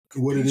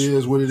What it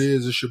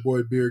is. It's your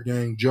boy Beard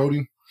Gang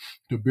Jody,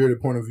 the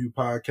Bearded Point of View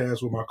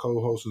podcast with my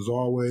co-host as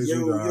always.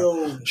 We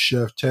got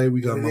Chef Tay.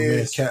 We got my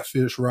man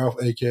Catfish Ralph,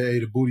 aka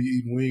the Booty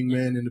Eating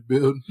Wingman in the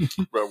building.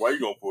 Bro, why you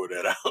gonna pull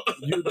that out?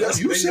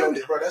 You said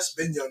it, bro. That's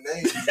been your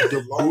name for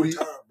a long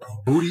time, bro.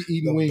 Booty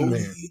Eating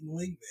Wingman.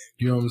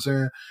 You know what I'm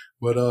saying?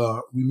 But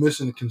we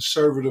missing the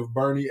conservative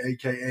Bernie,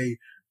 aka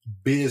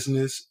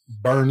Business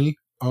Bernie.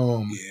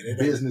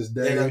 Business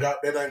Day.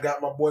 They done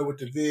got my boy with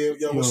the vid.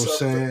 Yo, what's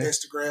up?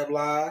 Instagram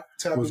Live.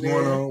 What's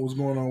going on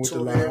with the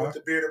live? With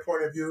the Bearded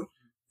Point of View.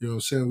 You know what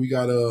I'm saying? We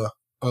got a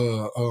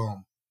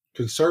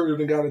conservative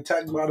that got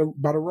attacked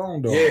by the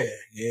wrong dog.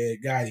 Yeah,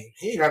 got him.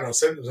 He ain't got no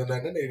symptoms or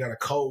nothing. That nigga got a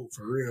cold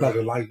for real.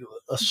 Like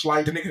a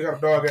slight. The nigga got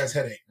a dog ass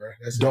headache, bro.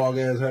 That's dog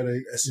ass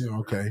headache. That's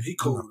okay. He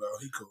cool though.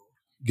 He cool.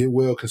 Get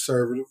well,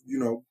 conservative.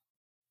 You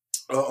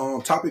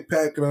know. Topic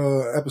pack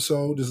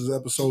episode. This is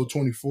episode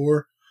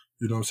 24.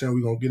 You know what I'm saying?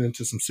 We're going to get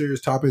into some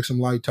serious topics, some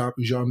light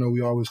topics. Y'all know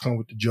we always come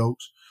with the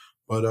jokes.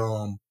 But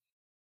I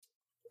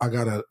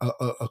got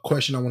a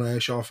question I want to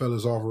ask y'all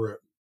fellas off rip.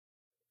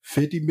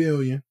 50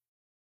 million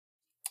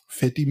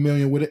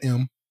with an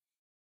M.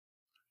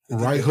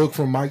 Right hook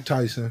from Mike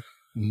Tyson.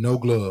 No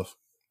glove.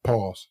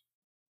 Pause.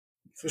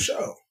 For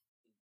sure.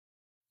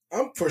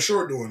 I'm for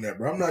sure doing that,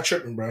 bro. I'm not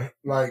tripping, bro.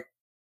 Like,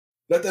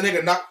 let that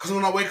nigga knock, because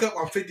when I wake up,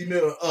 I'm 50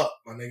 million up,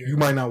 my nigga. You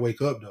might not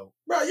wake up, though.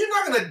 Bro, you're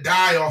not going to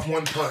die off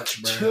one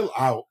punch, bro. Chill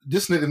out.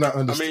 This nigga not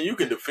understand. I mean, you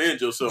can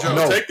defend yourself.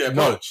 Take that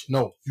punch.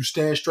 No. You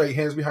stand straight,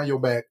 hands behind your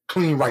back,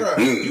 clean right.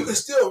 Bro, you can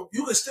still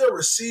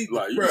receive.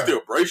 Like, you can still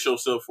brace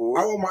yourself for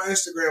it. I want my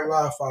Instagram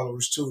Live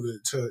followers, too,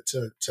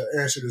 to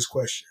answer this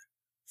question.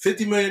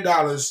 $50 million,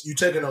 you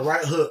taking a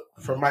right hook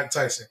from Mike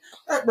Tyson.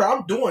 Hey, bro,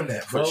 I'm doing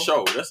that, bro. For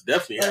sure. That's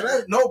definitely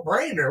that's no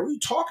brainer. What are you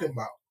talking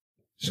about?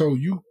 So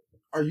you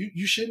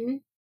shitting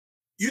me?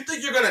 You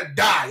think you're gonna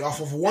die off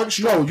of one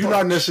strong No, you're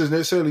not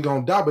necessarily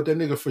gonna die, but that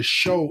nigga for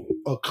sure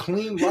a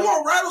clean. He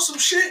gonna rattle some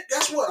shit.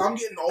 Guess what? I'm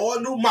getting all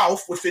new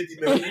mouth with 50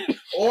 million,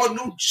 all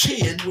new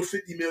chin with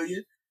 50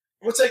 million.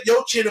 I'm gonna take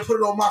your chin and put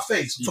it on my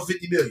face for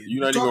 50 million.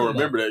 You're not even gonna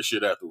remember that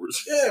shit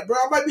afterwards. Yeah, bro.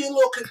 I might be a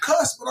little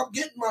concussed, but I'm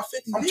getting my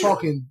 50 million. I'm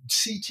talking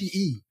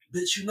CTE.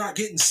 Bitch, you're not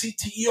getting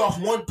CTE off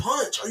one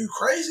punch. Are you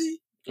crazy?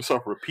 It's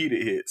off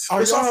repeated hits.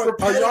 Are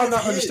y'all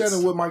not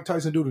understanding what Mike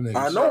Tyson do to niggas?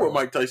 I know what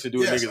Mike Tyson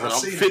do to niggas, and I'm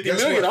 50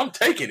 million. I'm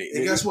taking it.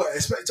 And guess what?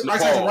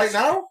 Mike Tyson right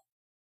now?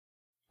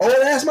 Old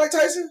ass Mike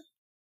Tyson?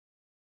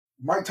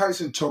 Mike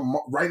Tyson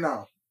right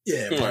now.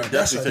 Yeah, bro.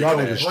 That's a y'all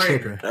niggas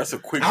tripping. That's a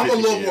quick. I'm a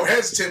little more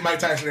hesitant Mike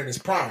Tyson in his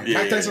prime. Yeah.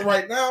 Mike Tyson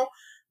right now,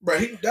 bro,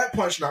 that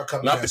punch not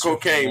coming. Not the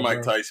cocaine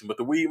Mike Tyson, but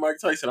the weed Mike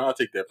Tyson, I'll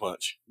take that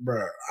punch.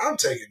 Bro, I'm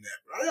taking that,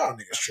 bro. Y'all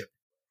niggas tripping.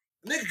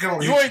 Nigga can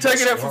only you ain't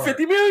taking that for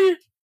 50 million?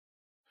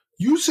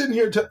 You sitting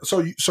here,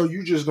 so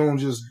you just gonna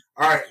just...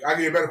 All right, I'll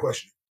give you a better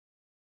question.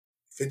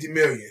 50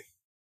 million.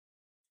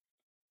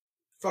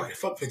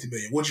 Fuck 50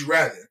 million. Would you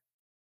rather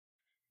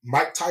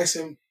Mike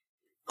Tyson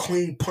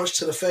clean punch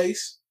to the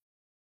face,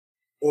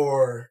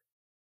 or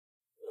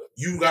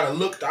you gotta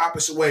look the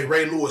opposite way,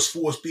 Ray Lewis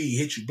full speed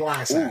hit you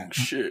blindside? Oh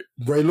shit.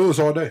 Ray Lewis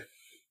all day.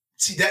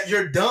 See, that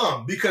you're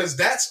dumb, because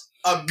that's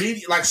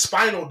immediate, like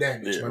spinal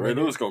damage. Yeah, Ray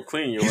Lewis gonna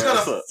clean your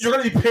ass up. You're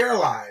gonna be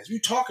paralyzed. What are you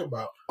talking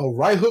about? A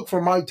right hook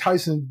from Mike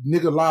Tyson,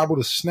 nigga liable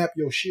to snap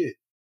your shit.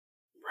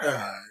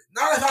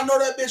 Not if I know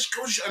that bitch.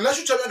 Unless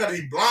you tell me I gotta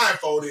be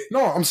blindfolded.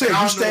 No, I'm saying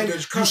you standing.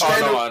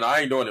 No,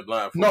 I ain't doing it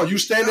blindfolded. No, you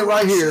standing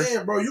right here.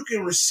 Saying, bro, you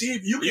can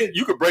receive.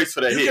 You can brace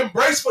for that hit. You can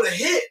brace for the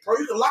hit, bro.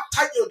 You can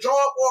tighten your jaw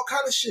up, all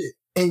kind of shit.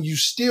 And you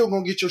still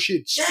gonna get your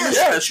shit.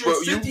 Yes,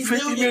 but you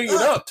 50 million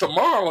up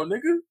tomorrow,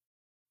 nigga.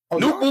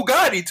 New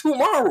Bugatti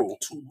tomorrow.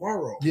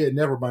 Yeah,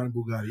 never buying a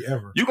Bugatti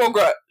ever. You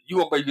gonna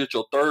get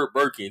your third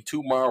Birkin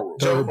tomorrow.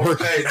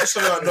 Hey, just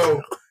so y'all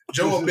know,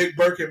 Joe a big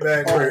Birkin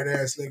bag wearing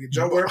ass nigga.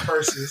 Joe wear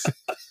purses.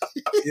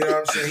 You know what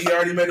I'm saying? He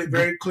already made it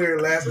very clear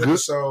last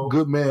episode.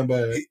 Good man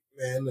bag.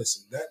 Man,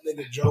 listen, that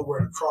nigga Joe wear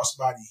a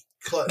crossbody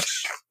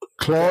clutch.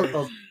 He got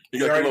the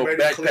little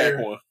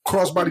backpack one.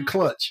 Crossbody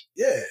clutch.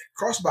 Yeah,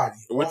 crossbody.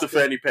 With the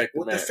fanny pack to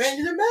match. With the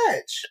fanny to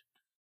match.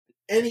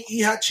 And he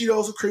eat hot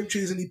Cheetos with cream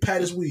cheese and he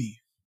pat his weed.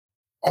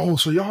 Oh,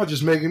 so y'all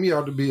just making me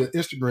out to be an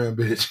Instagram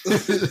bitch.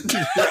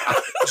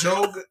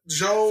 Joe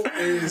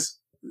is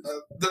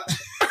the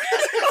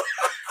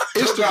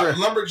Instagram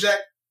lumberjack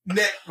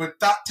neck with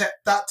thought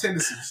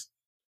tendencies.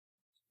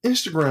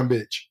 Instagram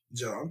bitch.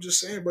 Joe, I'm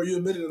just saying, bro. You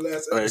admitted the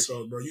last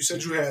episode, bro. You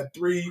said you had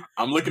 3.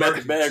 I'm looking at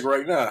the bag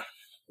right now.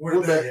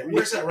 Where's that,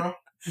 bro?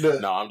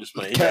 No, I'm just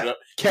playing. You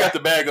got the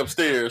bag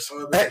upstairs.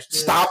 Hey,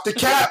 stop the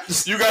cap.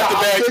 You got the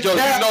bag, Joe.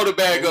 You know the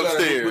bag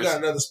upstairs. We got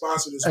another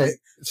sponsor this week.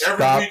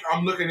 Every week,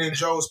 I'm looking in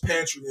Joe's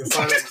pantry and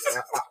finding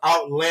an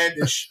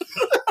outlandish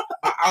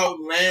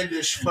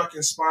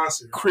fucking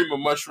sponsor. Cream of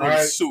mushroom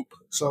soup.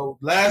 So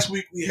last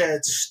week we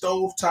had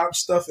stovetop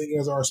stuffing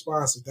as our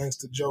sponsor, thanks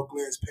to Joe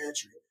Glenn's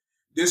pantry.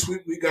 This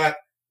week we got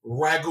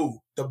Ragu,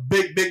 the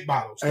big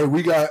bottles. Hey,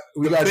 we got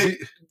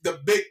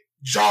the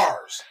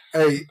jars.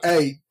 Hey,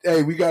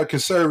 we got a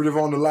conservative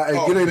on the line.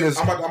 Hey, get in this.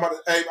 I'm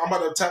about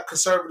to tap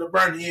conservative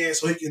Bernie in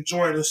so he can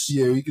join us.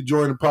 Yeah, he can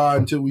join the pod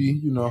until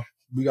we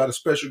got a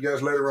special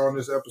guest later on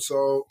this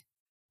episode.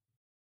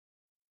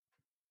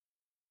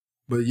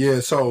 But yeah,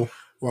 so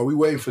while we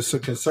waiting for some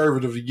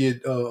conservative to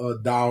get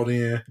dialed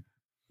in,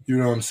 you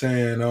know what I'm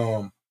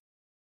saying?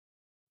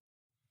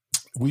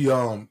 We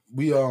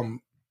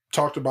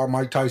talked about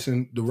Mike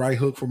Tyson, the right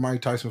hook for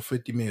Mike Tyson,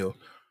 50 mil.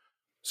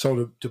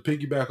 So to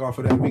piggyback off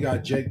of that, we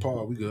got Jake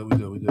Paul. We good. You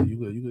good.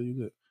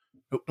 No,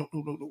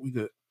 we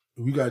good.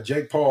 We got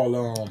Jake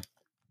Paul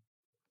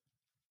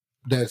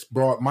that's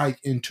brought Mike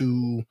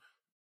into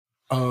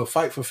a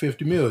fight for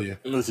 50 million.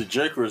 Is it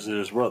Jake or is it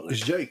his brother?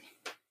 It's Jake.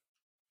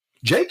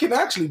 Jake can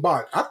actually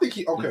box. I think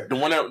he okay. The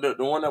one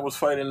that was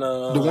fighting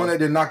the one that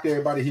didn't knock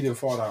everybody, he didn't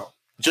fall out.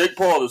 Jake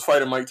Paul is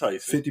fighting Mike Tyson.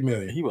 50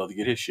 million. He about to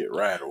get his shit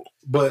rattled.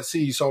 But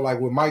see, so like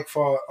when Mike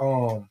fought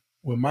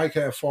when Mike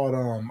had fought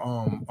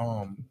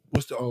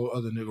what's the old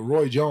other nigga?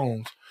 Roy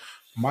Jones,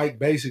 Mike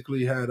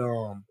basically had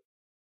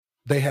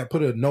they had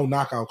put a no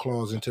knockout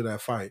clause into that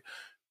fight.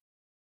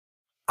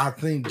 I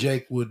think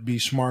Jake would be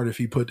smart if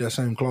he put that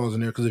same clause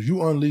in there, because if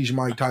you unleash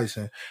Mike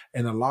Tyson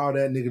and allow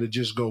that nigga to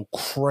just go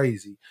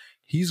crazy,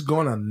 he's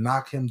gonna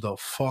knock him the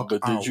fuck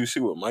out. But did you see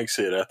what Mike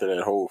said after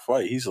that whole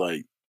fight? He's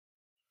like,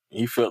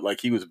 he felt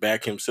like he was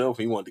back himself.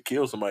 He wanted to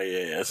kill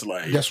somebody's ass.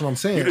 Like, that's what I'm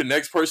saying. You're the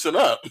next person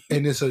up.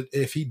 And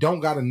if he don't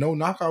got a no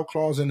knockout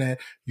clause in that,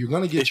 you're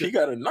gonna get. If he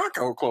got a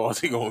knockout clause,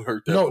 he gonna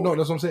hurt that. No, boy.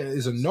 That's what I'm saying.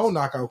 It's a no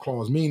knockout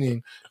clause,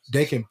 meaning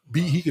he can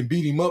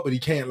beat him up, but he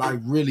can't like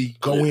really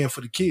go in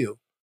for the kill.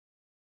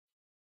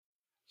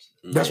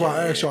 That's why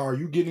I asked y'all: are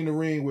you getting in the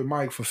ring with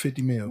Mike for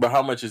 50 mil? But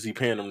how much is he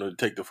paying him to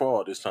take the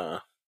fall this time?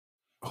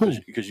 Who?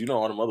 Because you know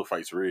all them other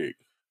fights rigged.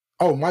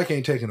 Oh, Mike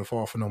ain't taking the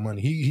fall for no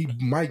money. He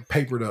Mike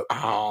papered up.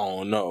 I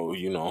don't know.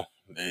 You know,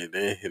 they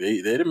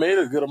made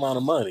a good amount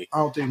of money. I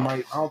don't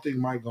think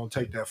Mike gonna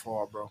take that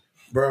fall, bro.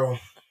 Bro,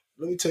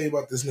 let me tell you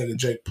about this nigga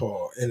Jake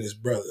Paul and his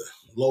brother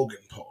Logan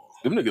Paul.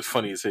 Them niggas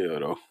funny as hell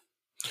though.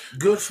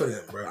 Good for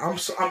them, bro.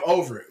 I'm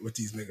over it with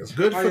these niggas.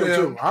 Good for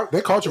them.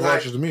 They culture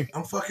vultures to me.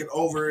 I'm fucking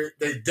over it.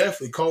 They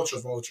definitely culture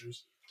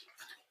vultures.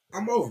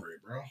 I'm over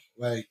it, bro.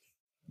 Like,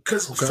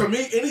 because for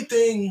me,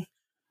 anything,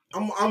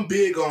 I'm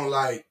big on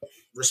like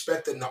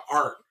respecting the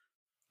art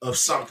of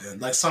something,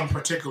 like some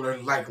particular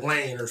like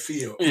lane or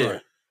field. Yeah.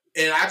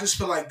 And I just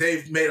feel like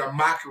they've made a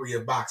mockery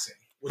of boxing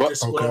with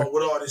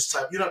with all this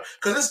type,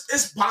 because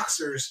it's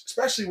boxers,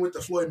 especially with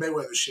the Floyd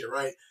Mayweather shit,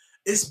 right?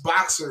 It's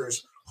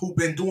boxers who've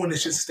been doing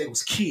this shit since they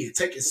was kids,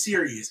 take it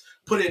serious,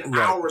 put in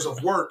hours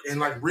of work, and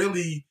like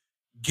really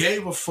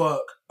gave a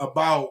fuck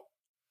about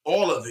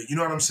all of it. You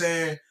know what I'm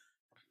saying?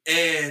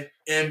 And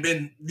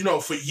been,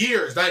 for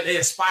years, they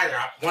aspire.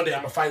 One day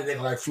I'm gonna fight a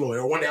nigga like Floyd,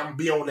 or one day I'm gonna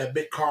be on that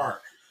big card.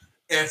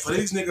 And for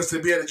these niggas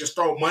to be able to just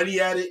throw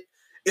money at it,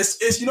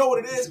 it's you know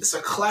what it is? It's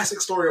a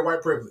classic story of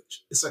white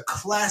privilege. It's a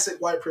classic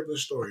white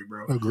privilege story,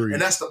 bro. Agreed.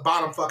 And that's the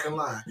bottom fucking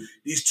line.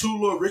 These two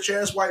little rich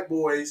ass white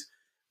boys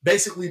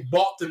basically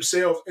bought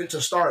themselves into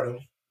stardom.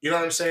 You know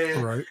what I'm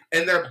saying? Right.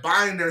 And they're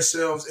buying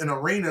themselves in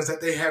arenas that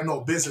they have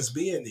no business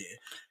being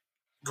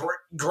in.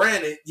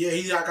 Granted, yeah,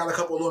 he got a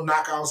couple of little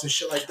knockouts and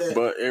shit like that.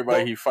 But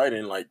everybody he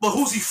fighting, like, but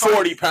who's he fighting?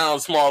 40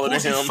 pounds smaller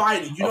who's than him. He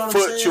fighting? You know a what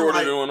foot I'm saying? shorter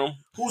like, than him.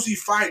 Who's he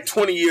fighting?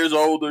 20 years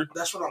older.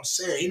 That's what I'm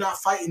saying. He's not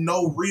fighting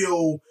no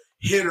real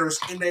hitters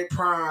in their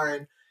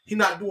prime. He's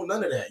not doing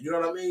none of that. You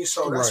know what I mean?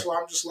 So that's why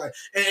I'm just like,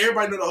 and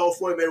everybody knew the whole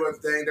Floyd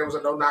Mayweather thing. There was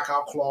a no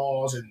knockout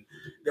clause, and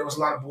there was a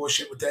lot of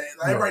bullshit with that.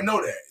 Like, everybody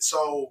know that.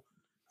 So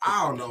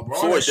I don't know, bro.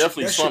 Floyd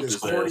definitely slumped his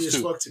ass. That shit is corny as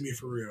too. fuck to me,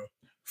 for real.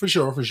 For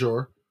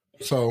sure.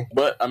 So,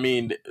 but I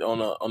mean,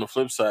 on the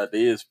flip side,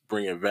 they is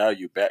bringing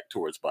value back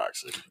towards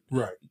boxing.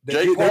 Right.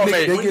 Jake Paul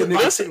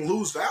boxing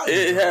lose value.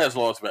 It has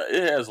lost value.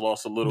 It has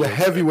lost a little. The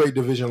heavyweight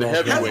division. The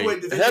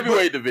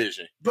heavyweight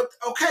division. But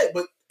okay,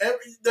 but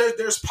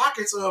there's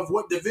pockets of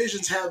what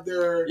divisions have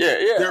their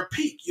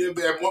peak.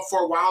 For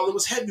a while it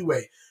was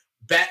heavyweight.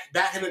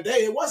 Back in the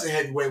day, it wasn't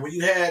heavyweight when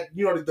you had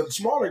the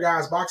smaller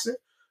guys boxing.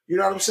 You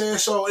know what I'm saying?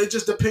 So it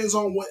just depends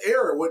on what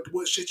era,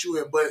 what shit you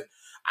in. But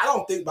I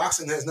don't think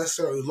boxing has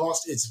necessarily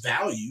lost its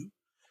value,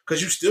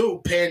 because you still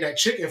paying that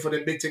chicken for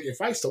them big ticket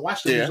fights to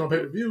watch them on pay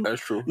per view.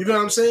 That's true. You know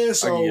what I'm saying?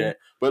 So,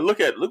 but look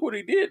what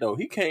he did though.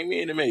 He came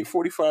in and made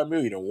 $45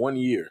 million in 1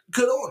 year.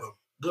 Good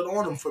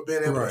on him for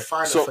being able to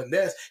find the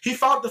finesse. He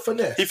found the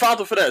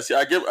finesse. Yeah,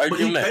 I give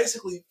him that.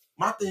 Basically,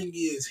 my thing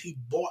is he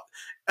bought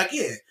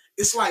again.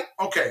 It's like,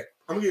 okay,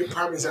 I'm gonna give you a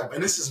prime example,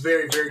 and this is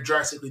very, very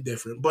drastically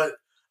different, but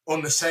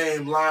on the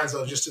same lines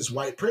of just this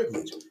white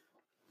privilege.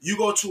 You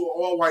go to an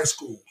all-white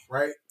school,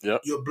 right?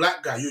 Yep. You're a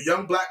black guy. You're a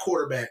young black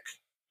quarterback.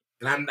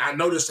 And I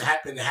know this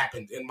happened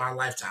in my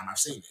lifetime. I've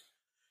seen it.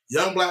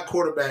 Young black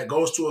quarterback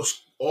goes to a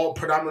all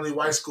predominantly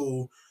white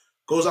school,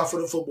 goes out for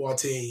the football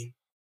team,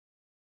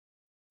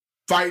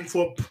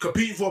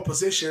 competing for a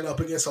position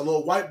up against a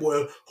little white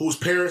boy whose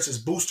parents is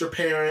booster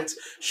parents,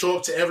 show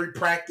up to every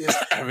practice,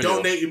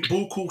 donating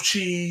buku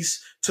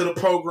cheese to the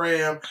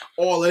program,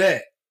 all of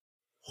that.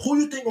 Who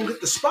you think gonna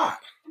get the spot?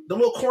 The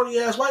little corny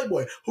ass white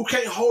boy who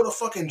can't hold a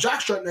fucking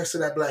jockstrap next to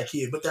that black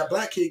kid, but that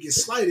black kid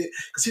gets slighted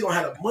because he don't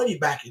have the money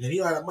backing him. He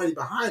don't have the money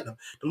behind him.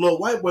 The little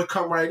white boy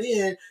come right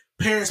in,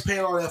 parents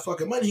paying all that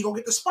fucking money, he gonna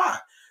get the spot.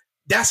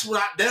 That's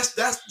that's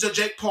the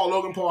Jake Paul,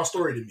 Logan Paul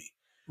story to me.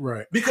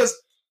 Right. Because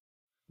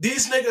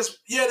these niggas,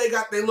 yeah, they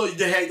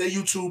had their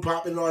YouTube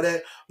popping and all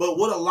that, but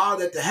what allowed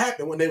that to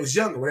happen when they was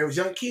younger, when they was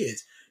young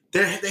kids?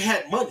 They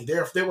had money.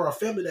 They were a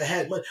family that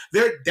had money.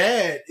 Their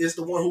dad is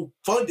the one who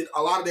funded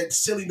a lot of that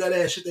silly nut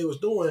ass shit they was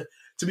doing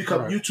to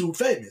become YouTube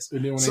famous.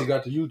 And then when they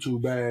got the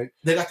YouTube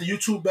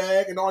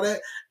bag, and all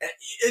that. And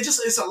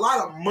it's a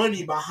lot of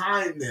money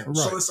behind them. Right.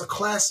 So it's a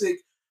classic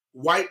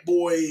white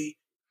boy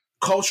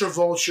culture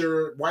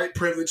vulture, white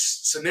privilege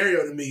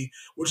scenario to me,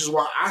 which is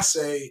why I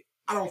say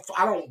I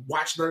don't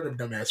watch none of them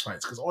dumbass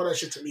fights because all that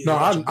shit to me. No,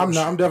 I'm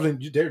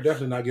definitely. They're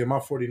definitely not getting my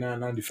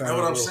 $49.95. That's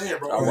what I'm saying,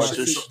 bro. I watch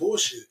this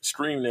bullshit.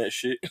 Stream that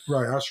shit.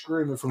 Right, I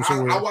stream it from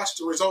somewhere. I watch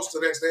the results the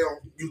next day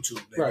on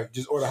YouTube. Baby. Right,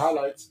 just or the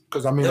highlights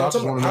because I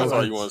just want to know. That's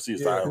all you want to see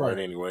is the highlight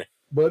anyway.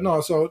 But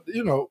no, so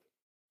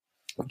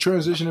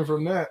transitioning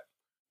from that,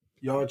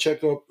 y'all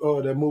check up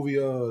that movie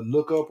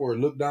Look Up or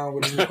Look Down,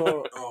 whatever it's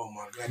called. Oh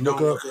my god,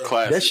 Look Up.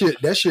 Classic.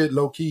 That shit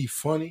low key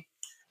funny.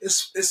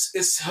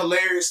 It's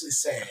hilariously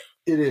sad.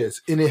 It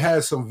is, and it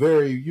has some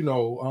very,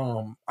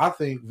 I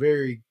think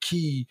very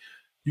key,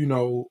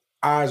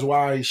 eyes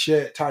wide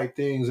shut type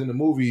things in the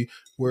movie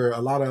where a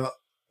lot of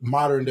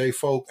modern day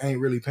folk ain't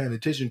really paying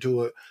attention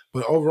to it.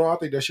 But overall, I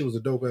think that shit was a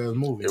dope ass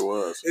movie. It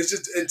was.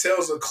 It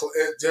tells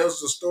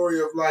the story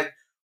of like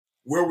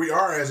where we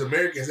are as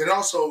Americans, and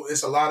also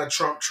it's a lot of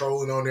Trump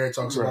trolling on there. It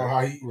talks about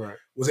how he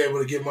was able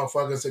to get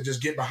motherfuckers to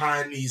just get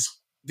behind these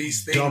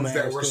things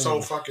that were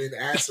so fucking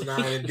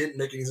asinine and didn't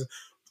make any sense.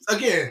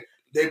 Again.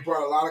 They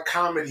brought a lot of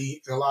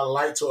comedy and a lot of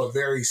light to a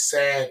very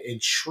sad and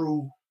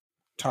true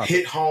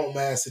hit home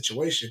ass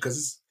situation. Because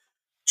it's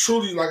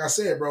truly, like I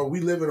said, bro, we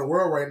live in a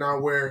world right now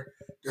where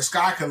the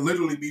sky can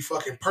literally be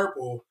fucking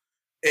purple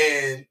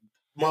and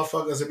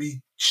motherfuckers will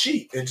be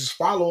sheep and just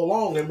follow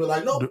along and be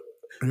like, no,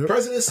 the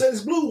president said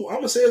it's blue. I'm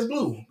going to say it's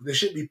blue. There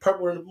should be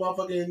purple in the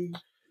motherfucking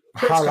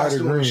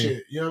highlighter green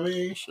shit. You know what I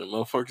mean? Shit,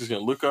 motherfuckers can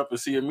look up and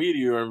see a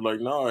meteor and be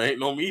like, no, it ain't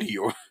no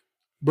meteor.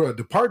 Bro,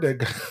 the part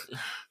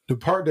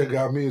that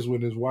got me is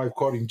when his wife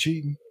caught him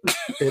cheating,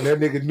 and that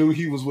nigga knew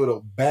he was with a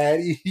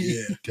baddie.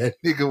 Yeah. That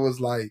nigga was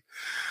like,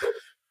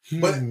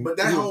 but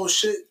that whole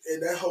shit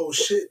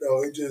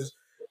though, it just,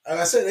 like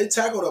I said, they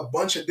tackled a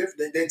bunch of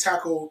different. They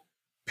tackled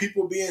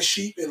people being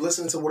sheep and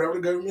listening to whatever the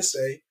government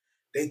say.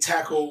 They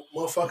tackled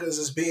motherfuckers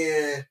as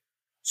being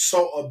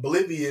so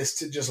oblivious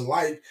to just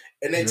life,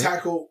 and they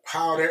tackle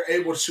how they're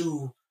able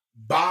to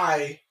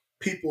buy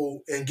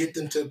people and get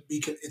them to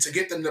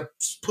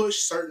push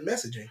certain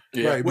messaging.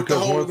 Yeah. Right, with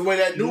the way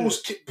that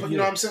news, you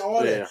know what I'm saying?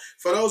 All that.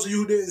 For those of you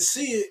who didn't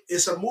see it,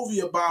 it's a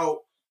movie about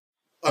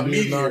a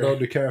Leonardo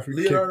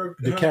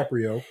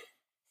DiCaprio.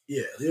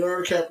 Yeah,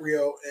 Leonardo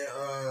DiCaprio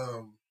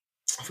and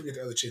I forget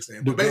the other chick's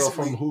name. The but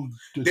basically, girl from who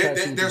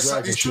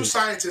these two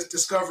scientists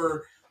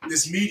discover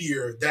this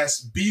meteor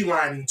that's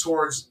beelining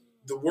towards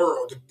the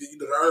world,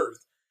 the Earth,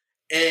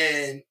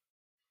 and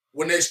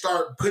when they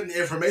start putting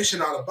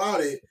information out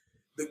about it,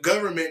 the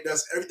government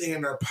does everything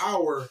in their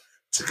power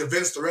to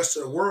convince the rest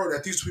of the world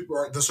that these people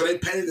are. So they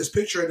painted this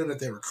picture of them that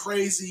they were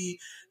crazy,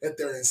 that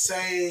they're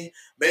insane,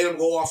 made them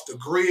go off the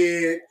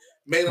grid,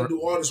 made them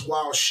do all this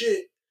wild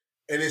shit,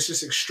 and it's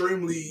just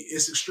extremely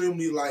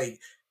like.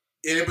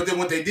 But then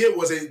what they did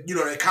was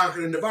they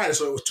conquered and divided.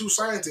 So it was two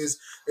scientists.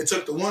 They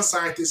took the one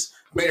scientist,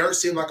 made her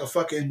seem like a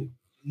fucking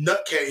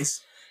nutcase,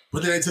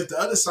 but then they took the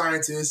other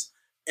scientist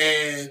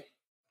and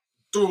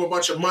threw him a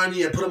bunch of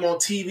money and put him on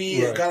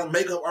TV and got him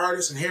makeup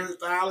artists and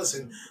hairstylists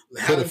and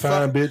had him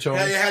fine bitch on.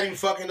 Yeah, had him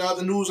fucking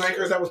other news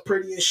anchors that was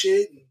pretty and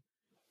shit. And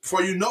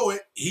before you know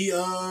it, he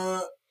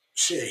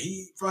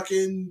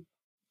fucking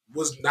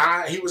was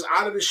not. He was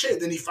out of his shit.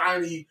 Then he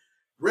finally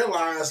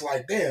realized,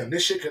 like, damn,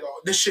 this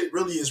shit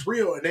really is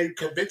real, and they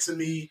convincing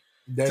me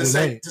to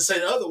say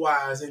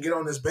otherwise and get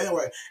on this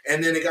bandwagon.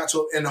 And then they got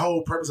to, and the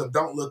whole purpose of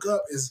Don't Look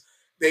Up is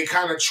they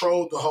kind of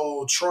trolled the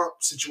whole Trump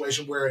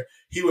situation where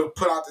he would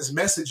put out this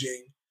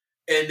messaging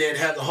and then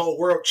have the whole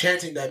world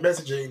chanting that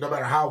messaging, no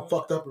matter how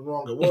fucked up and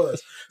wrong it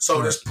was.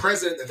 So this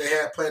president that they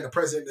had playing the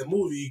president in the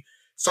movie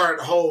started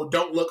the whole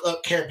Don't Look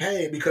Up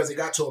campaign because it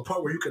got to a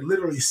point where you could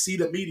literally see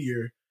the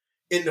meteor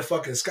in the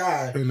fucking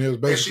sky. And it was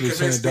basically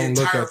saying, don't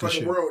look at the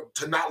shit. World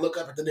to not look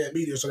up at the damn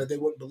meteor so that they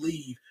wouldn't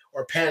believe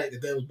or panic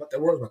that the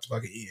world was about to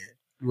fucking end.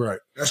 Right.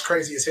 That's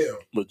crazy as hell.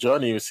 But y'all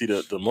didn't even see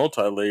the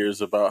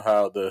multi-layers about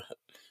how the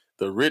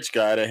rich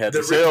guy that had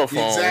the cell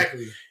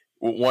phone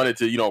wanted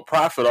to,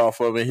 profit off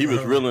of it. He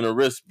was willing to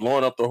risk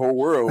blowing up the whole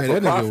world for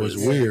profit. That was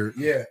weird.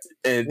 Yeah.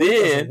 And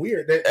then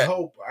weird. The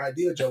whole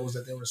idea, Joe, was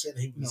that they were saying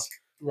he was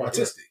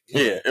autistic.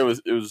 Yeah, it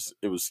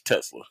was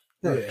Tesla.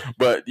 Yeah.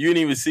 But you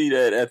didn't even see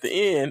that at the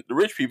end, the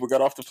rich people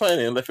got off the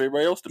planet and left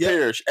everybody else to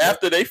perish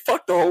after they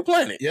fucked the whole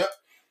planet. Yep.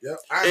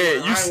 I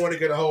didn't want to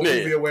get a whole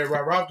movie away.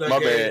 Ralph done My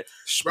gave, bad.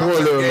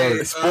 Spoiler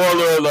alert.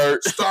 Spoiler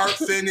alert. Start,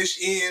 finish,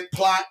 end,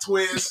 plot,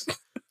 twist.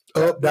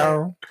 up,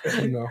 down.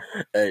 You know.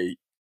 Hey,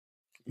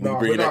 we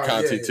bringing that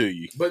content to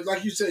you. But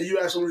like you said, you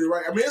absolutely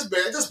right. I mean, it's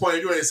bad at this point.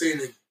 If you ain't seen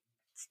it,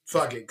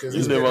 fuck it, because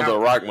it's been under a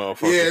rock,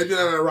 motherfucker. Yeah, it's been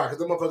under a rock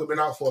because the motherfucker been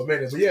out for a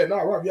minute. But yeah, no,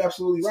 Rob, you're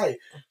absolutely right.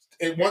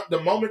 And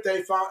the moment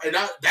they found, and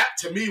that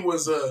to me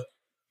was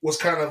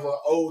kind of an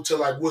ode to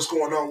like what's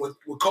going on with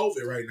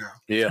COVID right now.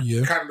 Yeah.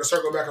 Kind of to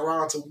circle back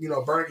around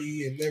to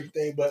Bernie and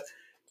everything, but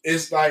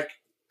it's like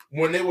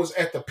when it was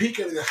at the peak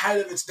of the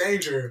height of its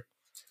danger,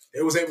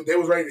 they was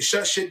ready to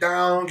shut shit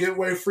down, give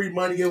away free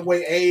money, give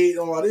away aid,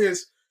 all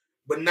this.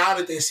 But now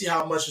that they see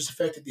how much it's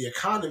affected the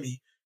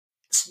economy,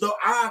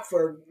 I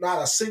for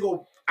not a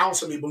single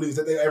ounce of me believes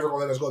that they're ever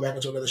going to let us go back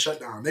into another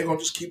shutdown. They're going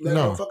to just keep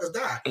letting motherfuckers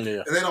die.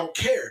 Yeah. And they don't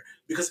care.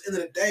 Because at the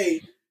end of the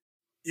day,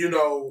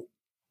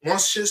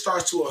 once shit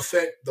starts to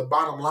affect the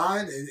bottom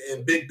line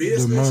and big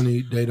business, the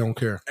money, they don't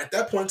care. At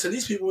that point, to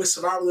these people, it's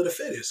survival of the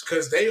fittest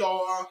because they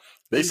are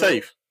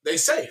safe. They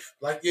safe,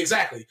 like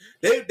exactly.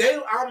 They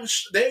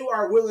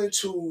are willing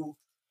to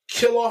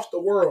kill off the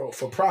world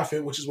for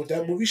profit, which is what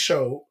that movie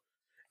showed.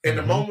 And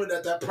the moment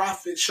that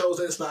profit shows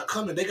that it's not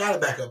coming, they got a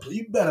backup plan.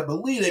 You better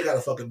believe they got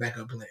a fucking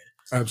backup plan.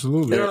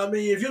 Absolutely. You know what I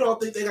mean? If you don't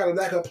think they got a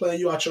backup plan,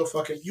 you out your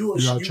fucking you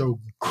out your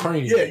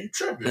cranium. Yeah, you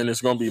tripping. And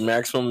it's gonna be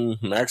maximum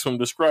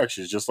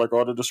distractions, just like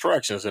all the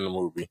distractions in the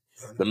movie.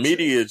 The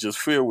media is just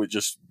filled with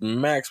just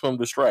maximum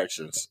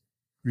distractions.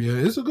 Yeah,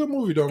 it's a good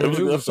movie though. It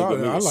was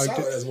solid. I liked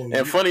it.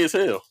 And funny as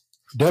hell.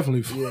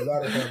 Definitely. Yeah, a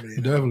lot of comedy.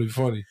 Definitely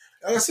funny.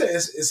 Like I said,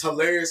 it's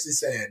hilariously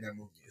sad, that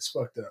movie. It's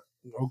fucked up.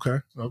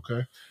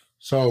 Okay.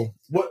 So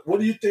what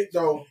do you think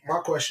though? My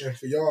question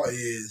for y'all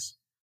is,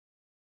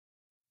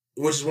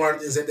 which is one of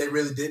the things that they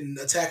really didn't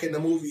attack in the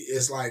movie,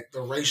 is like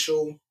the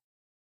racial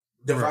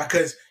divide.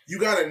 Because you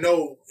gotta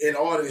know, in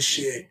all this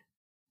shit,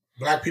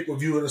 black people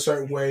view it a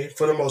certain way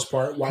for the most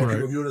part. White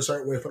people view it a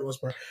certain way for the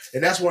most part.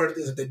 And that's one of the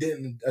things that they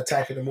didn't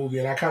attack in the movie.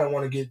 And I kind of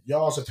want to get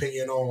y'all's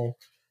opinion on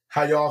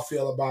how y'all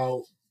feel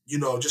about,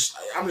 I'm just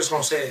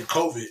gonna say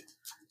COVID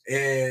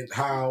and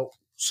how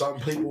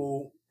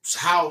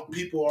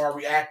people are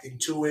reacting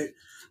to it,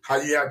 how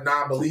you have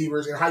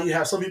non-believers, and how you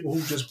have some people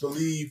who just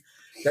believe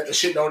that the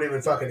shit don't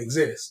even fucking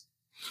exist.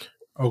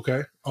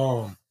 Okay.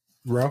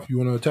 Ralph, you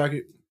want to attack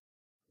it?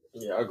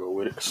 Yeah, I'll go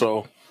with it.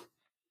 So,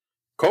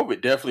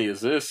 COVID definitely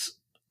exists.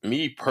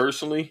 Me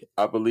personally,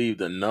 I believe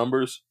the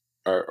numbers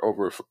are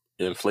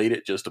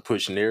overinflated just to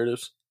push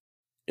narratives,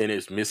 and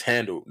it's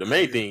mishandled. The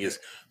main thing is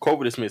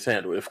COVID is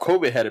mishandled. If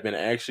COVID had been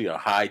actually a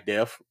high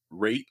death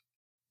rate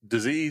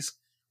disease,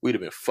 we'd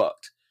have been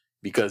fucked.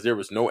 Because there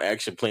was no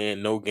action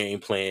plan, no game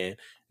plan.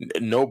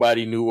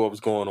 Nobody knew what was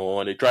going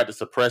on. They tried to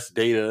suppress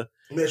data.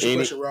 Let me ask you a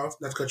question, Ralph.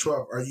 Not to cut you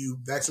off. Are you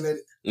vaccinated?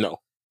 No.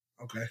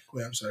 Okay.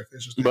 Wait, I'm sorry.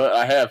 But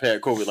I have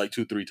had COVID like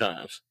 2-3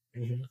 times.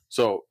 Mm-hmm.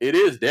 So it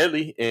is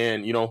deadly,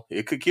 and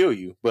it could kill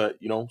you. But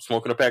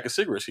smoking a pack of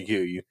cigarettes can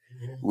kill you.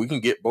 Mm-hmm. We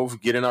can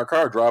both get in our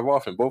car, drive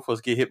off, and both of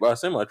us get hit by a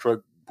semi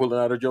truck pulling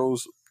out of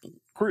Joe's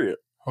crib.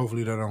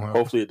 Hopefully that don't happen.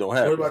 Hopefully it don't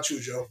happen. What about you,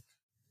 Joe?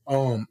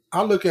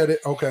 I look at it.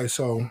 Okay,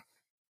 so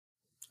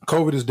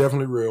COVID is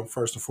definitely real,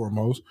 first and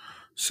foremost.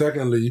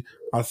 Secondly,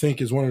 I think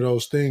it's one of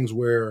those things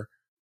where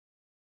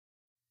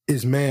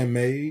it's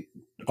man-made.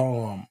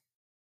 You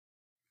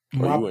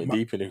went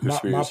deep into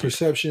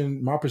conspiracy.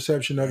 My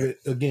perception of it,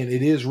 again,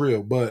 it is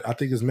real, but I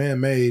think it's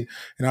man-made,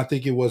 and I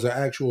think it was an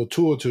actual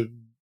tool to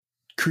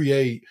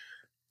create.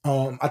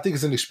 I think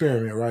it's an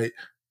experiment, right?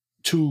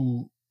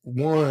 To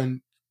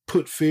one,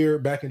 put fear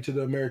back into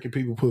the American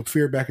people, put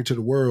fear back into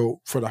the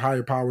world for the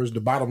higher powers.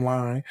 The bottom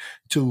line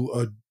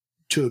to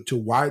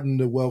widen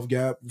the wealth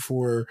gap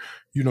for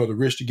the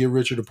rich to get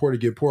richer, the poor to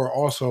get poorer.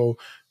 Also,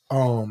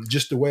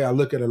 just the way I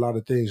look at a lot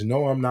of things.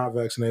 No, I'm not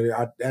vaccinated.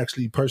 I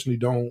actually personally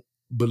don't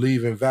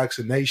believe in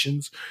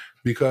vaccinations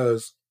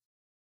because,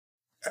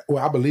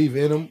 I believe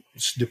in them.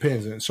 It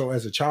depends. And so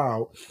as a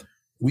child,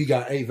 we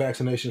got 8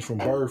 vaccinations from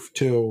birth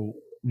till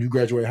you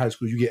graduate high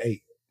school. You get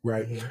 8,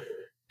 right?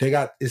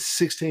 Mm-hmm. It's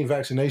 16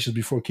 vaccinations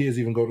before kids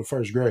even go to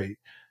first grade.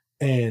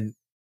 And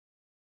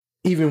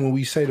even when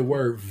we say the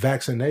word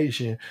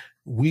vaccination,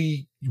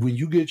 when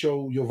you get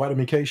your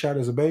vitamin K shot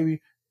as a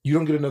baby, you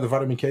don't get another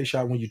vitamin K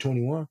shot when you're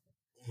 21.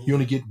 You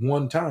only get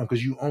one time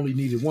because you only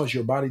need it once.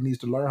 Your body needs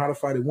to learn how to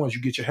fight it once.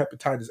 You get your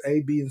hepatitis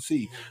A, B, and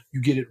C. You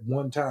get it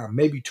one time,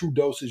 maybe 2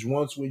 doses,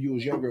 once when you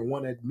was younger and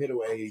one at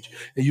middle age,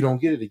 and you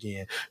don't get it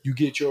again. You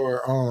get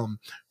your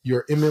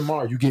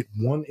MMR. You get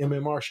one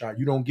MMR shot.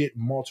 You don't get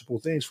multiple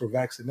things for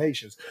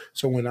vaccinations.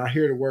 So when I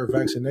hear the word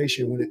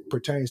vaccination, when it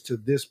pertains to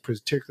this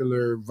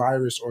particular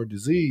virus or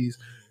disease,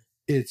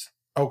 it's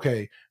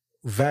okay.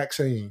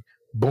 Vaccine,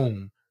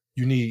 boom.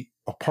 You need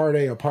a part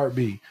A, a part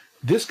B.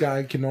 This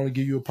guy can only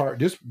give you a part.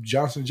 This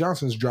Johnson &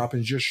 Johnson's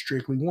dropping just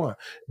strictly one.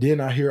 Then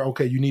I hear,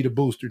 okay, you need a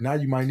booster. Now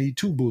you might need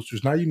 2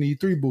 boosters. Now you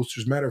need 3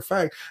 boosters. Matter of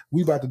fact,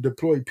 we about to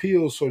deploy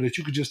pills so that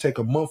you could just take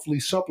a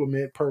monthly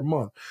supplement per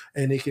month,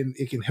 and it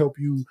can help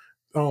you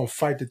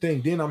fight the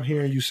thing. Then I'm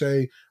hearing you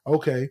say,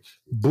 okay,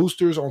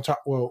 boosters on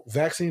top,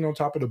 vaccine on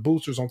top of the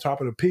boosters on top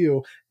of the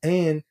pill,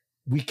 and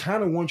we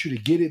kind of want you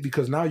to get it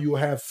because now you'll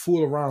have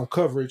full around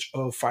coverage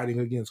of fighting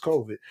against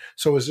COVID.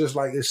 So it's just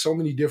like, it's so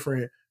many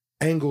different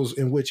angles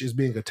in which it's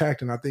being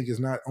attacked. And I think it's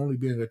not only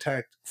being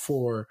attacked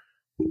for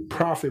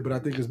profit, but I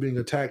think it's being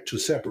attacked to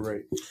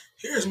separate.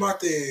 Here's my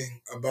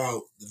thing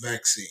about the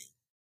vaccine.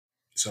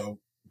 So,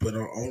 but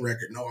on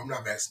record, no, I'm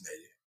not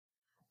vaccinated.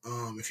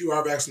 If you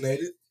are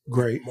vaccinated,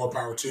 great, more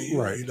power to you.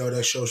 Right. You know,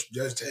 that shows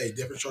just, hey,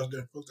 different shows,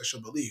 different folks, that show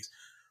beliefs.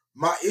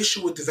 My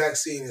issue with the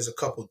vaccine is a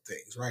couple of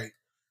things, right?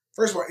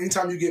 First of all,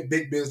 anytime you get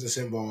big business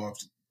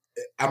involved,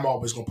 I'm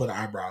always going to put an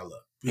eyebrow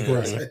up.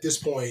 Because at this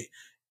point,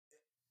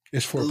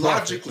 it's for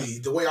logically,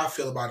 profit. the way I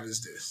feel about it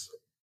is this.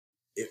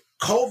 If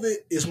COVID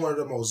is one of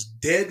the most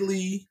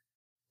deadly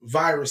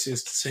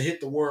viruses to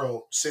hit the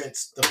world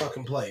since the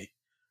fucking plague,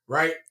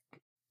 right?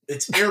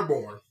 It's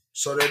airborne.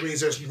 So that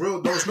means there's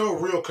no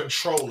real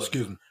control of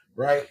Excuse it, me.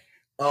 right?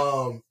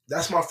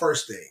 That's my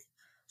first thing.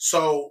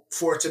 So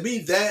for it to be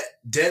that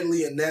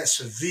deadly and that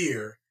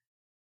severe,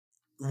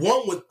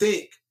 one would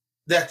think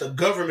that the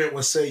government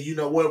would say, you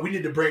know what, we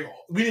need to bring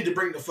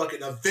the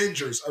fucking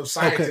Avengers of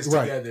scientists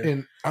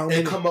together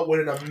and come up with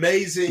an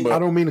amazing. I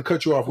don't mean to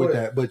cut you off with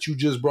that, but you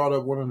just brought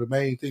up one of the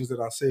main things that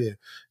I said.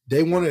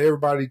 They wanted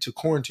everybody to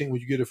quarantine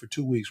when you get it for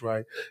 2 weeks,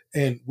 right?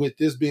 And with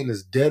this being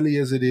as deadly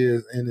as it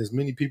is, and as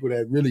many people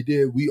that really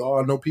did, we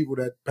all know people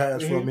that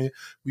passed from it.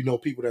 We know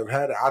people that have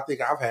had it. I think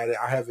I've had it.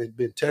 I haven't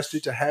been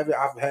tested to have it.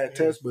 I've had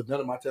tests, but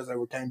none of my tests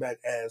ever came back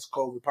as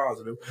COVID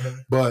positive.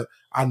 But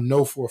I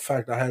know for a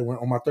fact I had one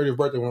on my 30th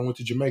birthday when I went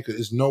to Jamaica.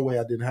 There's no way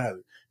I didn't have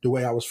it. The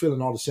way I was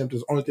feeling, all the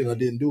symptoms. Only thing I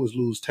didn't do is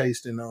lose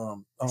taste and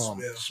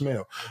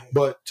smell.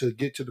 But to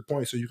get to the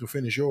point, so you can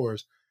finish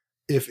yours,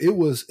 if it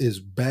was as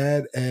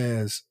bad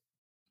as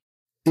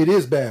it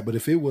is bad, but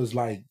if it was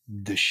like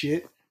the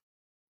shit,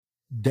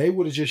 they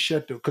would have just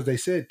shut because they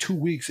said 2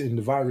 weeks and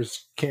the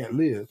virus can't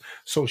live.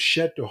 So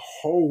shut the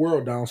whole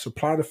world down,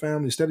 supply the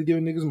family, instead of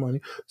giving niggas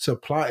money,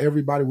 supply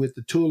everybody with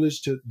the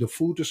tools the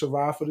food to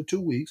survive for the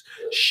 2 weeks,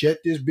 shut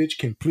this bitch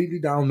completely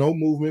down, no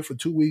movement for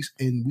 2 weeks,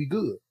 and we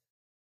good.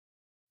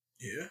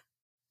 Yeah.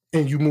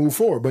 And you move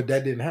forward. But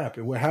that didn't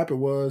happen. What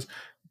happened was,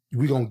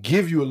 we're going to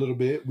give you a little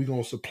bit, we're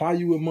going to supply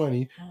you with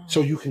money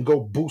so you can go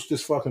boost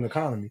this fucking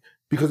economy.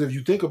 Because if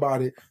you think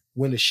about it,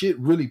 when the shit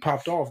really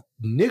popped off,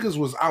 niggas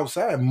was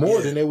outside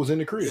more than they was in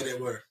the crib. Yeah, they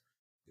were.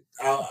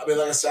 I mean,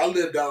 like I said, I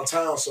live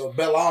downtown, so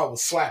Belle Isle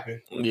was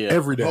slapping.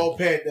 Every day. The whole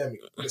pandemic.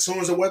 As soon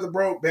as the weather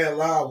broke,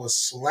 Belle Isle was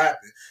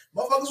slapping.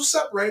 Motherfuckers were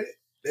separated.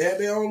 They had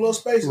their own little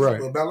spaces,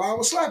 but Belle Isle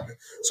was slapping.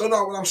 So,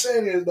 no, what I'm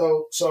saying is,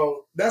 though,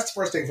 so that's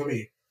the first thing for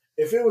me.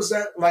 If it was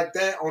that like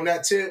that on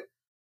that tip,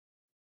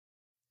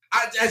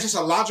 as just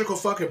a logical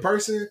fucking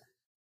person,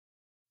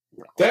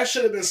 that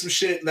should have been some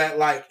shit that,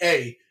 like,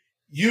 hey,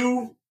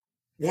 you,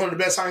 one of the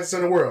best scientists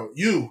in the world,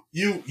 you.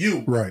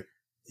 Right.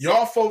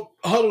 Y'all folk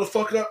huddle the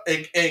fuck up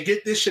and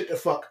get this shit the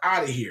fuck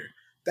out of here.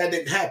 That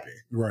didn't happen.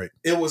 Right.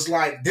 It was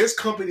like, this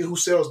company who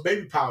sells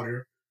baby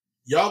powder,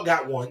 y'all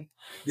got one.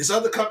 This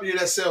other company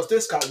that sells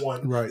this got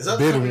one. Right. This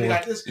other company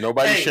got this.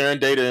 Nobody's sharing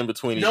data in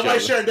between each other.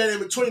 Nobody's sharing data in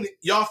between.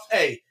 Y'all,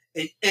 hey,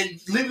 and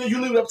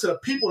you leave it up to the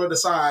people to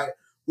decide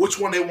which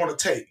one they want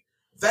to take.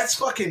 That's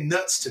fucking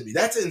nuts to me.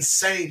 That's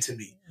insane to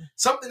me.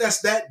 Something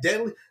that's that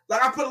deadly.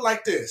 Like, I put it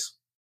like this.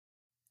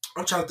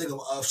 I'm trying to think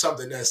of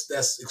something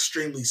that's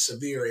extremely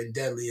severe and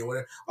deadly and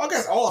whatever. I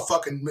guess all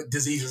fucking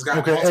diseases got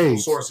multiple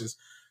AIDS sources.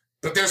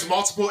 But there's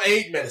multiple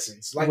AIDS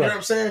medicines. Like, you know what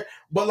I'm saying?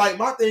 But, like,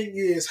 my thing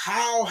is,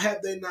 how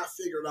have they not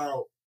figured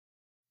out?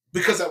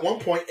 Because at one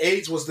point,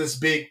 AIDS was this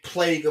big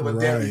plague of a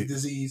deadly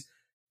disease.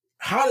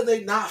 How did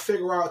they not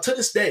figure out, to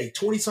this day,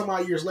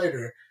 20-some-odd years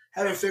later,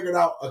 haven't figured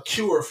out a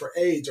cure for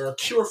AIDS or a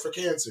cure for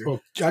cancer?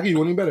 Well, I'll give you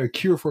one even better, a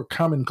cure for a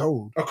common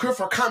cold. A cure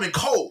for a common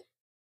cold.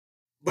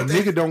 But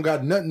nigga don't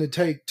got nothing to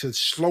take to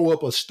slow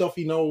up a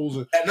stuffy nose.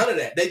 None of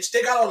that.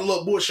 They got all the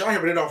little bullshit out here,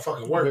 but it don't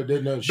fucking work.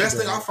 Best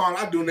thing I found,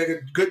 I do,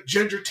 nigga, good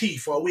ginger tea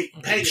for a week.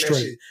 Painting that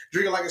shit.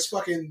 Drinking like it's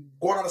fucking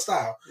going out of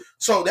style.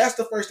 So that's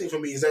the first thing for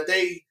me, is that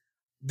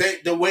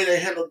the way they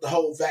handled the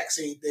whole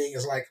vaccine thing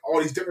is like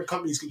all these different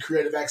companies can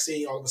create a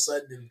vaccine all of a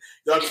sudden and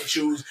y'all can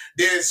choose.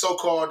 Then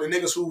so-called the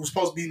niggas who were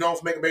supposed to be known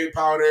for making baby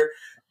powder,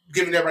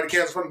 giving everybody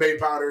cancer from baby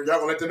powder, y'all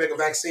gonna let them make a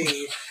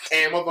vaccine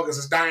and motherfuckers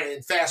is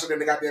dying faster than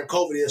the goddamn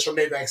COVID is from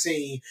their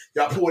vaccine.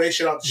 Y'all pull that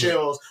shit off the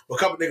shelves, but a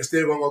couple niggas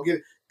still gonna go get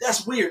it.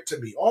 That's weird to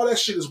me. All that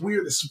shit is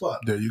weird as fuck.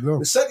 There you go.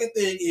 The second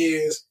thing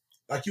is,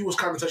 like you was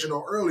kind of touching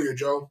on earlier,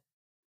 Joe,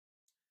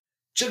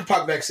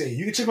 chickenpox vaccine.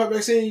 You get chickenpox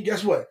vaccine,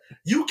 guess what?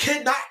 You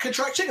cannot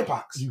contract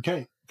chickenpox. You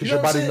can't. Because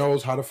your body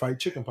knows how to fight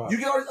chickenpox. You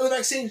get all these other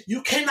vaccines,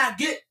 you cannot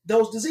get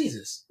those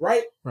diseases,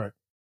 right? Right.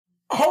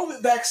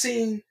 COVID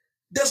vaccine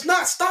does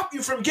not stop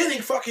you from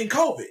getting fucking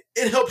COVID.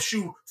 It helps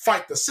you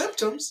fight the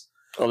symptoms.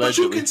 Allegedly. But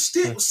you can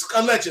still,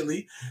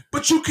 allegedly,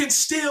 but you can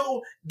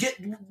still get,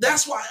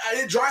 that's why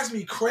it drives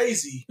me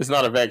crazy. It's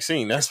not a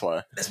vaccine, that's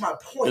why. That's my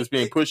point. It's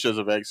being pushed as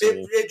a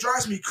vaccine. It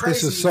drives me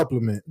crazy. It's a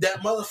supplement.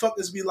 That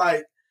motherfuckers be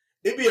like,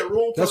 it'd be a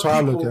rule for That's how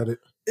people, I look at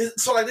it.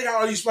 So like, they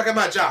got all these, like at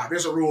my job,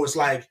 there's a rule. It's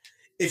like,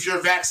 if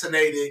you're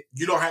vaccinated,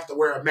 you don't have to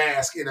wear a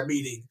mask in a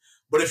meeting.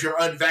 But if you're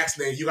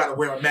unvaccinated, you got to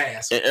wear a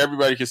mask. And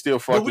everybody can still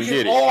fucking but we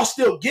get can it. all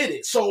still get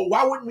it. So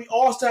why wouldn't we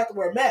all still have to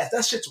wear a mask?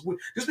 That shit's weird.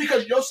 Just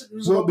because your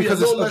symptoms are going to be a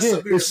little less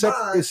severe than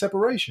mine. It's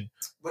separation.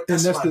 But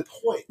that's my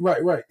point.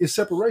 Right. It's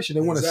separation.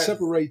 They want to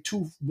separate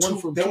one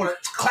from they two.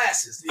 Want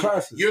classes.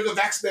 You're the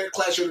vaccinated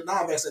class, you're the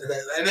non-vaccinated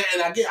class. And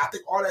again, I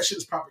think all that shit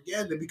is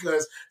propaganda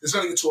because it's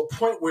going to get to a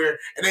point where,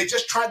 and they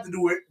just tried to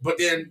do it, but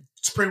then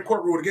Supreme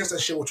Court ruled against that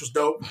shit, which was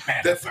dope.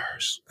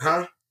 Metaverse.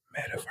 Huh?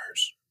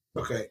 Metaverse.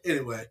 Okay,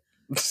 anyway.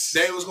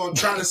 They was going to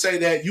try to say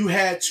that you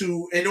had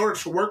to, in order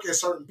to work in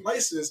certain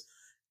places,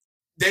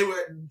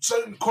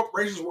 certain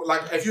corporations were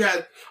like, if you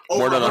had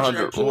over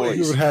 100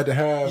 employees,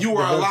 you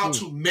were allowed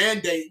to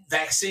mandate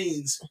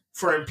vaccines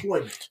for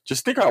employment.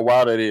 Just think how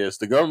wild that is.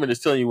 The government is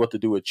telling you what to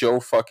do with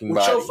your fucking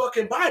body. With your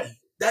fucking body.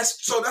 That's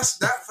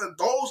that for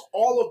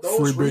all of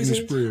those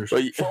reasons.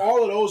 For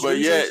all of those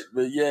reasons.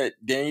 But yet,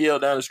 Danielle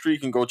down the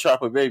street can go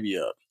chop a baby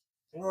up.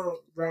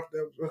 Well, Ralph,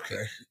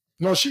 okay.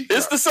 No,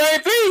 it's the same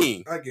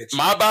thing. I get you.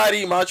 My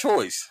body, my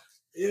choice.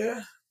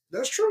 Yeah,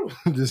 that's true.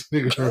 This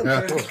nigga,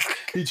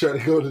 he trying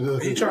to go to the.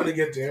 He trying to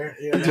get there.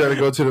 Yeah. He trying to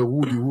go to the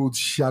woody wood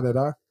shot at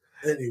I.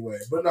 Anyway,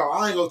 but no,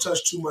 I ain't gonna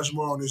touch too much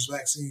more on this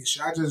vaccine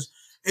shit.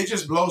 It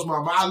just blows my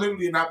mind. I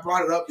literally, and I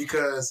brought it up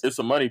because it's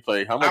a money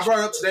play. How much? I brought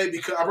it up today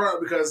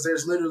because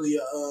there's literally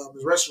a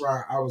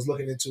restaurant I was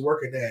looking into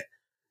working at,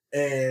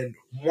 and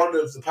one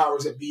of the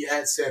powers that be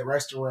at said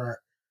restaurant.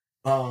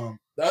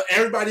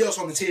 Everybody else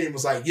on the team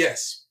was like,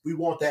 yes, we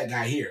want that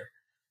guy here.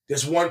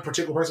 This one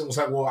particular person was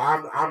like, well,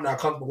 I'm not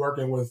comfortable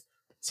working with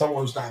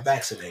someone who's not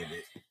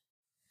vaccinated.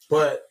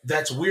 But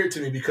that's weird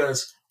to me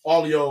because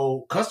all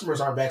your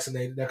customers aren't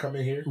vaccinated that come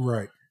in here.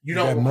 Right. You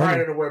don't require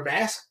them to wear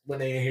masks when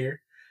they're in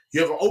here.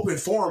 You have an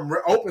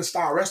open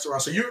style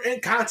restaurant. So you're in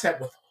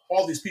contact with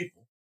all these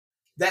people.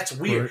 That's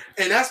weird. Right.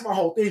 And that's my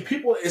whole thing.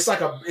 People, they're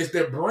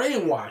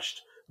brainwashed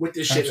with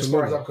this shit. Absolutely. As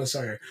far as I'm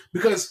concerned.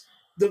 Because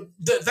the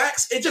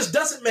vaccine, it just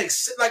doesn't make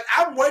sense. Like,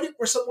 I'm waiting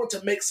for someone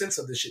to make sense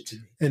of this shit to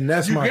me. And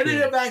that's you're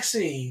getting a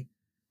vaccine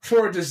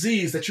for a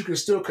disease that you can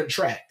still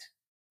contract.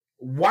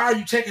 Why are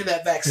you taking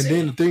that vaccine? And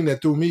then the thing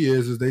that threw me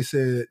is they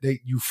said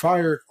you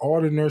fired all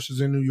the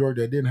nurses in New York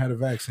that didn't have a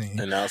vaccine.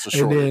 And now it's a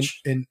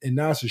shortage. And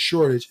now it's a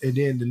shortage. And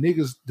then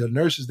the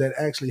nurses that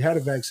actually had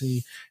a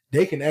vaccine,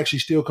 they can actually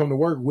still come to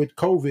work with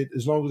COVID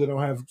as long as they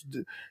don't have.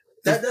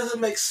 That doesn't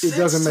make sense. It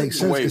doesn't make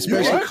sense. Wait,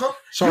 especially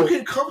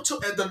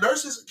the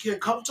nurses can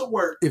come to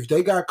work. If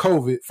they got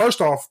COVID, first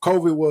off,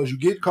 COVID was you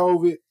get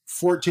COVID,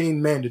 14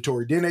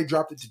 mandatory. Then they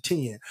dropped it to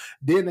 10.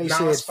 Then they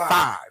said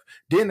 5.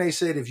 Then they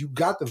said if you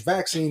got the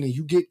vaccine and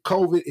you get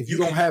COVID, if you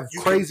don't have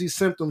crazy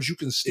symptoms, you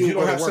can still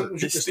go to work.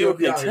 It's still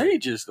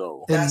contagious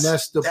though. And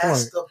that's the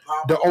point.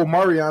 The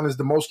Omicron is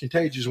the most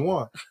contagious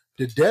one.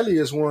 The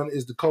deadliest one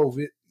is the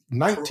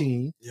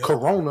COVID-19,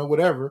 Corona,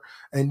 whatever.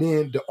 And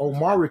then the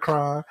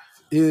Omicron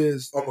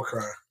is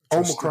Omicron.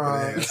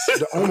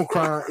 The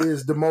Omicron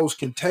is the most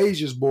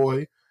contagious,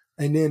 boy.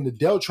 And then the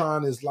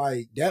Deltron is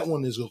like, that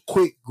one is a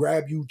quick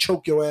grab you,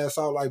 choke your ass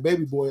out like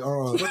baby boy.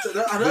 But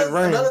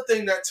another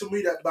thing that to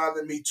me that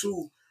bothered me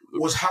too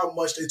was how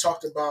much they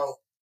talked about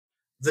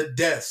the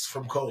deaths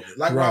from COVID.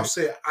 Like Rob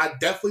said, I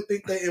definitely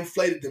think they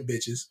inflated them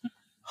bitches,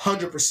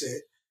 100%.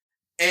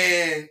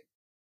 And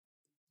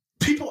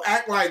people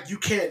act like you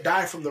can't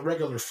die from the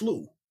regular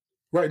flu.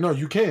 Right? No,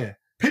 you can.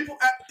 People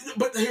act,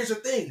 but here's the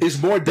thing: it's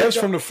more deaths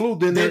from the flu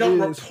than they don't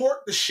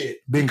report the shit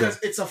because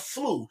it's a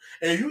flu,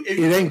 and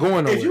it ain't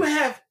going nowhere. If you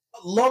have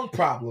lung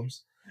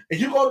problems and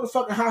you go to the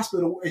fucking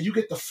hospital and you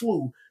get the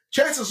flu,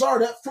 chances are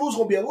that flu's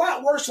gonna be a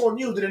lot worse on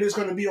you than it is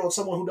gonna be on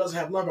someone who doesn't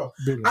have lung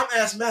problems. I'm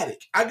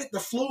asthmatic. I get the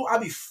flu, I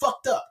be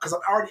fucked up because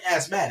I'm already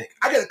asthmatic.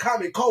 I get a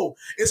common cold.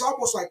 It's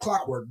almost like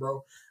clockwork,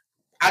 bro.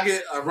 I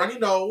get a runny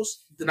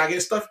nose, then I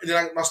get stuff, and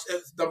then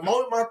the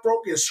moment my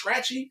throat gets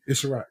scratchy,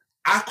 it's right.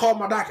 I call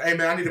my doctor, hey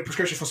man, I need a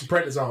prescription for some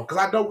prednisone because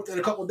I know within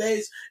a couple of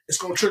days it's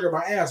gonna trigger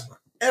my asthma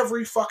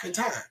every fucking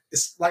time.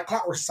 It's like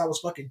clockwork since I was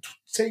fucking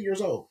 10 years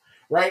old,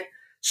 right?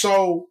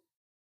 So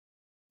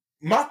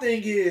my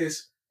thing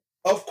is,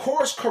 of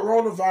course,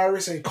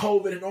 coronavirus and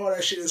COVID and all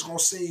that shit is gonna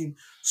seem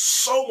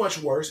so much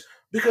worse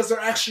because they're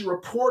actually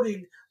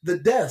reporting the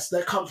deaths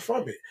that come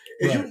from it.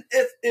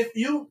 If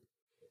you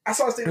I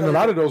saw and a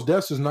lot of those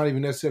deaths is not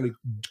even necessarily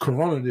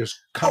corona.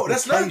 There's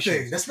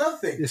complications. That's another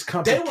thing. It's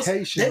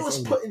complications. They was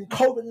putting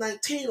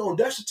COVID-19 on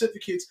death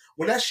certificates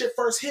when that shit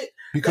first hit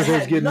because they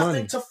was getting nothing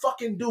money to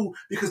fucking do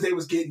because they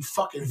was getting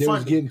fucking they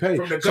was getting paid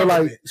from the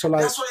government. So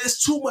like that's why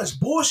it's too much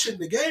bullshit in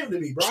the game to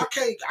me, bro. I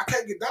can't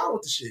get down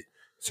with the shit.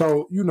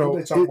 So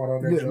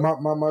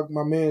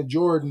my man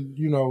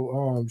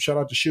Jordan, shout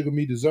out to Sugar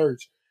Me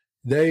Desserts.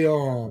 They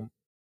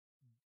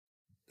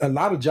a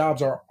lot of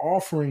jobs are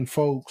offering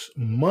folks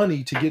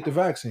money to get the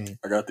vaccine.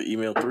 I got the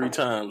email 3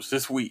 times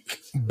this week.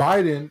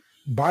 Biden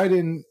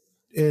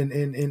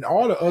and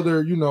all the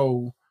other,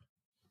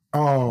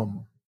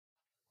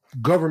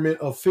 government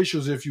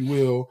officials, if you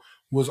will,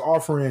 was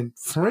offering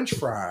French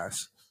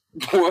fries.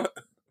 What?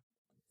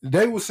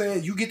 They were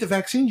saying you get the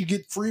vaccine, you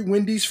get free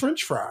Wendy's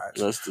French fries.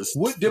 That's just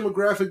What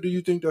demographic do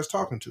you think that's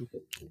talking to?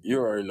 you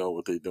already know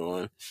what they're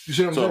doing. You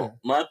see what I'm saying? So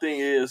my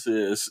thing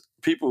is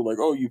people like,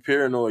 oh, you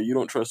paranoid, you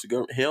don't trust the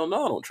government. Hell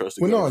no, I don't trust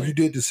the Well, no, government. you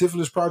did the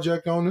syphilis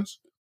project on us.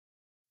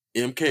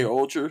 MK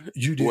Ultra,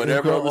 You did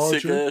whatever MK other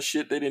sick Ultra. ass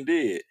shit they done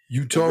did.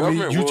 You told me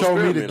government you will told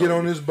me to experiment get on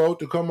on you. this boat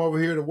to come over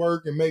here to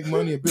work and make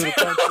money and build a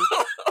country.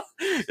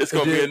 It's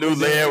gonna be a new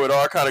land with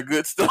all kind of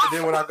good stuff. And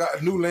then when I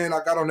got new land,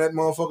 I got on that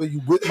motherfucker. You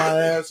whipped my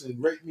ass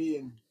and raped me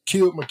and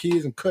killed my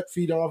kids and cut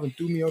feet off and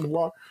threw me on the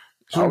water.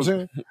 You know what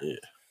I'm saying? Yeah.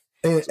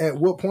 And at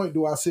what point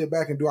do I sit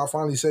back and do I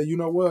finally say, you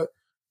know what?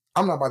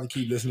 I'm not about to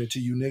keep listening to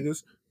you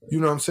niggas. You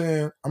know what I'm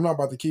saying? I'm not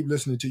about to keep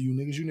listening to you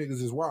niggas. You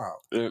niggas is wild.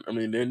 I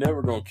mean, they're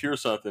never gonna cure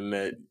something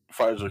that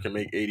Pfizer can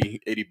make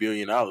 $80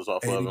 billion off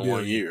of 80 in billion.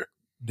 1 year.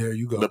 There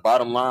you go. The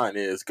bottom line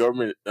is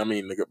government. I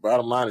mean, the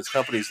bottom line is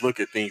companies look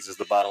at things as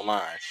the bottom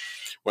line.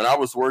 When I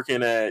was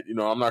working at,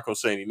 I'm not gonna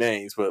say any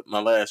names, but my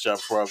last job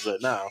before I was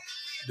at now,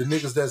 The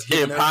niggas that's in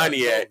getting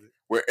Pontiac,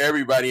 where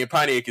everybody in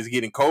Pontiac is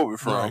getting COVID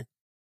from. Right.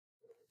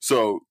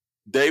 So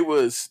they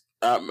was,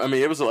 I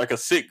mean, it was like a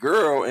sick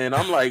girl, and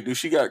I'm like, dude,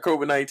 she got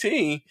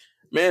COVID-19.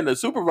 Man, the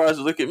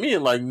supervisor looked at me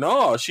and like,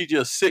 no, she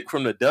just sick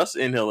from the dust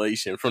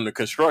inhalation from the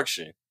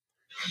construction.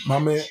 My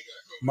man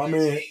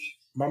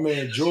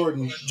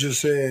Jordan just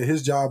said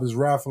his job is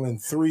raffling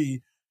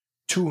 3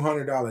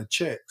 $200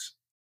 checks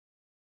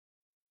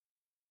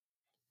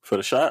For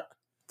the shot?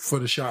 for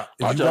the shot.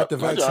 If My you job, got the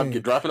my job vaccine,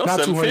 get dropping up not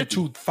 200, 750.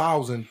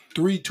 2,000,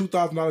 3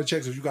 $2,000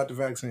 checks if you got the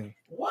vaccine.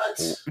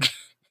 What?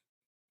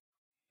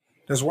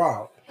 That's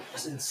wild.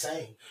 That's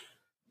insane.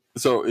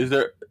 So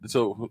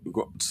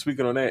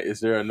speaking on that, is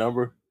there a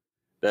number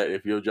that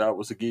if your job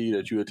was to give you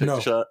that you would take No.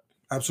 the shot?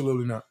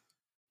 Absolutely not.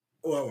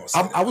 Well,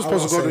 I was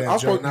supposed to go to. I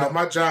was supposed now, to.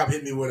 my job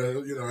hit me with a,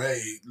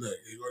 hey, look,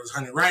 here go this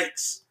 100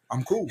 rakes.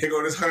 I'm cool. Here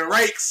go this 100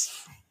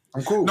 rakes.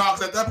 I'm cool. No,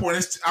 because at that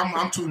point,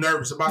 I'm too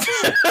nervous about this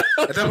shit.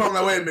 At that point, I'm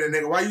like, wait a minute,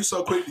 nigga, why you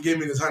so quick to give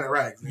me this 100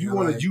 rakes? You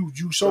want to like,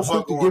 you so the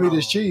fuck quick to give me going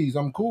this on? cheese?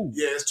 I'm cool.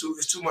 Yeah, it's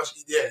too much.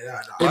 Yeah, nah.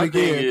 And My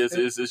again, thing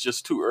is it's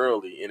just too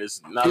early, and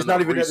it's not. It's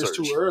not even research. that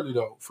it's too early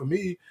though. For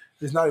me,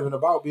 it's not even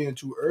about being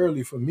too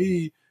early. For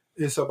me,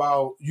 it's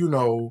about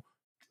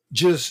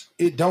just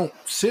it don't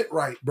sit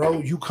right, bro.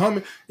 You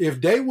coming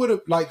if they would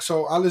have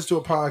so I listened to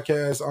a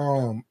podcast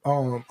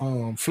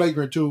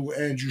Flagrant 2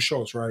 Andrew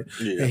Schultz, right?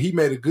 Yeah. And he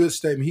made a good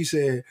statement. He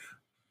said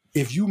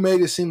if you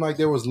made it seem like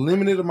there was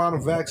limited amount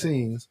of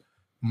vaccines,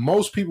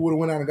 most people would have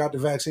went out and got the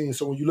vaccine.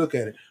 So when you look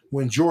at it,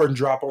 when Jordan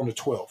dropped on the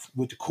 12th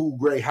with the cool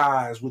gray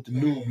highs with the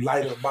new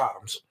light up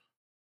bottoms,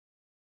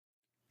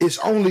 it's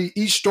only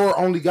each store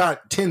only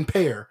got 10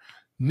 pair.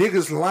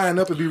 Niggas line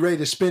up and be ready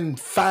to spend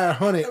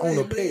 $500 on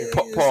a pair.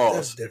 Pause.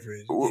 That's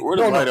different. Where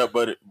the light up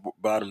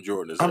bottom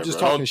Jordan is? I'm at, just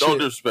bro? talking Don't shit.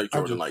 disrespect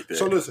Jordan like that.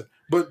 So listen,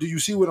 but do you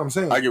see what I'm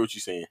saying? I get what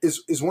you're saying.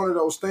 It's one of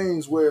those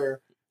things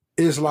where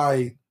it's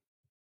like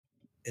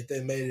If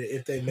they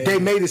made they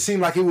made it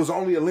seem like it was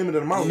only a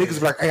limited amount. Yeah. Niggas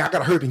be like, hey, I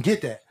gotta hurry up and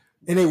get that.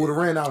 And they would have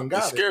ran out and The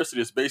got it.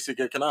 scarcity is basic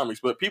economics,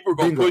 but people are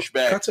gonna Bingo. push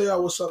Can I back tell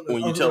y'all what's something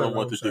when you tell them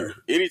what to do.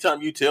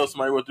 Anytime you tell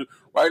somebody what to do,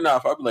 right now,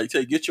 if I be like,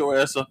 "Tay, get your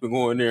ass up and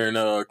go in there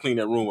and clean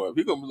that room up,"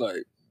 he gonna be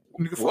like,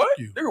 Nigga, fuck "What?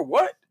 you. Nigga,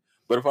 what?"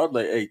 But if I be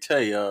like, "Hey,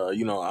 Tay, I'll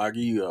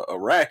give you a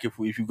rack if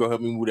you go help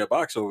me move that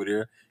box over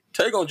there,"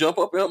 Tay gonna jump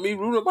up and help me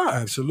move the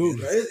box.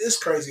 Absolutely. It's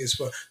crazy as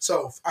fuck.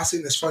 So I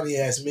seen this funny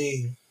ass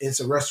meme.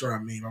 It's a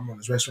restaurant meme. I'm on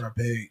this restaurant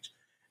page.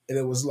 And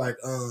it was like,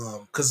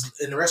 because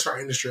in the restaurant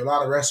industry, a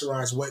lot of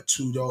restaurants went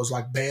to those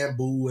like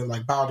bamboo and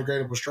like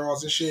biodegradable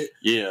straws and shit.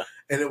 Yeah,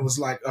 And it was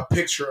like a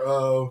picture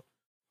of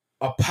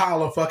a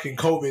pile of fucking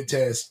COVID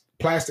tests,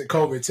 plastic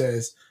COVID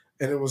tests.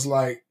 And it was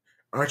like,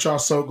 aren't y'all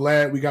so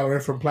glad we got away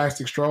from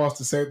plastic straws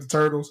to save the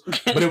turtles?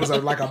 But it was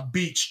like a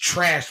beach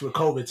trashed with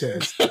COVID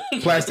tests,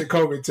 plastic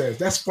COVID tests.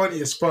 That's funny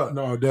as fuck.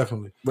 No,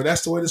 definitely. But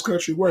that's the way this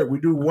country works. We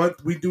do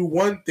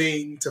one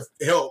thing to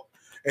help,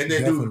 and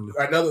then Definitely. do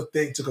another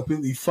thing to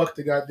completely fuck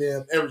the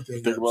goddamn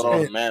everything. think about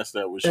all the masks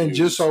that was And used.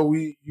 just so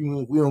we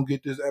don't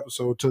get this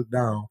episode took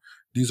down,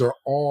 these are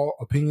all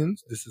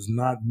opinions. This is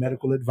not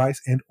medical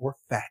advice and or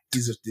fact.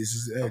 This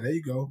is hey, there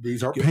you go.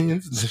 These are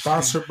opinions.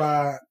 Sponsored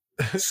by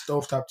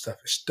Stovetop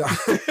Selfish.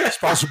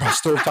 Sponsored by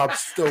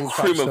Stovetop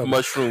cream Stuff. of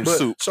mushroom But,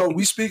 soup so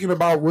we speaking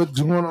about what's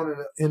going on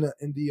in the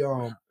in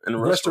the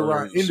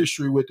restaurant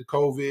industry with the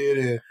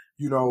COVID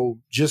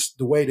and just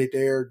the way that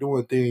they're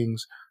doing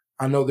things.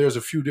 I know there's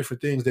a few different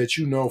things that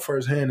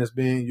firsthand as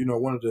being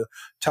one of the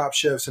top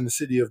chefs in the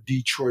city of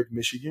Detroit,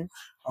 Michigan.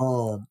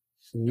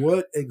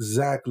 What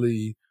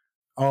exactly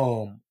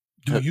do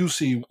you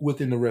see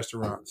within the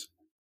restaurants?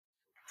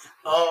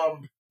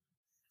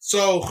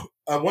 So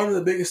one of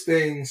the biggest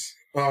things,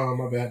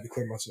 my bad to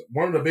clear myself.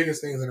 One of the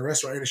biggest things in the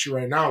restaurant industry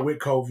right now with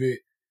COVID,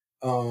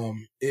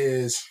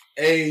 is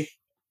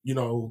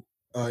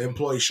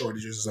employee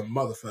shortages is a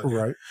motherfucker.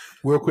 Right.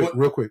 Real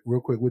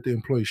quick with the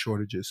employee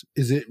shortages.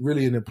 Is it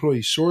really an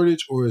employee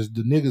shortage or is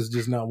the niggas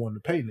just not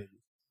wanting to pay niggas?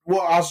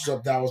 Well,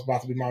 that was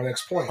about to be my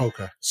next point.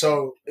 Okay.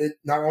 So it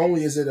not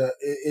only is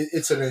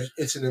it's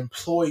an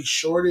employee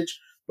shortage,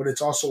 but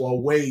it's also a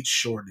wage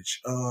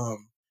shortage.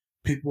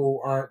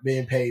 People aren't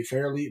being paid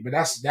fairly, but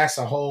that's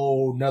a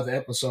whole nother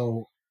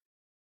episode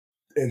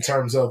in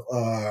terms of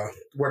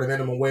where the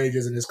minimum wage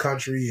is in this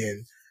country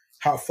and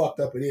how fucked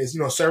up it is.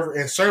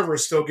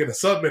 Servers still get a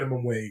sub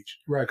minimum wage,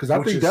 right? Because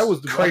I think that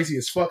was crazy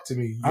as fuck to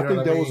me. I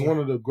think that was one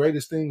of the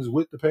greatest things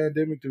with the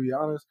pandemic. To be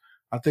honest,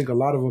 I think a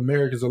lot of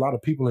Americans, a lot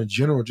of people in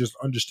general, just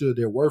understood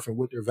their worth and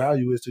what their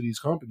value is to these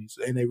companies,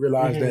 and they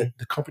realized that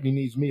the company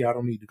needs me. I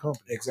don't need the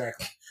company.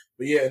 Exactly.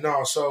 But yeah,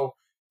 no. So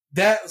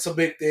that's a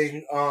big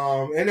thing.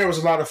 And there was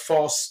a lot of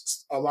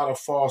false.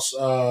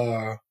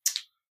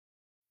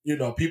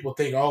 People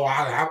think, oh,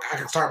 I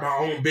can start my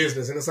own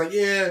business, and it's like,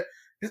 yeah,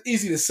 it's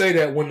easy to say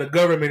that when the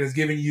government is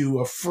giving you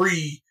a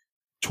free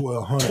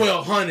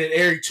 $1,200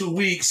 every 2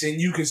 weeks, and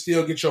you can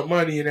still get your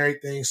money and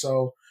everything.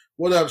 So,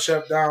 what up,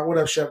 Chef Don? What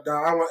up, Chef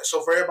Don?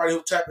 So for everybody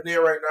who's tapping in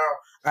right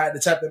now, I had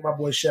to tap in my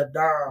boy Chef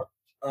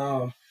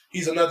Don.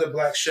 He's another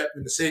black chef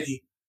in the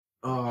city.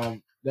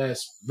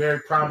 That's very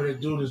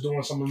prominent dude. Is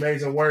doing some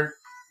amazing work.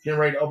 Getting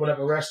ready to open up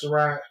a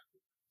restaurant.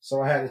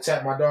 So I had to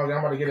tap my dog. I'm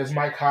about to get his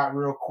mic hot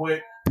real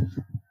quick.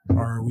 All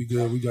right, we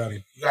good. We got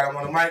him. You got him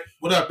on the mic.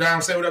 What up,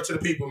 Don? Say what up to the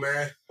people,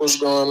 man. What's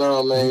going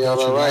on, man? Y'all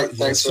all right?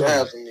 Thanks for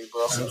having me,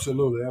 bro.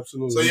 Absolutely.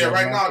 So yeah,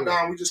 right now,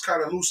 Don, we just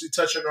kind of loosely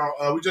touching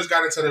on. We just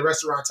got into the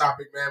restaurant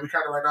topic, man. We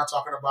kind of right now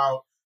talking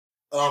about.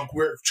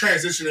 We're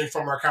transitioning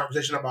from our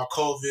conversation about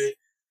COVID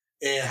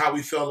and how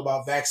we feel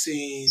about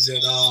vaccines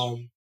and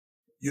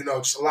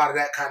just a lot of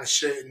that kind of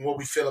shit and what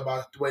we feel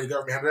about the way the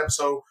government handled it.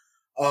 So,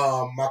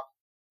 my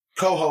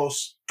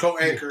co-host, Joe,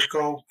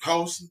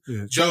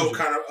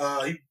 kind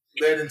of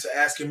he led into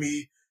asking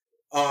me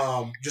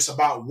just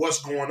about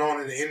what's going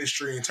on in the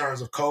industry in terms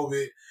of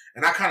COVID,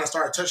 and I kind of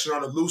started touching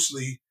on it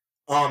loosely.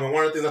 And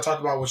one of the things I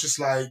talked about was just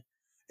like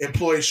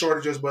employee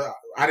shortages, but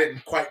I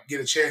didn't quite get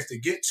a chance to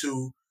get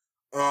to.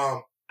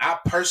 I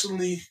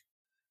personally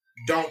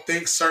don't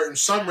think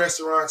some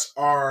restaurants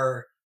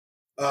are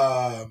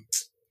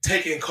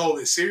taking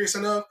COVID serious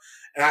enough,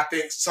 and I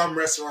think some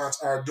restaurants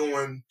are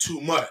doing too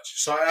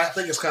much. So I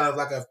think it's kind of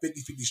like a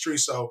 50-50 street.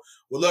 So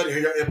we'd love to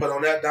hear your input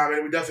on that, Dom,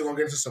 and we're definitely going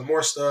to get into some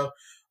more stuff.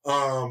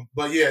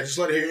 But yeah, just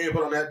love to hear your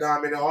input on that,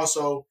 Dom, and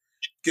also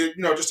give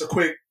just a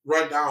quick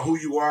rundown who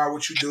you are,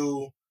 what you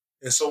do,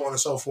 and so on and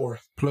so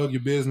forth. Plug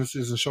your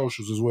businesses and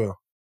socials as well.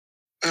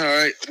 All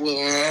right.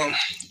 Well,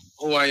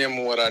 who I am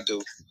and what I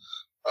do.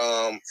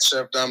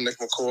 Chef Dominic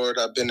McCord.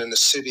 I've been in the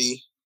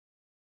city,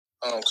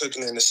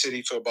 cooking in the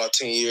city for about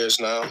 10 years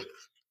now.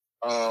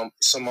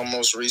 Some of my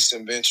most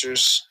recent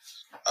ventures,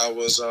 I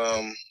was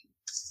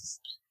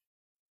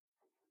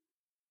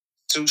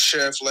sous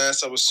chef.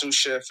 Last I was sous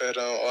chef at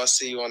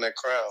RCU on that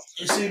crowd.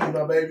 You see me,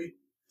 my baby.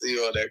 See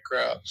you on that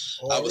crowd.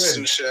 I was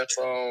sous chef,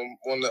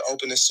 one of the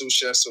opening sous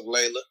chefs of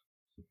Layla,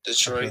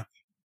 Detroit. Okay.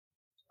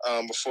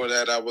 Before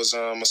that, I was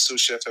a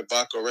sous chef at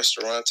Baco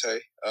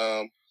Restaurante.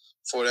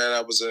 Before that,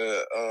 I was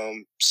a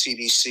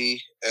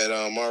CDC at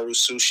Maru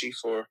Sushi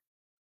for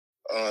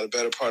the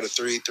better part of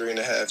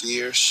 3.5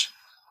 years.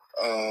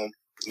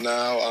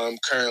 Now I'm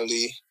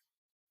currently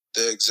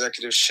the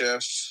executive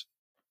chef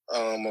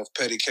of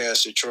Petty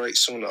Cash Detroit,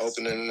 soon to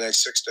open in the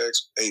next 6 to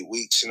 8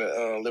 weeks in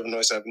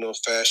Livernois Avenue of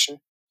Fashion.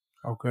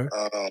 Okay.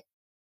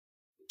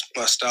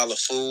 My style of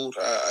food,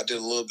 I did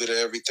a little bit of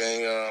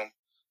everything,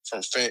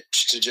 from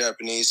French to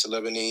Japanese to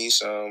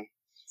Lebanese.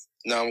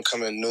 Now I'm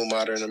coming new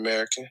modern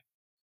American.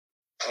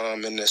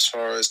 And as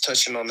far as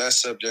touching on that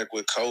subject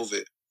with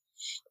COVID,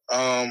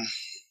 I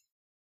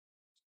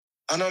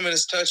know, man,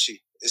 it's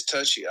touchy. It's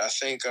touchy. I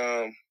think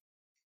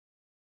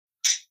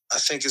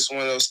it's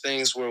one of those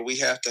things where we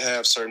have to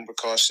have certain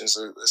precautions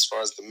as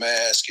far as the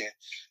mask, and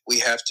we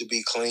have to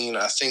be clean.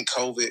 I think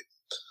COVID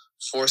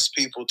forced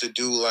people to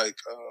do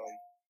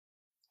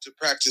to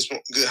practice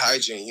good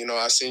hygiene.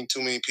 I've seen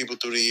too many people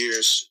through the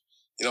years,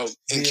 in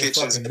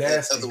kitchens and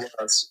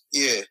otherwise,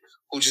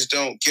 who just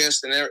don't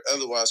guess and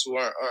otherwise who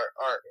aren't.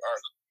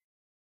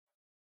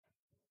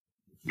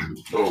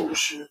 Oh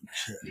shit.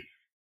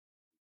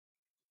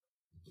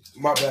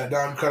 My bad,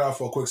 Don. Cut off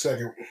for a quick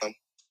second. All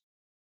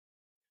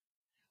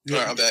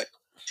right, I'm back.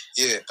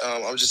 Yeah,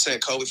 I'm just saying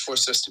COVID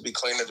forced us to be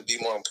cleaner, to be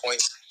more on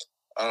point.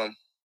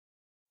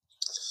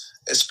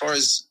 As far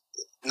as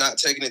not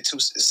taking it too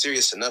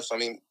serious enough, I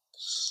mean,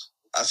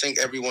 I think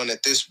everyone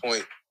at this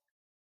point,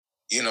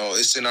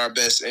 it's in our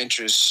best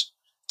interest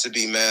to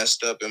be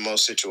masked up in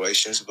most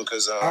situations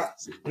because...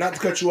 not to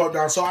cut you off,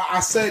 Don. So I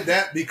said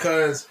that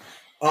because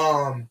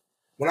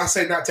when I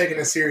say not taking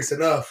it serious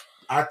enough,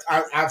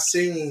 I've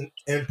seen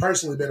and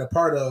personally been a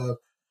part of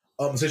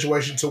a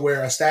situation to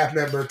where a staff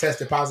member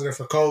tested positive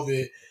for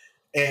COVID,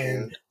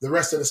 and the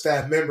rest of the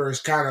staff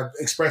members kind of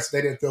expressed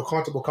they didn't feel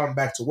comfortable coming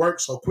back to work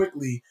so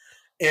quickly,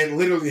 and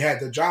literally had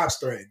their jobs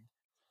threatened.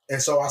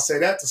 And so I say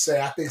that to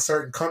say I think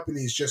certain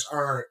companies just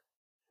aren't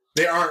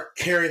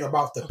caring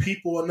about the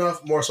people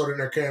enough, more so than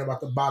they're caring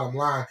about the bottom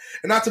line.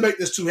 And not to make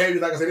this too heavy,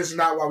 like I said, this is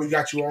not why we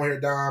got you on here,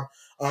 Dom.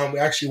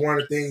 Actually, one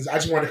of the things I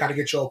just wanted to kind of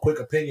get your quick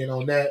opinion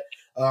on that.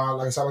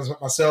 Like I said,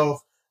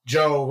 myself,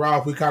 Joe,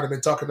 Ralph, we kind of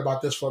been talking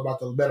about this for about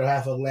the better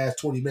half of the last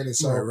 20 minutes.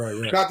 So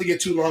right. Not to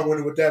get too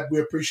long-winded with that, we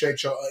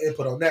appreciate your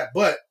input on that.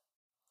 But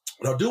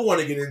what I do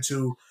want to get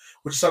into,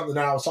 which is something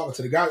that I was talking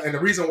to the guy, and the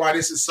reason why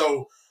this is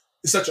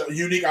it's such a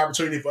unique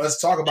opportunity for us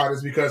to talk about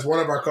is because one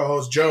of our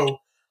co-hosts, Joe,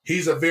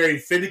 he's a very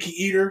finicky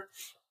eater.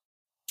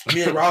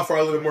 Me and Ralph are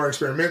a little bit more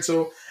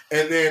experimental.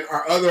 And then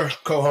our other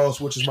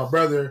co-host, which is my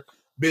brother,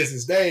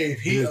 Business Dave,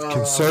 he's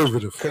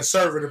conservative.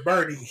 Conservative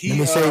Bernie. Let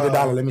me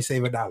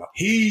save $1.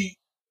 He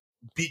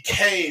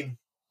became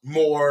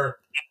more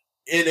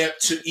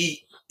inept to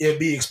eat and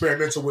be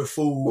experimental with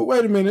food. Well,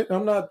 wait a minute.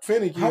 I'm not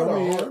finicky. Hold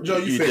on. Joe,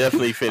 you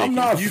definitely finicky. I'm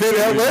not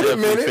finicky. Wait a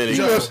minute.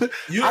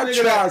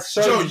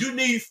 Joe, you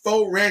need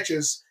 4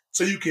 ranches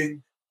so you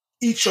can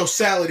eat your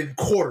salad in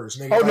quarters,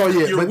 nigga. Oh, no,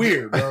 yeah. You're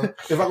weird, bro.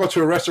 If I go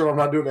to a restaurant, I'm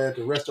not doing that at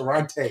the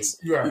restaurant.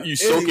 Right. You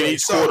soak in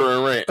each quarter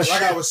in ranch.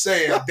 Like I was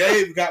saying,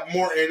 Dave got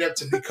more inept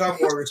to become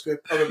more of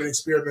an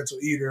experimental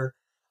eater.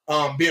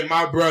 Being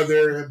my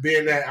brother and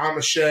being that I'm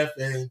a chef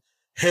and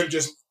him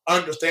just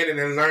understanding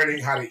and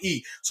learning how to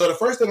eat. So the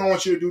first thing I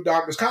want you to do,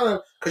 Dom, is kind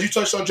of, because you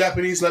touched on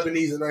Japanese,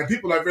 Lebanese, and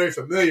people are very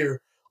familiar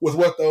with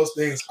what those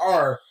things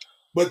are.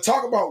 But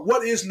talk about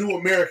what is New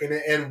American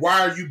and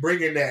why are you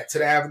bringing that to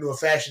the avenue of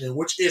fashion, and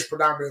which is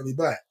predominantly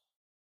Black?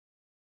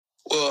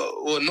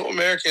 Well, New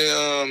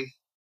American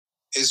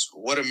is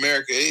what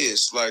America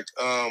is. Like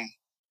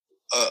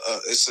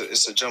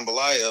it's a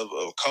jambalaya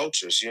of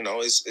cultures. You know,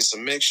 it's a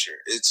mixture.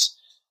 It's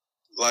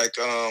like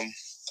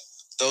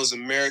those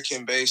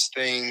American-based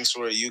things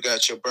where you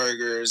got your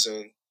burgers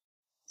and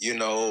you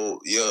know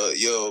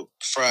your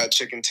fried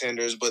chicken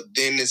tenders, but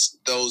then it's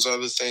those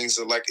other things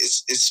that like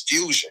it's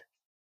fusion.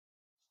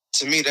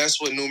 To me, that's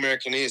what New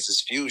American is.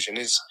 It's fusion.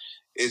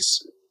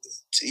 It's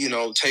you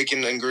know,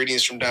 taking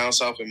ingredients from down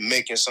south and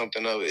making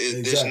something of it.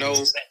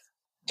 Exactly.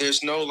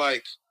 There's no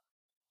like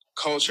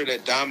culture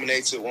that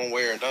dominates it one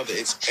way or another.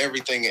 It's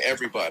everything and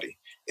everybody.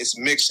 It's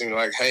mixing.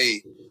 Like,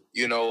 hey,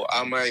 you know,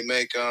 I might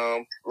make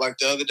like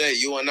the other day,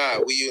 you and I,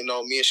 me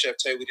and Chef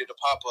Tay, we did a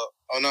pop up.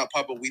 Oh, not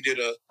pop up. We did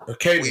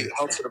we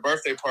hosted a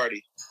birthday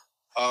party,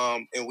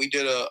 and we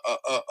did a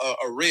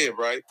rib.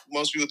 Right.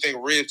 Most people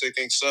think ribs, they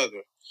think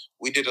Southern.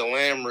 We did a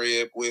lamb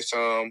rib with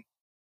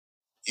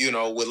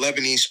with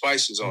Lebanese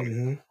spices on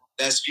it.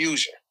 That's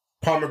fusion.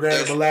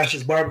 Pomegranate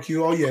molasses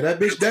barbecue. Oh yeah, that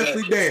bitch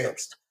definitely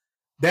danced.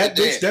 That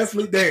bitch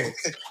definitely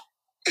danced.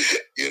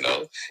 You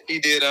know, he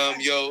did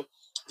a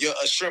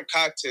shrimp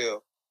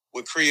cocktail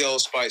with Creole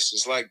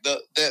spices. Like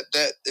that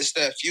it's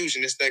that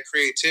fusion. It's that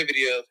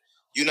creativity of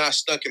you're not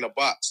stuck in a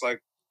box.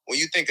 Like when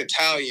you think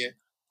Italian,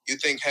 you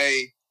think,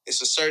 hey,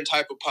 it's a certain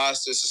type of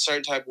pasta, it's a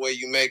certain type of way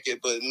you make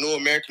it. But New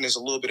American is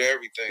a little bit of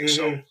everything.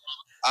 So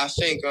I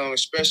think,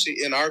 especially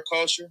in our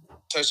culture,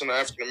 touching on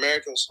African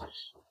Americans,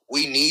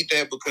 we need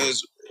that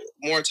because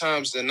more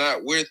times than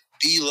not, we're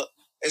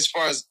as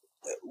far as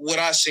what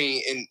I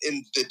seen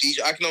in the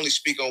DJ. I can only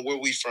speak on where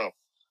we from.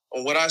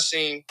 On what I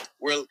seen,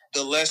 we're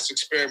the less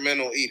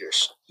experimental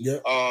eaters. Yeah.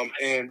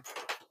 And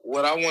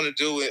what I want to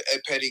do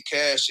at Petty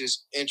Cash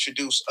is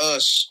introduce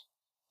us,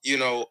 you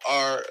know,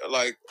 our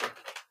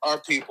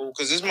people,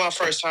 because this is my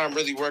first time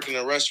really working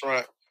in a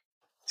restaurant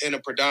in a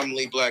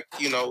predominantly Black,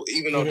 you know,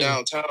 even though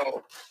downtown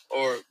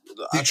or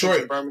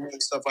Detroit, Birmingham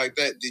and stuff like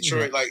that,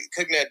 Detroit, like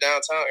cooking that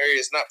downtown area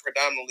is not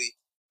predominantly.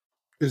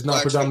 It's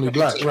not predominantly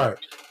Black, right?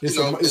 It's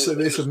a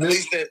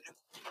mix.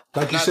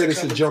 Like you said,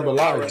 it's a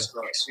jambalaya.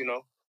 You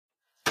know.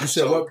 You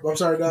said what? I'm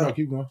sorry, Don. No,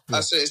 keep going. Yeah. I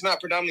said it's not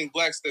predominantly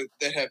Blacks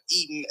that have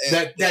eaten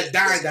that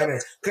dined down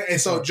there.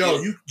 And so Joe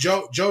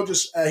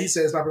just he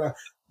said it's not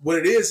predominantly. What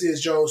it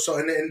is Joe. So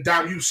and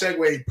Dom, you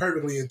segued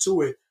perfectly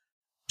into it.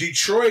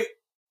 Detroit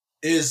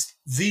is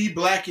the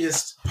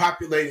blackest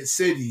populated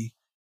city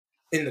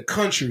in the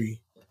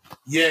country.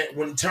 Yet,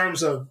 when in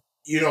terms of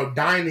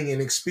dining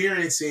and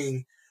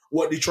experiencing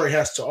what Detroit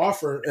has to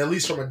offer, at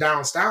least from a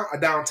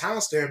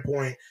downtown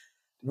standpoint,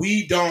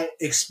 we don't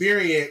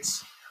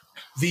experience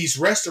these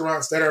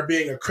restaurants that are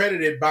being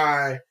accredited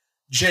by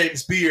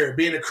James Beard,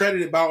 being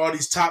accredited by all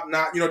these top of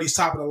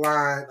the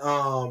line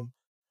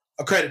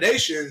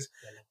accreditations.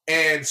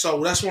 And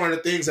so that's one of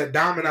the things that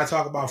Dom and I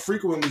talk about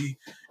frequently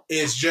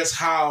is just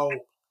how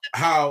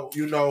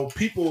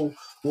people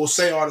will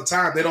say all the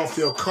time they don't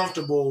feel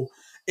comfortable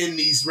in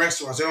these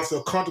restaurants, they don't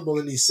feel comfortable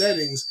in these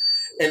settings,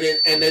 and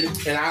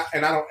I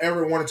don't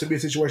ever want it to be a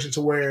situation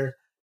to where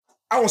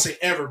I won't say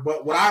ever,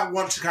 but what I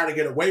want to kind of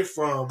get away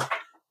from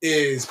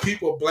is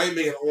people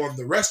blaming it on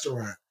the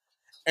restaurant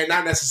and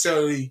not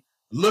necessarily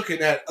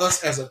looking at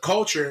us as a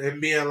culture and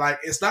being like,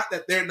 it's not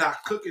that they're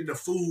not cooking the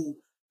food.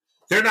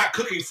 They're not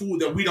cooking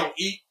food that we don't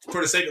eat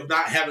for the sake of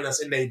not having us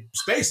in their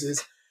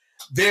spaces.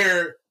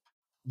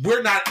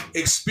 We're not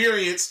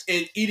experienced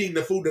in eating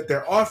the food that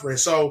they're offering.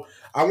 So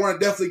I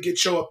want to definitely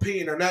get your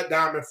opinion on that,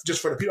 Diamond,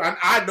 just for the people.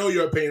 I know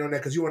your opinion on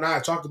that because you and I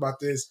have talked about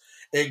this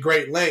in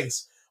great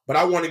lengths. But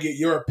I want to get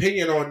your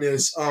opinion on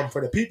this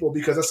for the people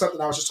because that's something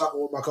I was just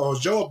talking with my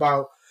co-host Joe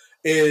about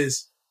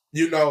is,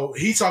 he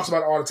talks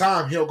about it all the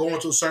time. He'll go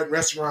into a certain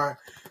restaurant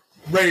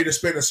ready to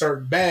spend a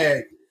certain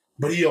bag.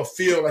 but he'll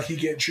feel like he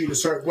getting treated a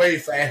certain way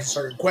for asking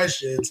certain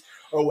questions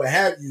or what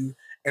have you.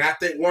 And I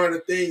think one of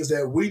the things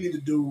that we need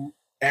to do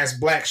as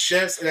Black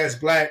chefs and as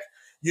Black,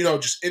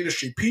 just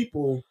industry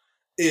people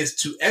is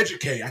to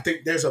educate. I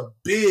think there's a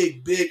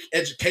big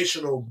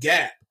educational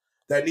gap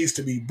that needs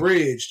to be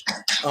bridged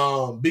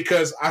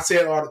because I say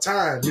it all the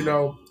time,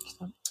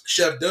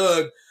 Chef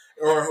Doug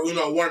or,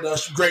 one of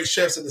the great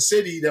chefs in the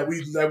city that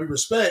we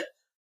respect,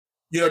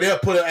 they'll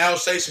put an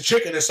Alsatian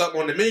chicken or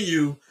something on the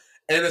menu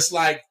and it's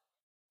like,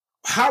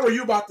 how are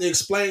you about to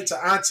explain to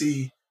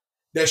Auntie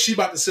that she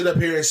about to sit up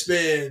here and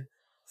spend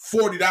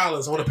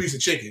 $40 on a piece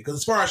of chicken? Because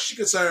as far as she's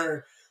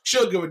concerned,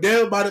 she'll give a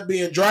damn about it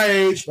being dry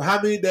aged for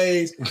how many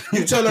days.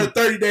 You tell her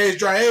 30 days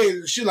dry aged,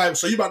 and she's like,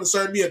 so you about to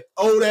serve me an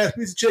old ass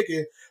piece of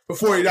chicken for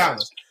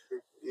 $40.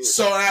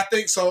 So I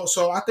think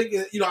I think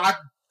I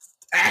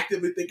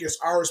actively think it's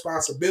our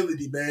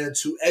responsibility, man,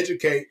 to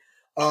educate.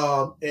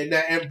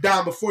 And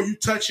Don, before you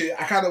touch it,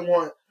 I kind of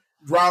want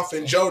Ralph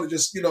and Joe to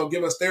just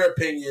give us their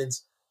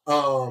opinions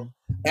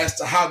as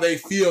to how they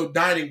feel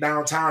dining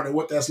downtown and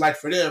what that's like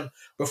for them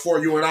before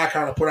you and I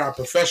kind of put our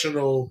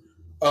professional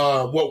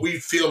what we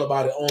feel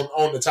about it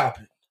on the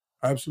topic.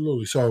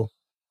 Absolutely. So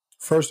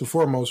first and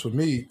foremost for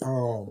me,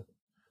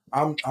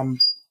 I'm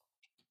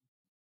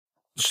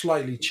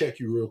slightly check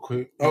you real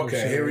quick.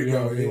 Okay, here we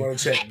go. You want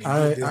to check me?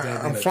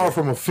 I'm far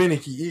from a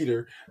finicky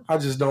eater. I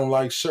just don't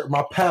like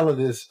my palate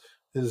is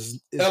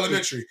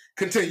elementary.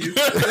 Continue.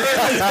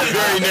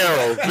 Very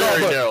narrow.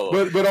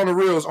 Narrow. But on the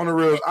reels,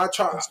 I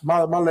try.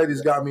 My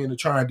ladies got me into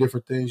trying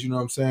different things. You know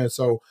what I'm saying?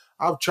 So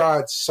I've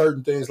tried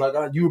certain things. Like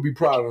you would be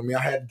proud of me.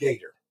 I had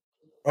gator.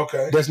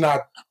 Okay, that's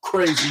not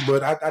crazy,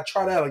 but I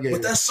tried alligator.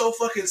 But that's so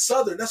fucking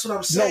southern. That's what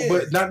I'm saying.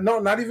 No,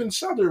 but not even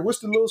southern. What's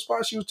the little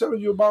spot she was telling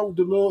you about?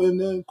 The little in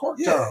the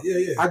Corktown.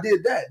 Yeah. I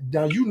did that.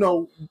 Now you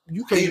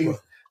can't even.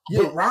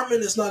 Yeah. But ramen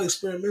is not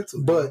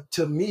experimental. But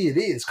to me, it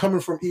is coming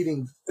from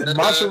eating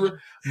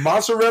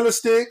mozzarella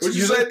sticks. What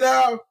you say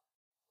now?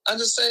 I'm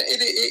just saying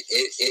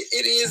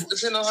it is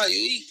depending on how you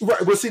eat.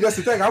 Right. Well, see, that's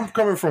the thing. I'm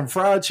coming from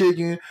fried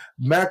chicken,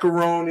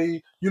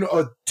 macaroni,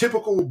 a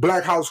typical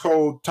Black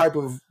household type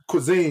of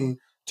cuisine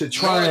to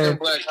try Northern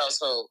Black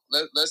household.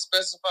 Let's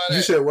specify that.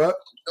 You said what?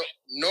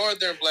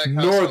 Northern Black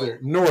household.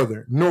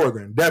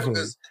 Northern.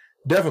 Definitely.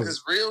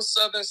 Because real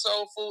Southern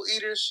soul food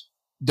eaters,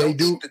 they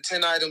do eat the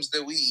 10 items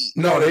that we eat.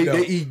 No,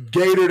 they eat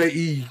gator. They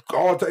eat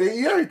they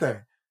eat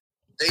everything.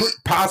 They eat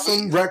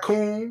possum,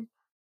 raccoon.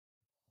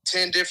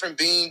 10 different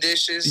bean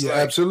dishes. Yeah,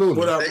 absolutely.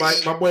 What up,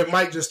 Mike? My boy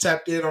Mike just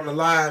tapped in on the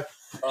live.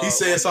 He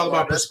said it's all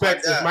about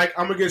perspective. Mike,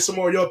 I'm going to get some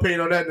more of your opinion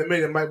on that in a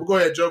minute, Mike. But go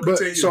ahead, Joe.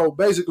 Continue. So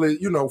basically,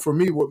 for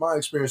me, what my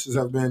experiences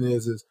have been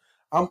is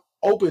I'm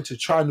open to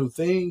try new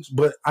things,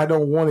 but I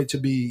don't want it to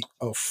be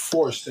a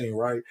forced thing,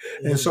 right?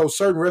 Mm-hmm. And so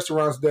certain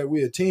restaurants that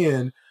we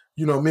attend,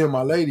 me and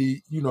my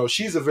lady,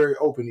 she's a very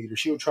open eater.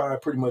 She'll try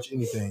pretty much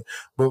anything.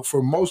 But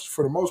for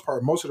the most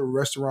part, most of the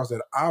restaurants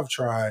that I've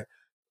tried,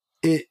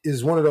 it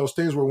is one of those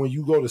things where when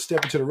you go to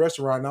step into the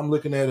restaurant and I'm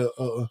looking at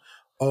a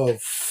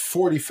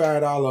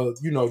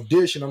 $45,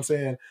 dish, and I'm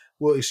saying,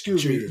 well,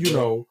 excuse me,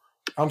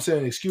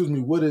 excuse me,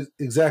 what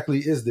exactly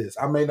is this?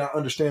 I may not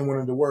understand one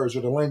of the words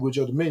or the language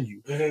of the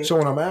menu. Mm-hmm. So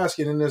when I'm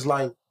asking, and it's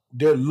like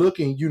they're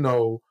looking,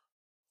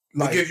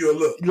 like they give you a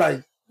look,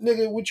 like,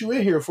 nigga, what you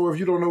in here for if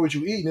you don't know what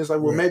you eat? And it's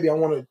like, well, maybe I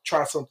want to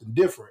try something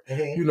different,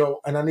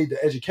 and I need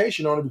the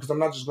education on it because I'm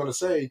not just going to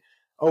say,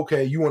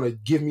 okay, you want to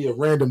give me a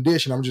random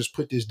dish and I'm just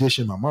put this dish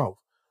in my mouth.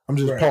 I'm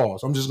just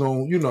pause. I'm just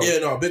going, Yeah,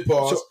 no, big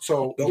pause.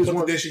 So don't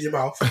put the dish in your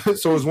mouth.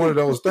 So it's one of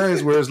those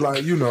things where it's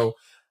like, you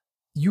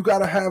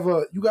gotta have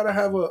a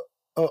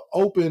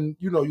open,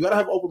 you gotta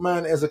have open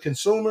mind as a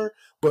consumer,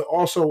 but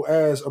also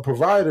as a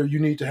provider, you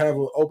need to have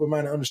an open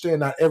mind and understand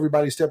not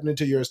everybody stepping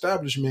into your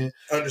establishment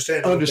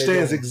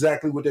understands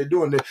exactly what they're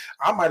doing.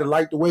 I might have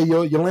liked the way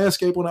your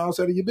landscape on the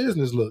outside of your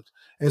business looked.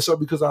 And so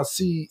because I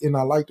see and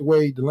I like the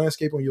way the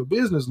landscape on your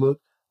business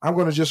looked, I'm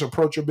going to just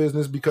approach your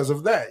business because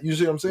of that. You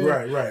see what I'm saying?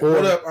 Right.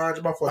 What up,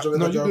 Andre? My fault.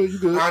 No, you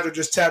good. Andre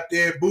just tapped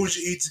in.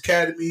 Bougie Eats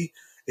Academy.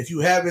 If you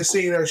haven't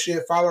seen her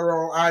shit, follow her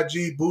on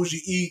IG,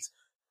 Bougie Eats.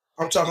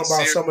 I'm talking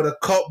about some of the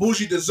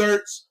Bougie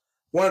desserts.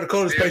 One of the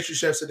coldest pastry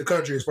chefs in the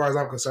country, as far as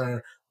I'm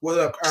concerned. What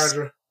up,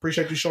 Andre?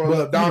 Appreciate you showing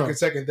up. Don can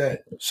second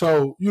that.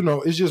 So,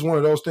 it's just one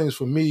of those things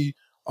for me.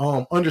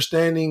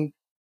 Understanding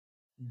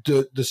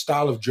the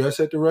style of dress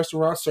at the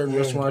restaurant. Certain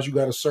restaurants, you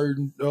got a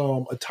certain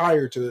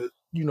attire to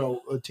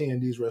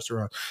attend these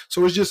restaurants.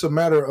 So it's just a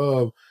matter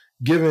of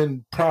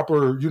giving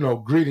proper,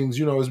 greetings.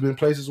 It's been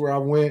places where I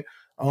went.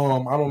 I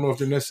don't know if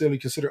they're necessarily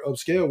considered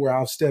upscale where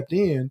I've stepped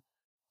in.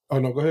 Oh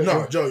no, go ahead.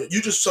 No, Joe,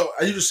 you just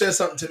said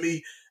something to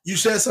me. You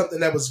said something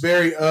that was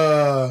very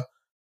I'm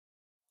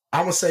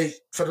gonna say,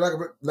 for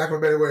the lack of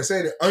a better way of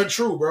saying it,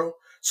 untrue, bro.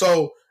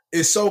 So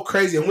it's so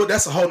crazy. And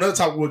that's a whole nother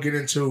topic we'll get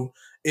into,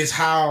 is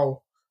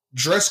how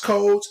dress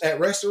codes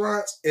at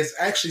restaurants is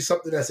actually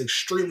something that's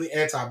extremely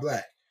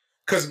anti-Black.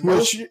 Because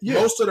most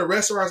of the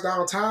restaurants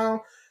downtown,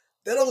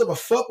 They don't give a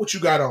fuck what you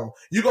got on.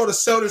 You go to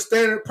Selden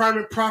Standard, Prime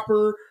and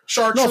Proper,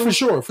 Chartreuse. No, for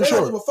sure. They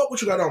don't give a fuck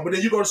what you got on. But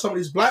then you go to some of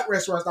these black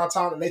restaurants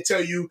downtown and they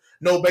tell you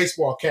no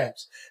baseball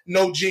caps,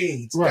 no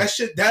jeans. Right. That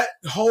shit, that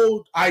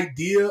whole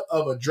idea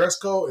of a dress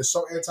code is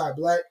so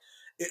anti-black.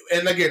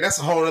 And again, that's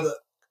a whole other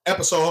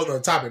episode, whole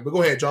other topic. But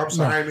go ahead, Joe. I'm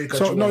sorry. I didn't mean to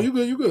cut you off.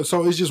 You good.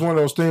 So it's just one of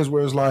those things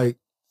where it's like,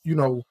 you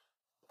know,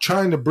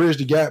 trying to bridge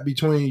the gap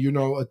between, you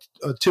know,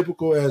 a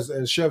typical, as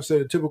Chef said,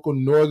 a typical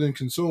northern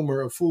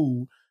consumer of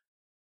food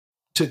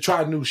to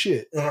try new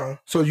shit. Uh-huh.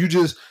 So you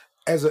just,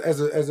 as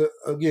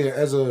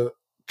a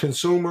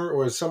consumer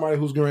or as somebody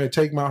who's going to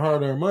take my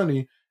hard-earned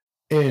money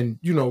and,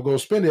 you know, go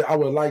spend it, I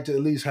would like to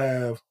at least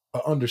have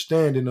an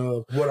understanding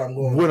of what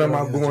am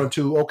I going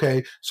to.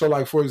 Okay, so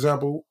like for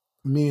example,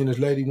 me and this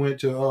lady went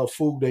to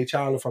Fogo de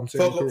Chao, if I'm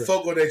saying it correct.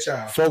 Fogo de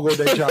Chao. Fogo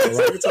de Chao,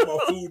 right? We're talking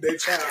about Fogo de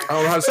Chao. I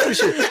don't know how to say this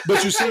shit,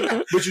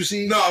 but you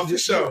see, no, for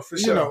sure.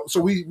 You know,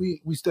 so we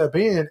step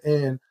in,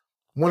 and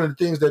one of the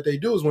things that they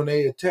do is when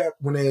they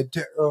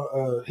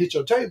hit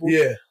your table,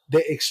 yeah,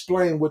 they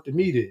explain what the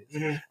meat is,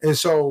 mm-hmm. and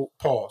so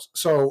pause.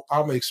 So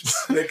I'm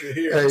explaining.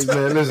 Hey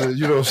man, listen,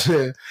 you know what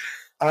I'm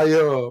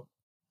saying?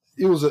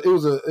 It was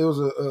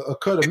a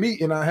cut of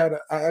meat, and I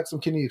asked him,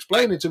 can he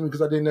explain it to me,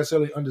 because I didn't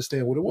necessarily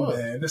understand what it was.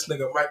 Man, this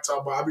nigga Mike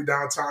talk about I be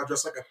downtown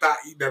dressed like a thot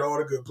eating at all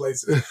the good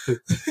places.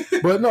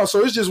 But no,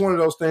 so it's just one of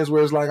those things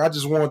where it's like I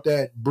just want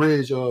that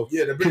bridge of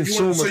the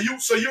consumer.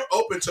 So you're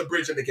open to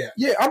bridging the gap.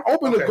 Yeah, I'm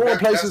open to going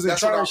places and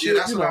trying shit.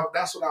 That's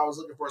what I was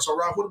looking for. So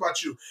Ralph, what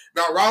about you?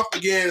 Now Ralph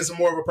again is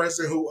more of a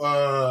person who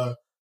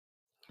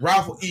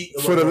Ralph will eat.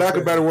 For the lack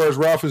of better words,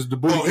 Ralph is the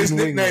booty eating wingman. His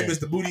nickname is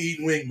the booty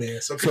eating wingman.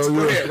 So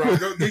go ahead, Ralph.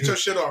 Go get your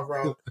shit off,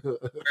 Ralph.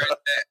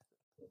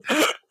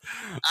 I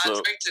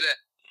drink to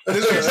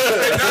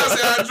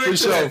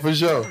that. For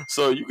sure.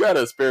 So you got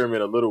to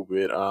experiment a little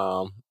bit.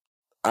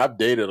 I've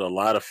dated a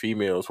lot of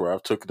females where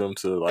I've took them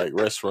to like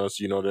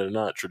restaurants, you know, that are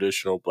not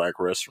traditional black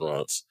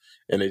restaurants.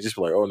 And they just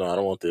be like, oh, no, I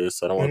don't want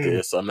this. I don't want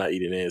this. I'm not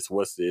eating this.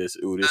 What's this?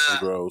 Ooh, this is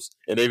gross.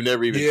 And they've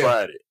never even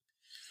tried it.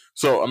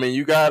 So, I mean,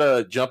 you got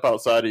to jump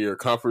outside of your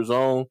comfort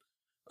zone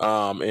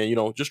and, you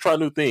know, just try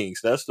new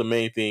things. That's the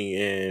main thing.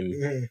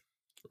 And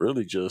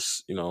really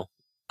just, you know,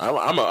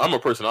 I'm a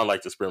person, I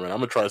like to experiment. I'm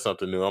going to try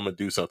something new. I'm going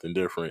to do something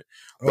different.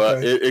 Okay.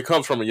 But it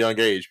comes from a young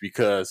age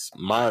because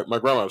my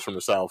grandma's from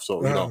the South.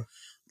 So, you know,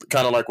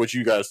 kind of like what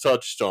you guys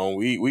touched on,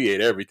 we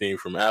ate everything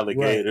from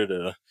alligator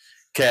to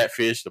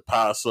catfish to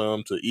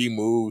possum to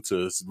emu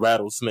to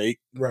rattlesnake.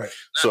 Right.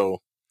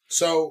 So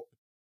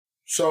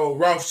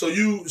Ralph, so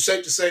you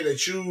safe to say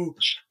that you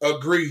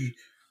agree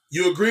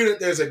that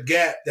there's a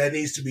gap that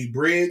needs to be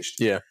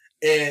bridged. Yeah.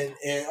 And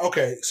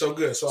okay, so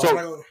good. So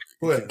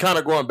kind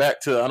of going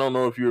back to, I don't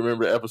know if you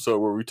remember the episode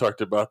where we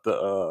talked about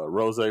the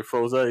Rose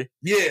Froze.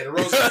 Yeah, the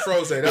Rose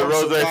Froze. That the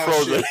was Rose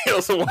Froze. That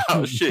was some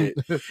wild shit.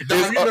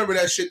 Dom, you remember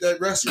that shit? That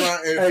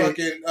restaurant in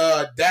fucking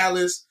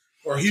Dallas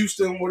or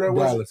Houston,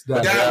 whatever.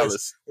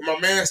 Dallas. When my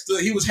man stood,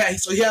 he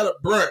had a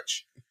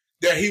brunch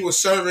that he was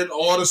serving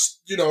all the,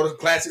 you know, the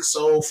classic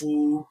soul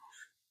food,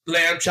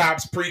 lamb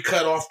chops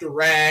pre-cut off the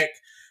rack.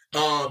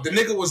 The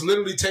nigga was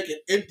literally taking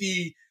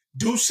empty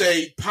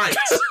Douce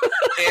pints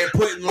and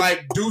putting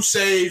like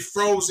Douce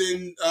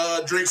frozen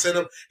drinks in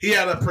them. He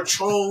had a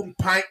Patron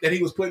pint that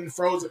he was putting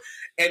frozen,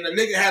 and the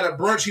nigga had a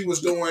brunch he was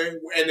doing,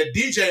 and the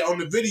DJ on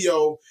the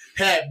video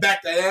had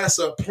Back That Ass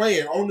Up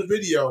playing on the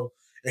video,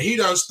 and he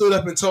done stood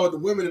up and told the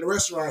women in the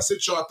restaurant,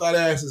 sit your thought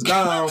asses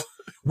down.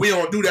 We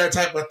don't do that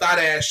type of thought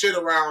ass shit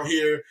around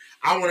here.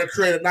 I want to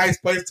create a nice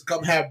place to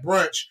come have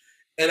brunch,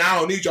 and I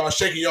don't need y'all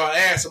shaking y'all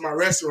ass in my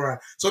restaurant.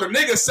 So the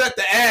nigga set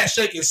the ass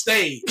shaking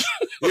stage.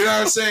 You know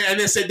what I'm saying? And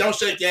then said, don't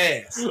shake your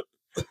ass.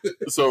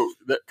 So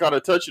that kind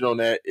of touching on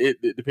that,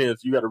 it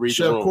depends. You got to read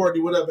the room. Chef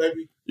Courtney, what up,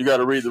 baby? You got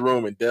to read the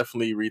room and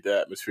definitely read the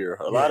atmosphere.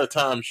 A lot of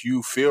times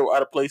you feel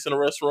out of place in a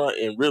restaurant,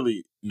 and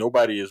really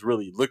nobody is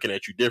really looking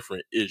at you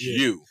different. It's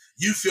you.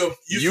 You feel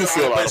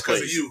out of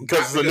place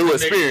because it's a new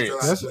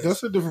experience.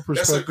 That's a different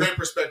perspective. That's a great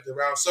perspective,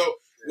 Ralph. So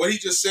what he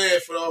just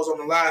said, for those on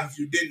the live, if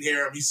you didn't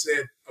hear him, he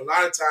said a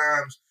lot of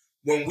times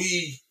when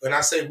and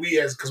I say we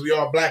as because we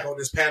all black on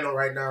this panel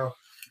right now,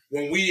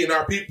 when we and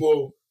our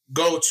people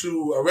go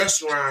to a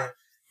restaurant,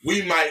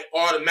 we might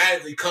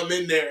automatically come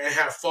in there and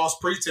have false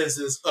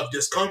pretenses of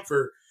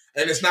discomfort.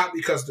 And it's not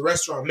because the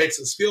restaurant makes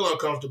us feel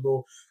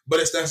uncomfortable, but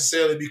it's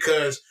necessarily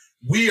because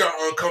we are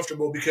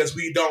uncomfortable because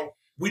we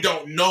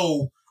don't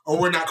know, or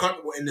we're not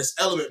comfortable in this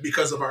element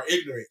because of our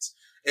ignorance.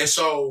 And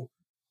so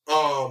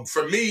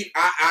for me,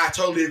 I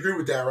totally agree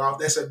with that, Ralph.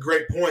 That's a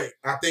great point.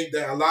 I think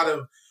that a lot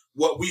of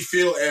what we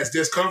feel as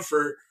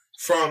discomfort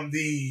from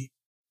the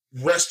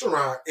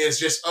restaurant is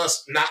just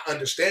us not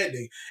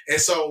understanding. And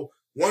so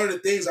one of the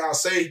things I'll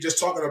say, just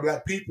talking to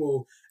black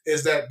people,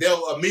 is that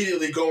they'll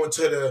immediately go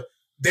into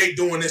they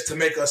doing this to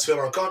make us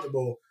feel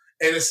uncomfortable.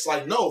 And it's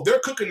like, no, they're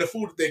cooking the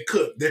food that they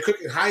cook. They're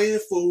cooking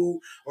high-end food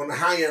on the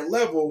high-end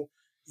level.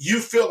 You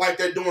feel like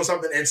they're doing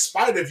something in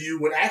spite of you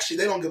when actually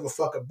they don't give a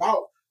fuck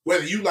about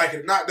whether you like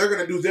it or not. They're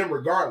going to do them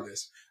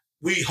regardless.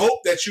 We hope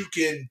that you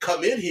can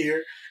come in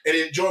here and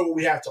enjoy what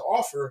we have to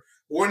offer,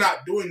 We're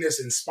not doing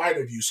this in spite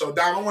of you. So,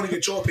 Dom, I want to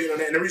get your opinion on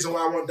that. And the reason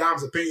why I want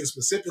Dom's opinion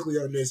specifically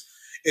on this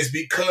is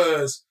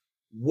because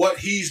what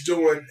he's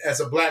doing as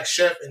a black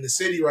chef in the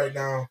city right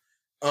now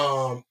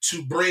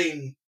to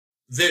bring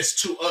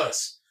this to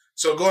us.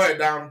 So go ahead,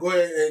 Dom. Go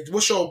ahead. And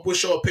what's your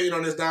opinion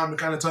on this, Dom, and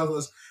kind of tell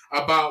us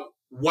about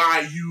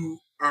why you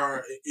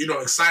are,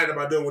 excited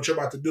about doing what you're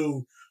about to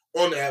do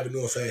on the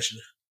Avenue of Fashion.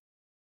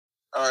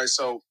 All right,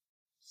 so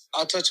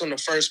I'll touch on the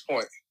first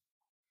point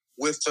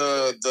with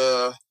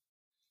the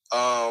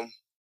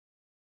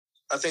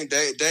I think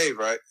Dave,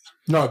 right?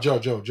 No, Joe.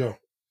 Joe.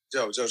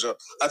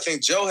 I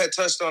think Joe had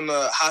touched on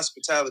the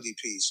hospitality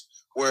piece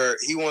where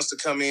he wants to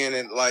come in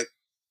and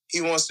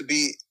he wants to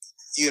be,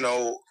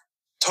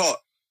 taught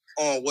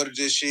on what a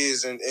dish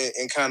is and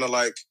kind of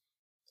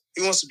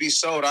he wants to be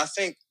sold. I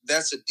think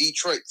that's a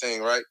Detroit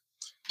thing, right?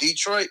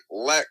 Detroit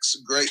lacks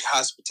great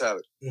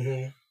hospitality,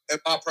 in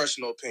my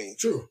personal opinion.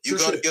 True. You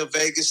go to your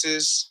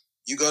Vegases,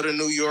 you go to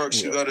New York,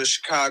 you go to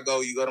Chicago,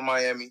 you go to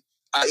Miami.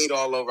 I eat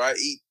all over. I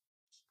eat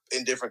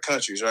in different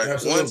countries, right?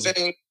 Absolutely. One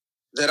thing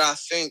that I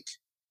think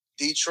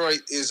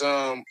Detroit is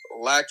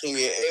lacking,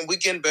 and we're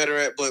getting better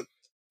at, but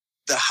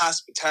the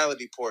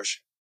hospitality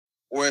portion,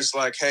 where it's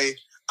like, hey,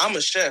 I'm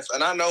a chef,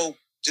 and I know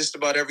just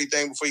about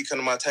everything before you come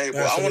to my table.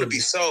 Absolutely. I want to be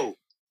sold.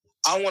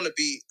 I want to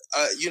be,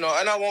 and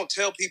I won't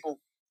tell people,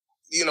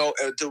 when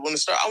to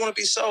start. I want to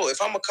be sold.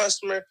 If I'm a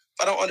customer,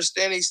 if I don't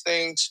understand these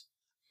things,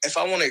 if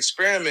I want to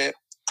experiment,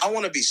 I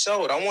want to be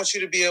sold. I want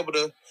you to be able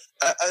to.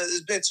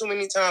 There's been too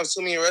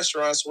many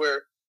restaurants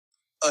where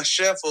a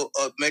chef will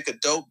make a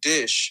dope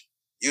dish,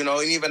 and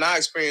even I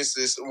experienced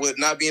this with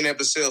not being able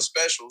to sell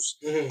specials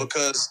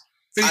because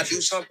I do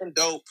something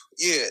dope.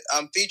 Yeah,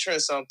 I'm featuring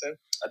something.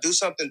 I do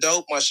something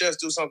dope. My chefs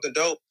do something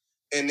dope,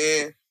 and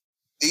then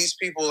these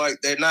people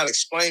they're not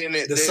explaining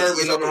it. The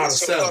servers don't know how to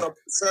sell it.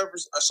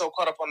 Servers are so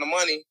caught up on the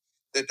money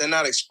that they're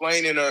not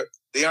explaining or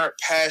they aren't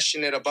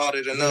passionate about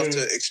it enough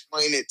to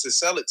explain it to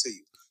sell it to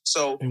you.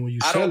 So and when you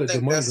sell it,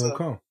 the money's gonna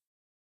come.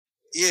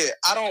 Yeah,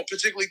 I don't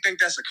particularly think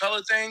that's a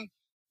color thing.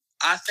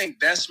 I think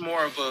that's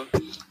more of a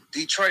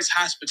Detroit's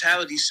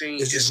hospitality scene.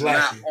 It's just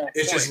lacking.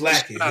 Just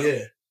lacking.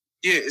 Yeah,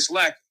 it's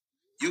lacking.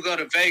 You go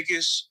to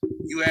Vegas,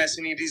 you ask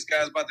any of these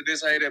guys about the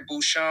dish. I ate at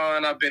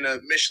Bouchon. I've been a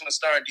Michelin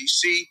star in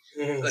DC.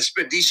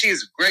 DC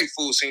is a great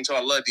food scene, so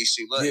I love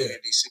DC.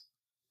 DC.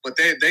 But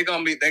they're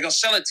gonna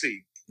sell it to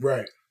you.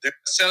 Right. They're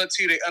gonna sell it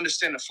to you. They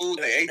understand the food.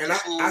 They ate the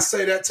food. I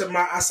say that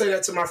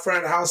to my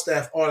friend, the house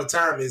staff, all the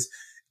time. Is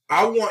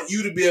I want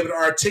you to be able to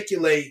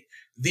articulate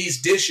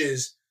these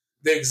dishes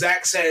the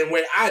exact same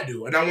way I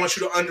do, and I want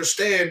you to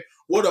understand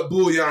what a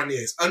bouillon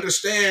is.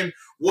 Understand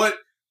what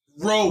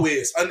roe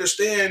is.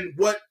 Understand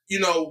what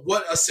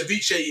a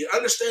ceviche is.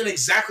 Understand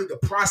exactly the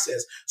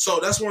process. So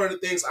that's one of the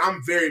things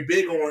I'm very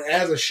big on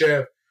as a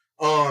chef.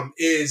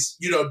 Is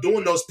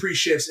doing those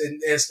pre-shifts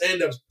and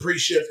stand-up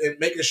pre-shift and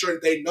making sure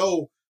that they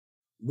know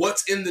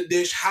what's in the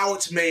dish, how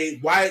it's made,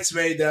 why it's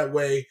made that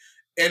way,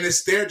 and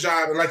it's their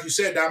job. And like you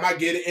said, Dom, I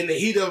get it. In the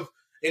heat of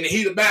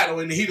battle,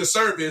 in the heat of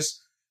service,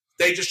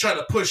 they just try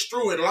to push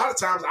through it. A lot of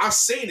times, I've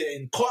seen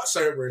it in caught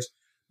servers.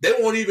 They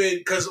won't even,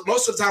 because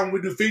most of the time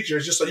when we do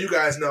features, just so you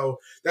guys know,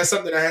 that's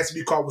something that has to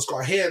be what's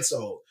called hand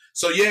sold.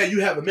 So yeah,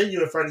 you have a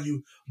menu in front of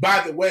you.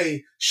 By the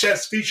way,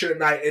 chef's feature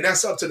tonight, and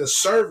that's up to the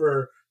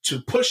server to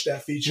push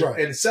that feature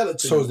and sell it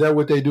to you. So is that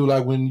what they do?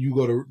 Like when you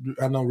go to,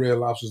 I know Red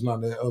Lobster's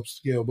not that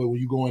upscale, but when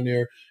you go in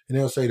there and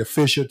they'll say the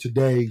Fisher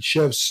today,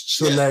 chef's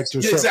select or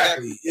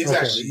exactly.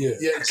 Okay,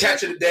 yeah.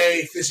 Catch of the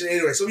day, Fisher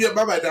anyway. So yeah,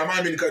 my bad, I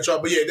might mean to cut you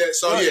off, but yeah,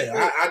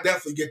 I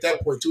definitely get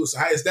that point too. So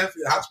it's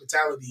definitely a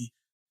hospitality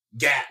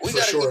gap we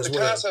for sure as well. We got to get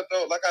the concept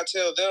though. Like I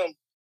tell them,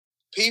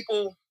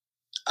 people,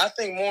 I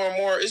think more and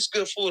more, it's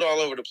good food all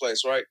over the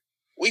place, right?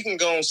 We can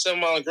go on 7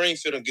 Mile and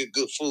Greenfield and get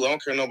good food. I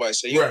don't care what nobody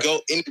say. You can go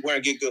anywhere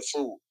and get good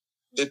food.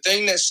 The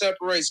thing that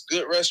separates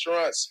good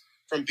restaurants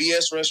from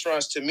BS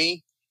restaurants to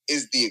me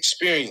is the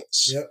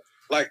experience. Yep.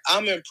 Like,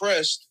 I'm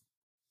impressed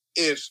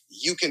if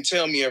you can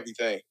tell me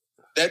everything.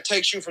 That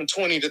takes you from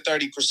 20 to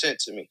 30%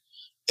 to me.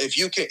 If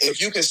you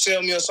can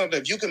sell me on something,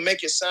 if you can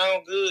make it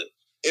sound good,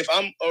 if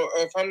I'm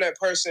that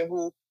person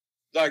who,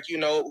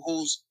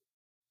 who's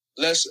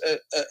less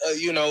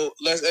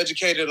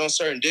educated on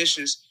certain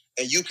dishes,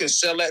 and you can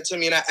sell that to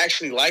me and I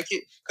actually like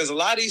it. Because a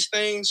lot of these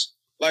things,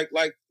 like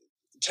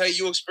Tay,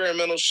 you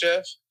experimental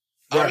chef,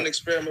 I'm an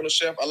experimental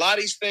chef. A lot of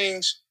these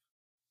things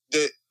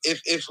that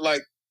if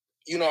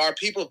our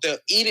people, they'll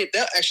eat it,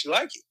 they'll actually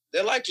like it.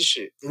 They like the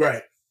shit.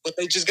 Right. But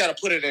they just got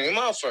to put it in their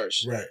mouth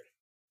first. Right.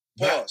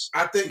 Pause.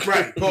 I think,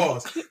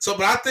 pause. So,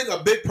 but I think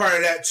a big part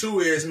of that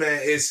too is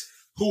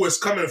who it's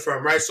coming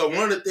from, right? So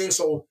one of the things,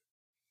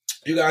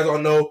 you guys all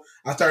know,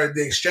 I started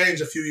the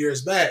Exchange a few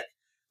years back.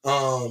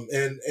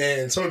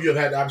 And some of you have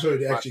had the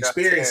opportunity to actually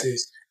experience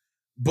it.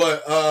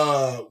 But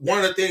one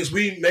of the things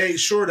we made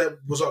sure that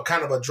was a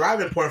kind of a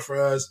driving point for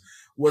us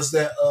was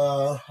that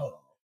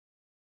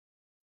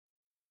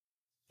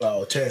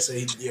Chad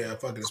said,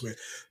 fuck this man.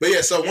 But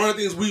yeah, so one of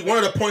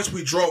the points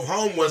we drove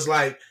home was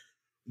like,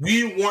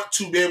 we want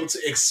to be able to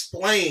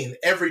explain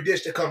every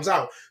dish that comes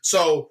out.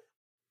 So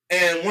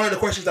And one of the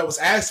questions that was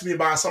asked me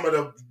by some of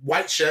the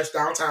white chefs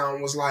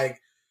downtown was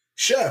like,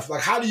 "Chef,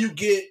 like, how do you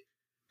get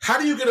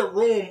a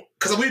room?"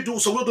 Because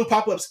we'll do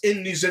pop-ups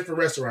in these different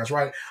restaurants,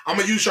 right? I'm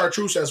gonna use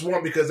Chartreuse as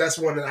one because that's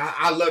one that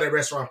I love that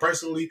restaurant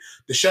personally.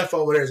 The chef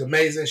over there is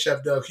amazing,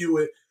 Chef Doug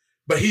Hewitt,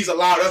 but he's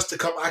allowed us to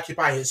come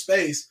occupy his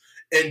space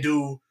and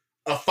do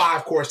a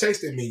 5-course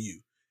tasting menu.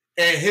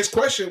 And his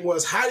question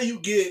was, how do you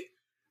get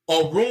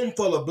a room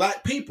full of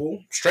black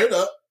people, straight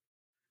up,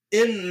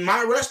 in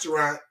my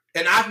restaurant?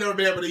 And I've never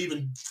been able to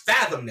even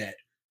fathom that,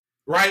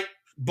 right?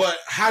 But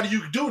how do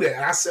you do that?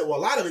 And I said, well,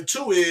 a lot of it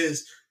too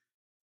is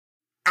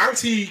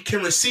Auntie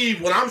can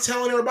receive what I'm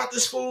telling her about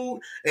this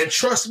food and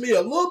trust me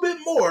a little bit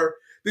more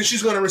than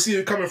she's going to receive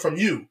it coming from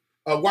you,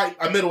 a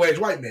middle-aged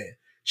white man.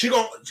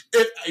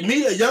 If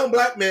me, a young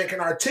black man, can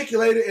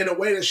articulate it in a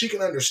way that she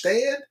can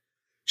understand,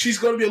 she's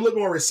going to be a little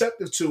more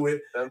receptive to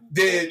it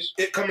than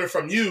it coming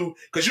from you,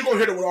 because you're going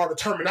to hit her with all the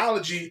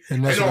terminology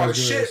and all the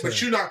shit,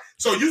 but you're not.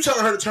 So you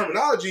telling her the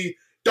terminology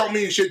don't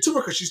mean shit to her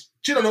because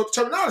she don't know what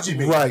the terminology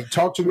means. Right.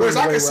 Talk to me. Whereas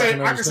I can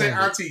say,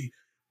 Auntie,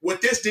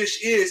 what this dish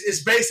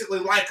is basically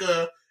like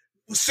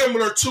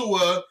similar to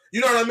you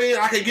know what I mean?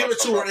 I can give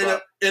it to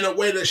her in a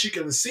way that she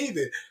can receive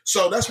it.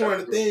 So that's one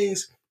of the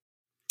things,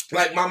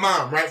 like my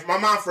mom, right? My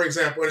mom, for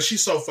example, and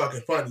she's so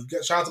fucking funny.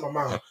 Shout out to my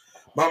mom.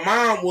 My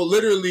mom will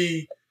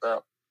literally,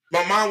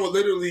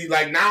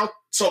 like now,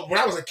 so when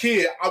I was a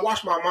kid, I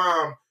watched my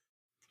mom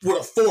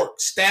with a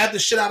fork stab the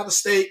shit out of the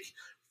steak,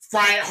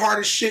 fry it hard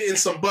as shit in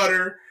some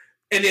butter,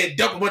 and then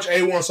dump a bunch of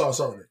A1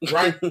 sauce on it,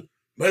 right?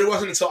 But it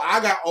wasn't until I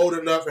got old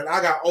enough and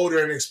I got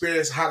older and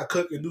experienced how to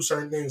cook and do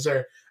certain things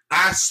there,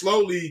 I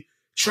slowly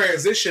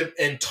transitioned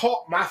and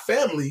taught my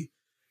family,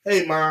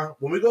 hey, Ma,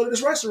 when we go to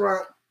this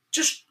restaurant,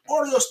 just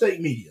order your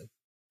steak medium.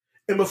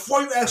 And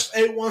before you ask for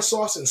A1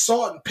 sauce and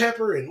salt and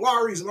pepper and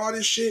Lawry's and all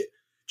this shit,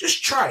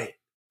 just try it.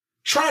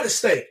 Try the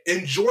steak.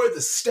 Enjoy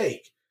the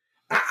steak.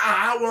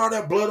 I want all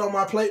that blood on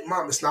my plate.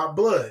 Mom, it's not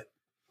blood.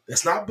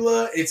 That's not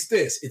blood. It's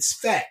this. It's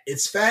fat.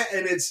 It's fat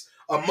and it's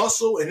a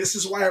muscle, and this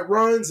is why it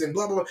runs and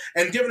blah, blah, blah.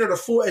 And giving her the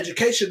full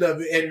education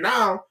of it. And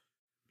now,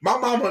 my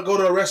mama go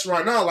to a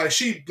restaurant now like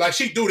she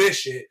do this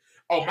shit.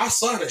 Oh, my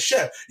son a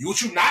chef.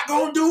 What you not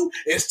gonna do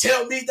is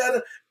tell me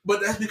that.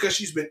 But that's because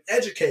she's been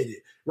educated,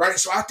 right?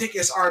 So I think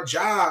it's our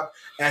job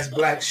as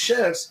black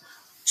chefs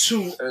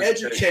to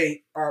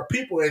educate our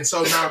people. And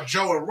so now,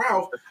 Joe and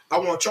Ralph, I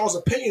want y'all's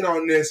opinion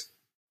on this,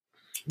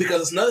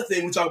 because it's another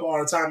thing we talk about all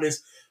the time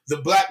is the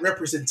black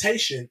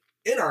representation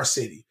in our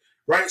city,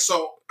 right?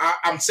 So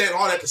I'm saying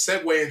all that to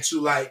segue into,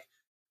 like,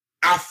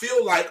 I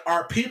feel like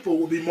our people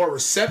will be more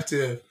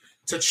receptive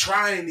to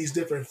trying these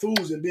different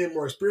foods and being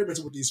more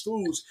experimental with these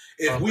foods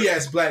if we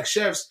as black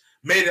chefs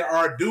made it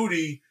our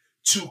duty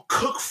to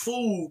cook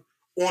food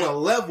on a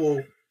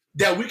level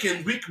that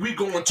we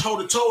going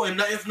toe to toe,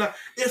 and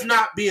if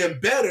not being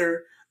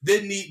better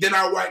than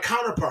our white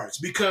counterparts.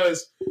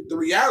 Because the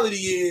reality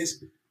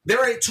is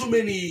there ain't too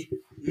many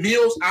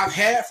meals I've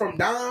had from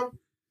Dom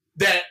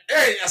that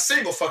there ain't a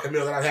single fucking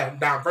meal that I've had from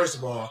Dom, first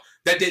of all,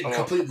 that didn't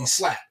completely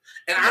slap.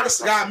 And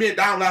honestly, God, me and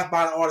Dom laugh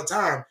about it all the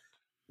time.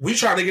 We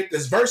trying to get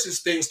this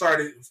versus thing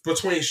started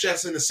between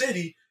chefs in the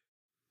city.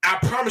 I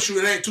promise you,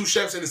 it ain't 2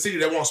 chefs in the city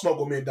that won't smoke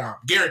with me and Dom.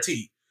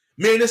 Guaranteed.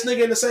 Me and this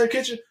nigga in the same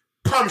kitchen,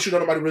 promise you,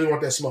 nobody really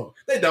want that smoke.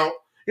 They don't.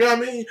 You know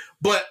what I mean?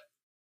 But,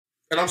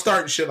 and I'm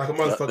starting shit like a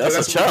motherfucker.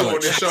 That's a challenge.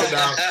 On this show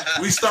now.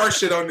 We start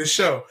shit on this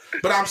show.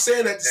 But I'm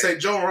saying that to say,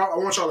 Joe, I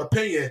want y'all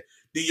opinion.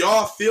 Do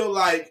y'all feel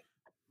like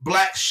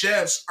black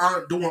chefs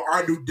aren't doing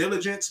our due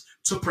diligence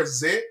to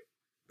present,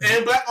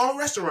 and black-owned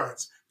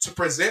restaurants, to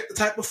present the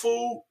type of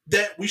food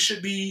that we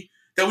should be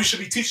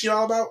teaching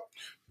y'all about?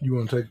 You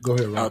want to go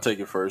ahead, Rob? I'll take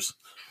it first.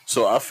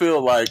 So I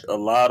feel like a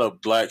lot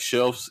of black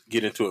chefs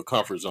get into a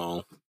comfort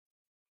zone,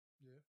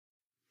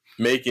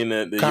 making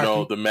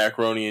the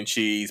macaroni and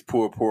cheese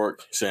pulled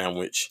pork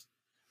sandwich,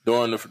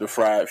 doing the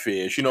fried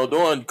fish,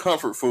 doing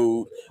comfort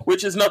food,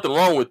 which is nothing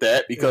wrong with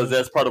that because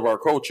that's part of our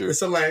culture.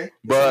 It's a lane.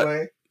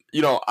 But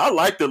I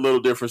like the little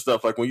different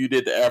stuff, like when you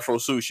did the Afro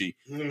sushi.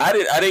 I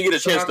didn't get a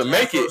chance to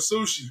make it,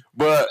 sushi.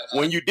 But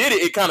when you did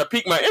it kind of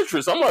piqued my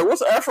interest. I'm like,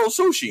 what's Afro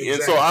sushi? Exactly.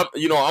 And so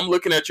I'm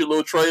looking at your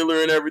little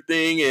trailer and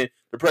everything and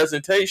the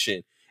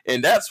presentation.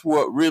 And that's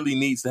what really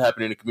needs to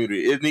happen in the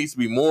community. It needs to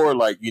be more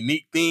like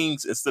unique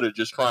things instead of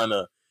just trying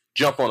to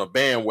jump on a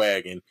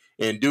bandwagon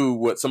and do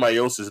what somebody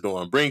else is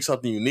doing. Bring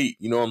something unique.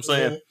 You know what I'm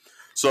saying?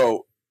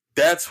 So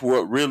that's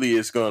what really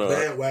is going to...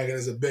 Bandwagon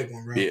is a big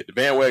one, right? Yeah, the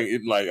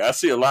bandwagon, like, I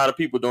see a lot of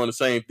people doing the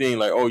same thing.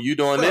 Like, oh, you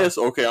doing this?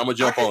 Okay, I'm going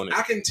to jump on it.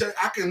 I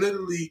can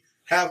literally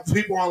have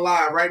people on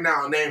live right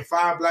now name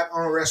 5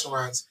 black-owned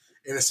restaurants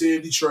in the city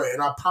of Detroit,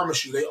 and I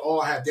promise you, they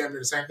all have damn near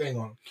the same thing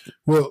on them.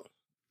 Well,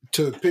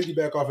 to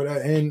piggyback off of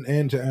that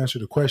and to answer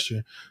the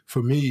question,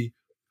 for me,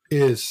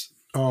 is,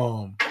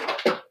 like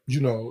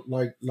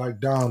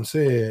Dom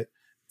said,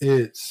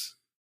 it's...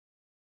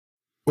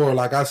 Or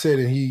like I said,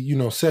 and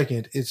he,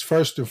 second, it's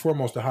first and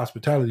foremost the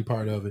hospitality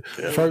part of it.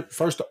 Yeah.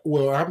 First,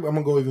 I'm going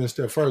to go even a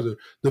step further,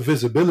 the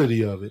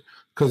visibility of it.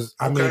 Because,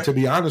 I mean, to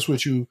be honest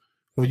with you,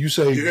 When you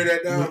say you hear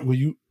that now?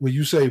 When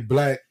you say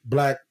black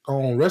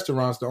owned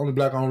restaurants, the only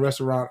black owned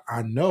restaurant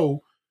I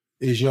know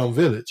is Young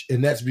Village,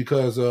 and that's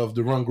because of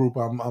the run group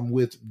I'm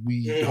with.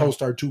 We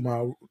host our 2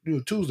 Mile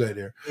Tuesday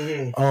there.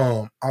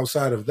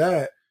 Outside of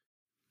that,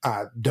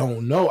 I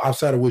don't know.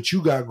 Outside of what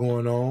you got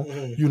going on,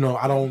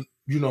 I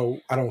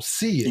don't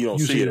see it. You don't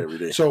see it every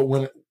day. So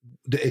when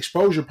the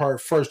exposure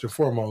part first and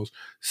foremost,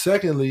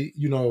 secondly,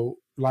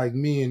 like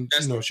me and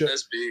that's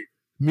big.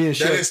 Me and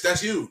Chef,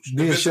 that's huge.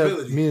 Me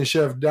and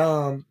Chef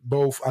Dom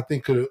both, I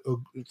think, could,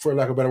 for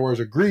lack of better words,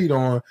 agreed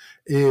on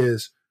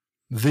is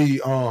the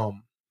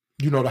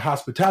the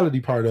hospitality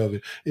part of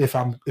it. If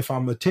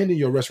I'm attending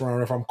your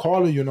restaurant, or if I'm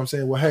calling you and I'm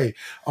saying, well, hey,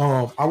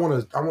 I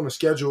want to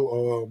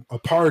schedule a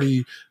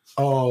party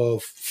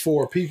of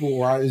 4 people,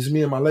 or it's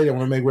me and my lady, I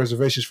want to make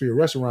reservations for your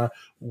restaurant.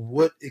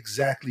 What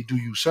exactly do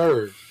you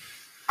serve?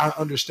 I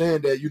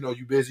understand that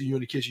you busy, you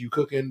in the kitchen, you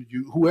cooking,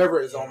 whoever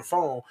is on the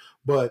phone,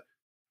 but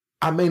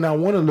I may not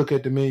want to look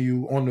at the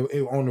menu on the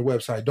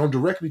website. Don't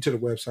direct me to the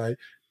website.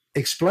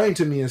 Explain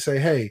to me and say,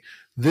 hey,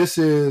 this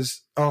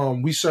is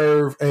we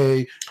serve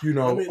a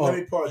Let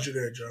me pause you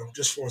there, Joe,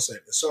 just for a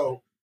second.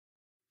 So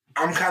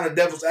I'm kind of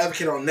devil's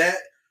advocate on that,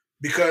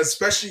 because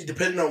especially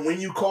depending on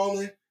when you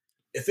calling,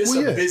 if it's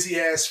busy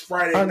ass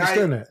Friday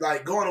night,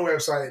 like go on the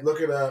website, look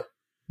it up.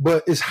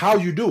 But it's how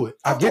you do it.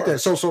 I get that.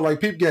 So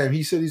like Peep Game,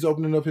 he said he's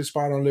opening up his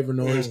spot on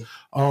Livernois,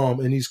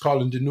 and he's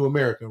calling the New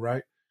American,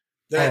 right?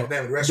 That's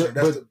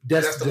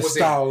the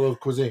style of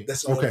cuisine.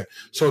 Okay.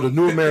 So the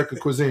New American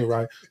cuisine,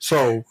 right?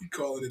 So you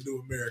call it a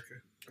New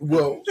American.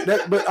 Well,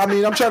 but I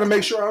mean, I'm trying to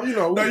make sure I'm,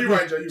 No, you're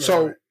right, Joe.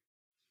 So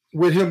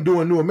with him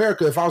doing New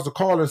America, if I was to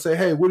call and say,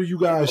 hey, what are you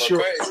guys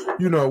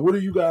what are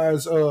you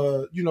guys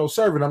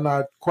serving? I'm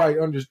not quite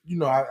I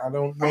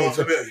don't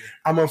know.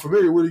 I'm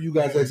unfamiliar. What do you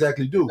guys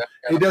exactly do?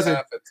 It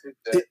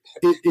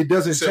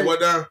doesn't say what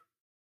down?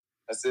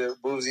 I said,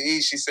 Boozy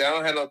E. She said, I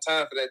don't have no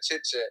time for that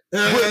chit chat.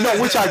 No,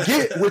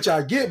 which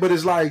I get, but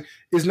it's like,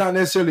 it's not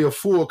necessarily a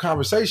full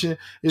conversation.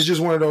 It's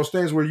just one of those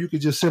things where you could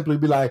just simply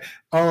be like,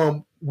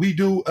 we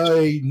do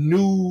a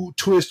new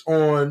twist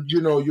on,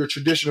 your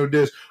traditional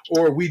dish,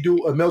 or we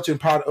do a melting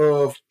pot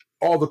of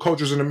all the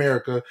cultures in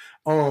America.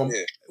 So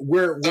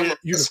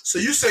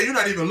you say you're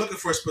not even looking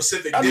for a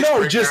specific dish.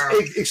 No, you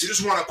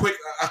just want a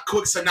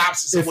quick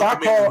synopsis. If I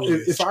call,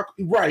 you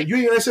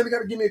ain't necessarily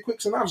got to give me a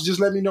quick synopsis. Just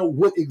let me know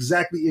what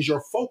exactly is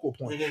your focal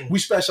point. We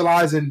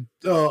specialize in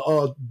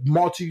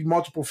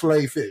multiple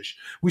fillet fish.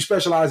 We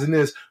specialize in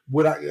this.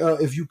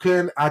 If you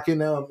can, I can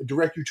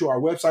direct you to our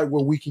website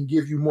where we can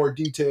give you more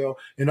detail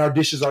and our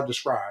dishes are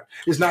described.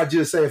 It's not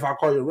just say if I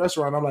call your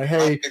restaurant, I'm like,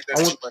 hey,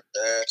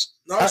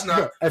 no, it's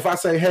not. If I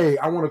say, hey,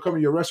 I want to come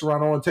to your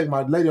restaurant, I want to take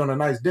my lady on a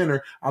nice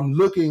dinner, I'm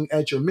looking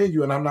at your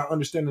menu and I'm not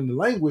understanding the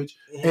language,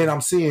 and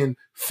I'm seeing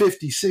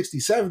 50, 60,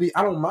 70,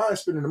 I don't mind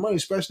spending the money,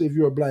 especially if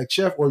you're a black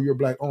chef or you're a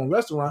black owned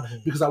restaurant,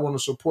 because I want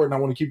to support and I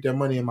want to keep that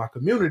money in my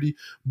community.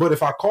 But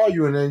if I call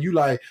you and then you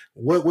like,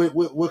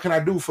 what can I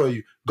do for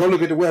you? Go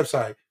look at the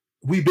website.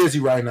 We busy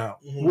right now.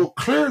 Well,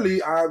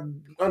 clearly I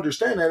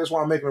understand that. That's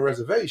why I'm making a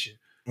reservation.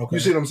 Okay. You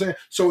see what I'm saying?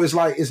 So it's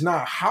like, it's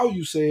not how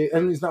you say it,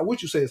 and it's not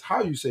what you say, it's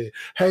how you say it.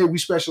 Hey, we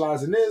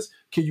specialize in this.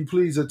 Can you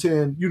please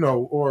attend,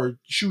 or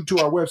shoot to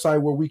our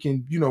website where we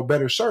can,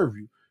 better serve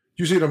you?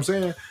 You see what I'm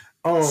saying?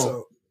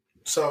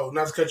 So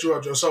not to cut you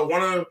off, Joe. So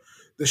one of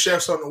the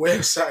chefs on the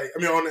website,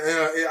 on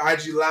the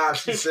IG Live,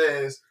 she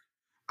says,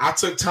 I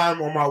took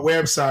time on my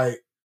website.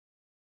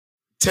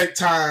 Take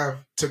time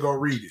to go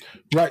read it.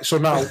 Right. So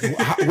now,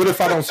 what if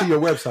I don't see your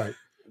website?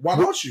 Why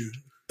don't you?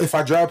 If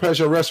I drive past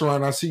your restaurant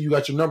and I see you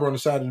got your number on the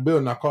side of the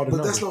building, I call the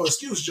number. But that's no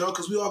excuse, Joe,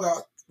 because we all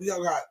got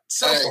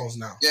cell phones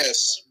now.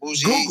 Yes.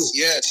 Google.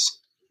 Yes.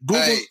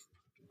 Google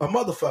a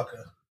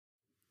motherfucker.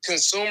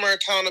 Consumer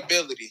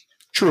accountability.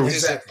 True.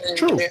 Exactly.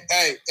 True.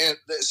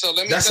 So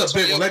let me. That's a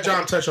big one. Let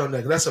John touch on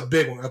that. That's a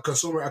big one.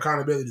 Consumer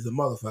accountability is a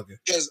motherfucker.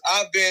 Because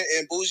I've been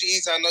in Bougie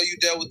Eats. I know you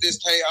dealt with this.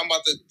 Hey, I'm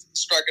about to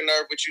strike a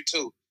nerve with you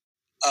too.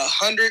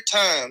 100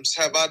 times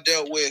have I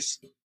dealt with.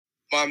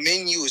 My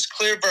menu is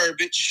clear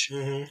verbiage.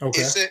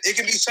 Okay. It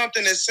can be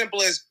something as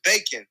simple as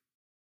bacon.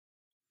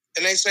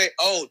 And they say,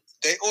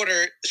 they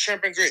order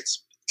shrimp and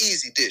grits.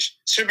 Easy dish.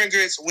 Shrimp and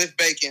grits with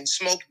bacon.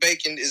 Smoked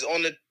bacon is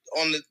on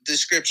the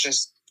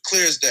descriptions,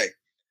 clear as day.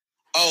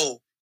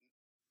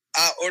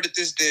 I ordered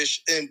this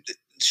dish and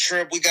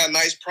shrimp, we got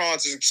nice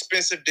prawns. It's an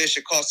expensive dish.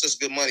 It costs us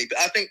good money. But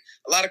I think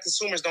a lot of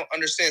consumers don't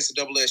understand it's a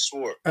double-edged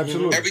sword.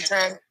 Absolutely. Every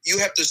time you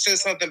have to send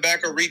something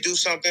back or redo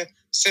something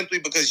simply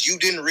because you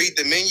didn't read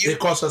the menu. It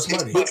costs us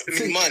money. It costs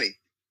me money.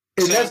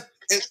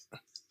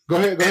 Go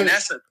ahead.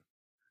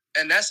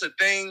 And that's a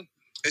thing,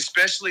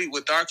 especially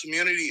with our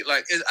community.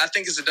 Like, I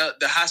think it's the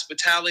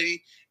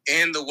hospitality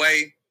and the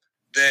way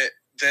that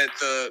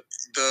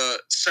the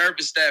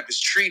service staff is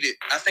treated.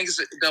 I think it's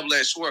a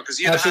double-edged sword because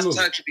the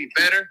hospitality could be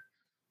better,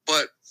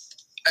 but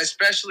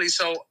especially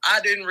so,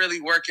 I didn't really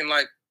work in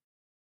like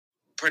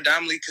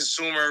predominantly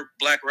consumer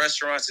black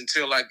restaurants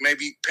until like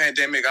maybe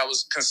pandemic. I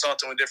was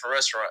consulting with different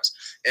restaurants,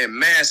 and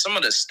man, some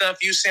of the stuff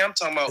you see, I'm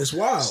talking about, it's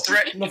wild.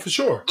 No, for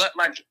sure. But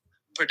like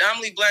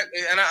predominantly black,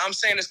 and I'm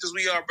saying this because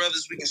we are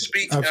brothers, we can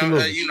speak.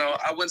 Absolutely.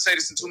 I wouldn't say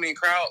this in too many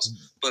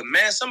crowds, but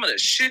man, some of the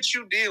shit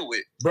you deal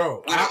with,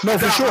 bro. For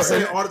sure. I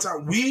say it all the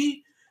time.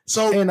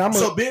 So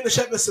being the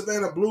chef at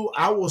Savannah Blue,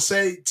 I will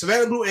say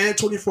Savannah Blue and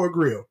 24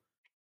 Grill,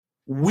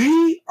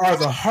 we are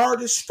the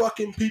hardest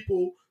fucking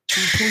people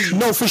to please.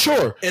 No, for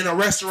sure. In a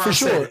restaurant, for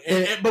sure.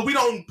 But we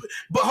don't.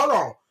 But hold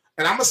on,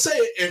 and I'm gonna say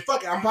it, and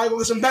fuck it, I'm probably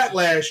gonna get some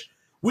backlash.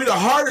 We the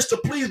hardest to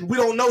please, but we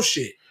don't know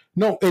shit.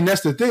 No, and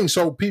that's the thing.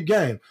 So, peep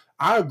game.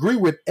 I agree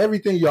with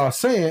everything y'all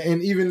saying,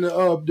 and even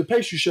the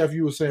pastry chef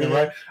you were saying,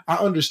 right? I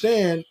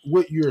understand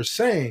what you're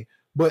saying,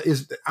 but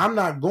I'm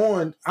not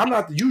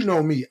you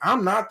know me.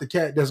 I'm not the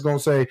cat that's gonna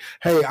say,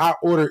 hey, I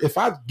order. If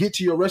I get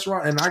to your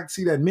restaurant and I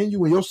see that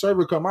menu and your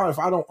server come out, if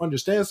I don't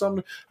understand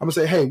something, I'm gonna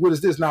say, hey, what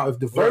is this? Now, if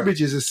the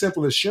verbiage is as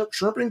simple as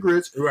shrimp and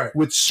grits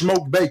with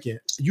smoked bacon,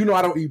 you know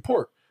I don't eat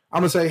pork.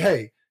 I'm gonna say,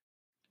 hey,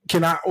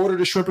 can I order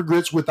the shrimp and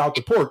grits without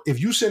the pork? If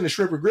you send the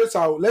shrimp and grits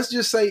out, let's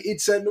just say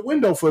it's sat in the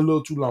window for a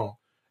little too long.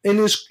 And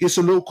it's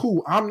a little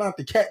cool. I'm not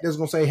the cat that's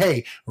going to say,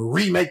 hey,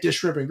 remake this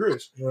shrimp and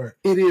grits. Right.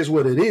 It is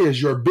what it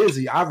is. You're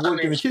busy. I've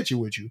worked in the kitchen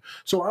with you.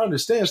 So I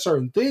understand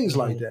certain things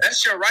like that.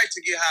 That's your right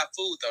to get hot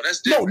food, though.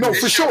 That's different. No,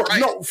 for sure. Right.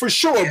 No, for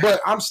sure. Yeah.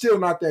 But I'm still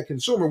not that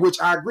consumer,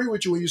 which I agree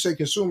with you when you say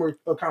consumer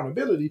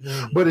accountability.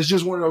 But it's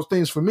just one of those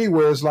things for me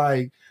where it's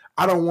like,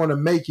 I don't want to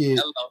make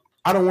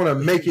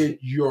it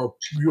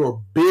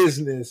your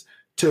business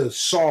to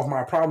solve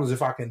my problems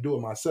if I can do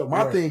it myself.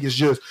 My thing is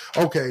just,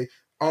 okay,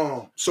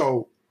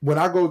 so when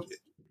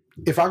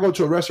if I go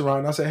to a restaurant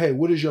and I say, hey,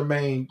 what is your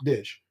main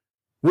dish?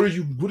 What are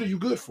you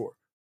good for?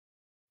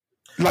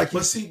 Like,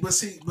 but see,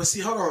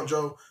 hold on,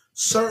 Joe.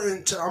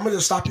 I'm gonna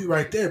just stop you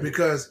right there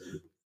because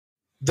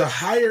the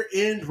higher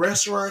end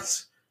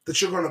restaurants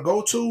that you're gonna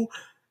go to,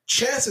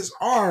 chances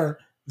are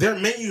their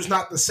menu's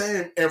not the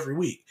same every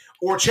week.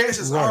 Or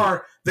chances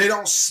are they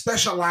don't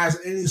specialize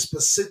in any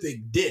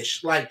specific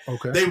dish. Like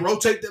they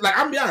rotate. Like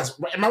I'm gonna be honest,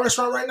 in my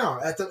restaurant right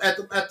now, at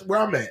the where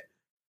I'm at,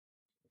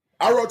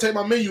 I rotate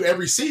my menu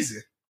every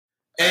season,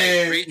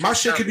 and my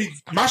shit could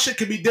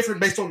be different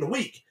based on the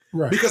week.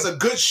 Right. Because a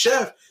good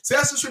chef, see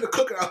that's between a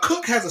cook. A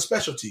cook has a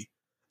specialty.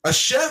 A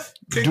chef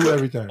can do cook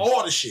everything,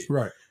 all the shit.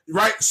 Right.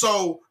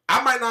 So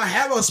I might not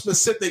have a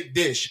specific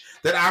dish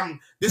that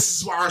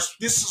this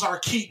is our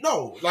key.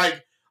 No,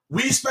 like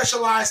we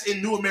specialize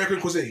in New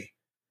American cuisine.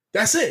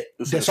 That's it.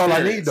 That's all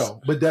I need,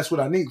 though. But that's what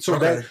I need.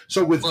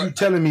 So with you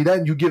telling me that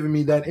and you giving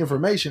me that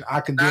information, I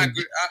can. I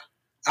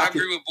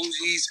agree with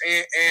Boogie's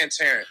and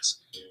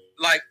Terrence.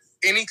 Like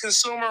any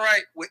consumer,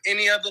 right? With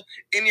any other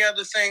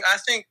thing, I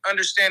think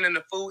understanding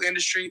the food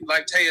industry,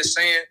 like Tay is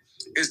saying,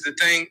 is the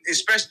thing.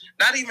 Especially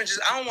not even just.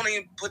 I don't want to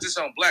even put this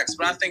on blacks,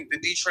 but I think the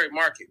Detroit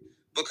market,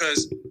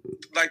 because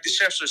like the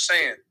chefs are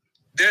saying,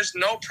 there's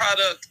no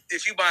product.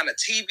 If you buying a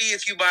TV,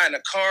 if you buying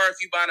a car, if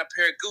you buying a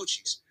pair of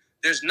Gucci's.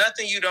 There's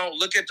nothing you don't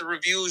look at the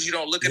reviews. You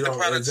don't look at the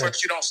product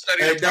first. You don't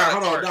study the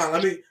product. Hold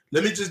on.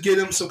 Let me just get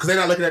them some because they're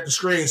not looking at the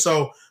screen.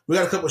 So we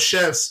got a couple of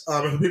chefs.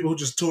 For people who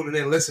just tuning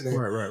in, listening.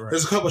 Right.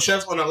 There's a couple of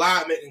chefs on the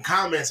live making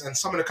comments, and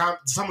some of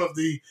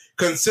the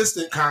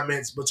consistent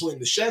comments between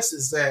the chefs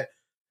is that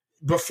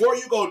before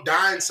you go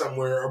dine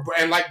somewhere,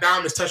 and like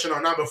Dom is touching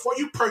on now, before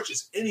you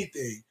purchase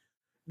anything,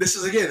 this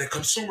is again a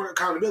consumer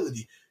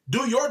accountability.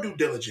 Do your due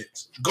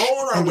diligence. Go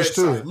on our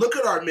website. Look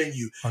at our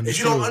menu. If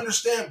you don't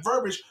understand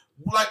verbiage.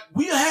 Like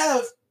we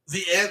have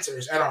the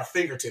answers at our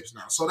fingertips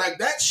now. So like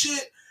that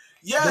shit,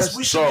 yes,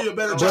 we should be a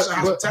better judge of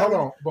hospitality.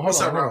 Hold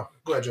on.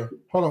 Go ahead, Joe.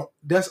 Hold on.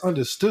 That's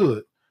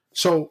understood.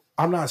 So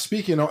I'm not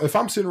speaking on if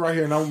I'm sitting right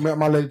here and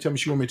my lady tell me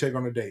she want me to take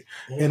on a date.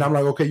 And I'm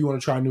like, okay, you want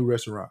to try a new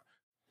restaurant.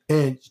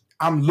 And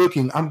I'm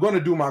going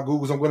to do my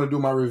Googles, I'm going to do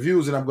my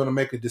reviews, and I'm going to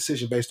make a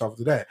decision based off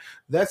of that.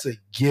 That's a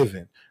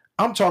given.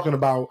 I'm talking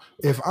about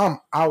if I'm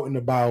out and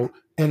about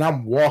and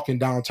I'm walking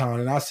downtown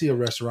and I see a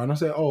restaurant, I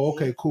say, oh,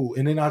 okay, cool.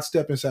 And then I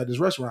step inside this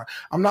restaurant.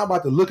 I'm not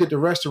about to look at the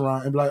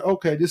restaurant and be like,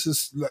 okay, this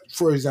is,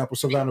 for example,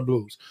 Savannah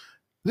Blues.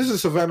 This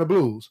is Savannah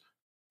Blues.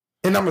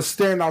 And I'm going to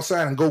stand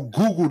outside and go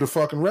Google the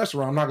fucking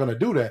restaurant. I'm not going to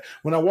do that.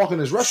 When I walk in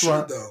this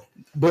restaurant,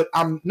 but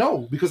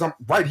because I'm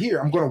right here.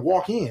 I'm going to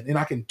walk in and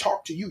I can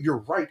talk to you. You're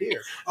right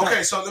there. Okay,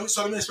 now, so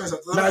let me explain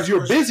something. Now, if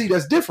you're busy,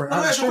 that's different.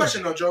 Let me ask you a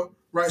question, though, Joe.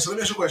 Right, so let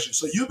me ask you a question.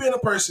 So you being a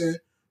person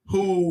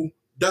who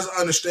doesn't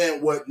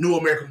understand what New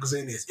American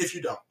cuisine is, if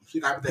you don't.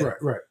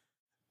 Right.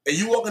 And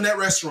you walk in that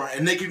restaurant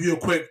and they give you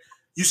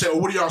you say,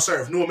 well, what do y'all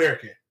serve? New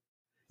American.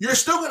 You're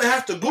still going to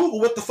have to Google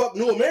what the fuck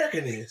New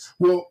American is.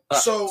 Well,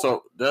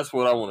 so that's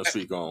what I want to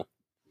speak on.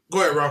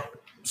 Go ahead, bro.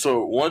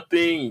 So one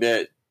thing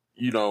that,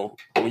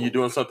 when you're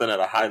doing something at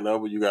a high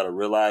level, you got to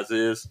realize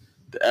is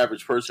the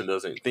average person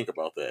doesn't think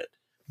about that.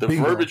 The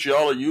verbiage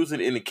y'all are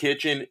using in the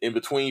kitchen in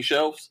between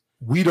shelves,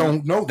 we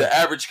don't know that. The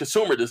average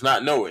consumer does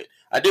not know it.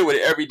 I deal with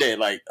it every day.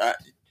 Like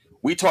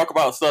we talk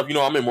about stuff,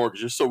 I'm in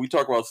mortgages, so we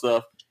talk about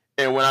stuff.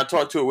 And when I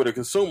talk to it with a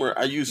consumer,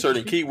 I use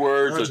certain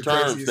keywords or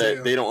terms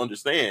that they don't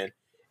understand.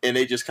 And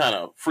they just kind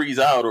of freeze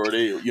out, or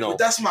they, But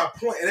that's my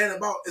point.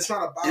 It's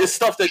not about. It's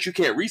stuff that you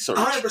can't research.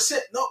 100%.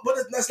 No, but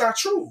that's not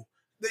true.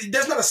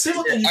 There's not a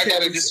single thing you I can't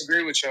gotta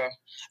disagree with y'all.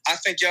 I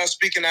think y'all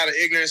speaking out of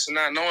ignorance and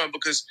not knowing,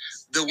 because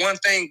the one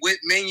thing with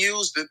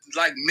menus,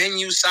 like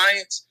menu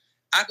science,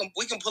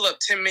 we can pull up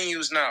 10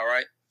 menus now,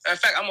 right? In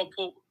fact, I'm gonna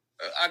pull.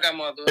 I got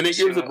my other. And it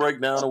gives a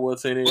breakdown of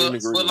what's in it.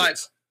 But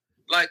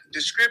like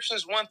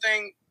descriptions, one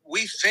thing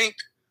we think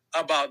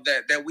about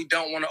that we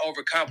don't want to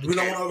overcomplicate. We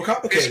don't want to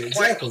overcomplicate it.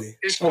 Exactly.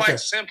 It's quite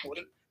simple.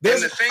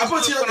 There's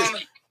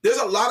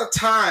a lot of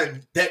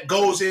time that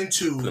goes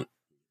into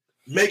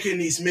making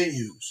these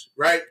menus,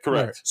 right?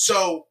 Correct.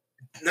 So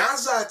 9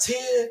 out of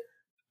 10,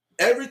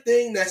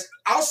 everything that's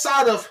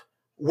outside of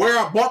where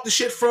I bought the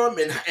shit from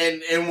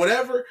and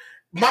whatever,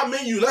 my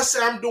menu, let's say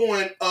I'm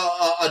doing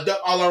a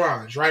duck à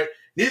l'orange, right?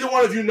 Neither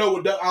one of you know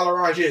what duck à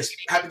l'orange is,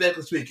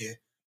 hypothetically speaking.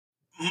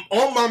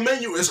 On my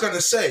menu, it's going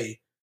to say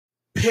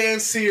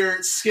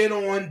pan-seared,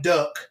 skin-on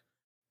duck,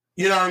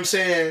 you know what I'm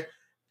saying,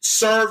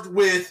 served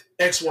with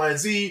X, Y, and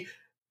Z,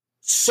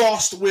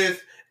 sauced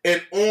with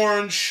an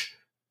orange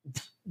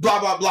blah,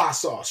 blah, blah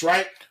sauce,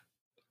 right?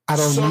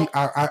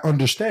 I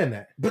understand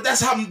that. But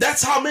that's how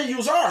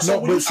menus are.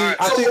 So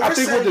I think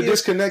what the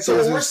disconnect is. So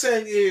what we're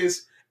saying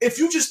is, if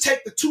you just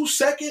take the 2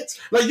 seconds,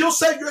 like you'll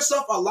save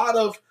yourself a lot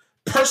of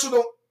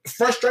personal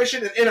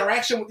frustration and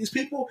interaction with these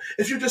people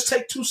if you just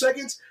take 2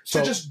 seconds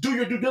to just do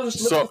your due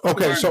diligence. So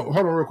hold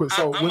on real quick.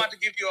 So I'm about to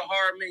give you a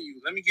hard menu.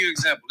 Let me give you an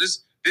example.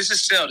 This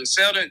is Selden.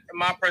 Selden, in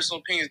my personal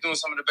opinion, is doing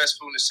some of the best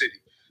food in the city.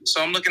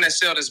 So I'm looking at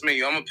Selden's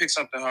menu. I'm gonna pick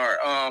something hard.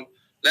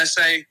 Let's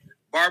say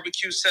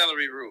barbecue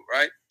celery root,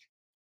 right?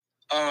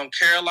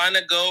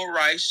 Carolina Gold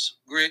rice,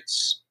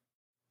 grits,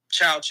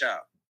 chow chow.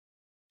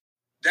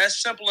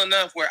 That's simple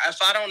enough where if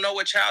I don't know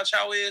what chow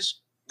chow is,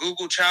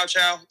 Google chow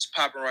chow, it's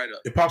popping right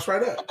up. It pops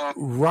right up.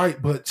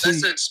 Right, but see,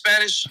 that's it.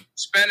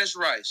 Spanish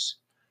rice,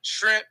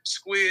 shrimp,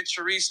 squid,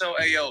 chorizo,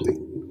 aioli.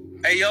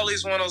 Aioli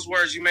is one of those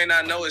words you may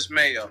not know is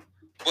mayo,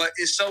 but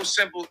it's so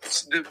simple.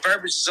 The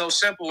verbiage is so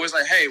simple. It's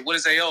like, hey, what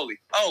is aioli?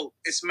 Oh,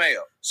 it's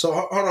mayo. So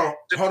hold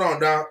on,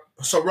 Don.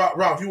 So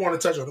Ralph, you want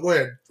to touch on it? Go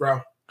ahead,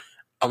 Ralph.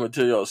 I'm gonna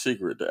tell y'all a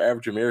secret. The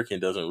average American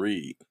doesn't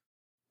read.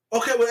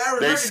 Okay, but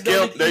average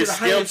American they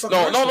skim.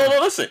 No.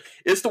 Listen,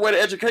 it's the way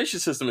the education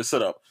system is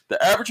set up.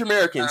 The average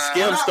American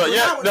skims stuff.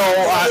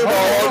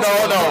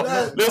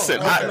 No.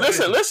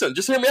 Listen.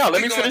 Just hear me out.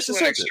 Let me finish the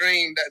sentence.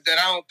 Extreme that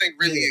I don't think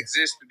really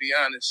exists, to be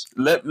honest.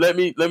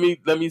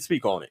 Let me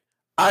speak on it.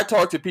 I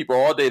talk to people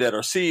all day that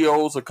are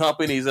CEOs of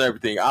companies and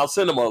everything. I'll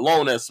send them a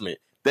loan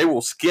estimate. They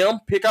will skim,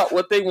 pick out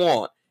what they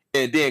want,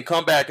 and then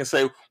come back and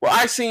say, "Well,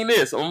 I seen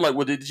this." I'm like,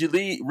 "Well, did you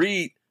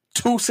read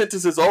 2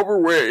 sentences over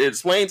where it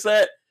explains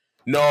that?"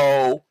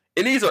 No.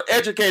 And these are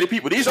educated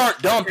people. These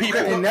aren't dumb people.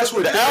 And that's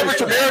what the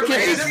average American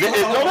is.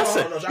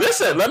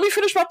 Listen. Let me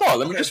finish my thought.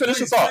 Let me just finish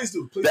the thought. Please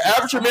do. The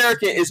average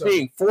American is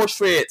being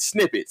force-fed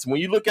snippets. When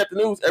you look at the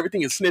news,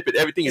 everything is snippet.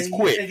 Everything is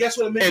quick. And guess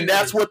what a menu and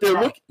that's what they're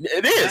looking.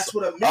 It is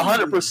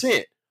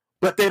 100%.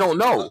 But they don't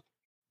know.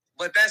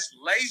 But that's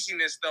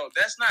laziness, though.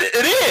 That's not.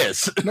 It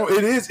is. No,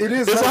 it is.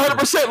 It's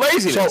 100%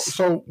 laziness.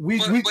 So we.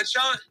 But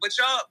y'all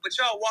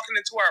walking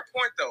into our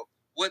point, though.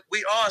 What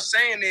we are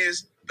saying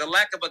is the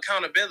lack of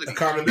accountability.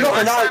 If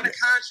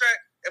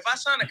I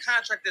sign a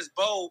contract that's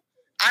bold,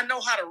 I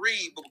know how to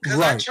read, but because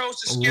I chose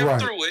to skim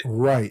through it,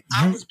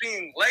 I was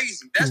being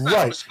lazy. That's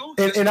not the school.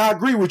 And I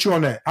agree with you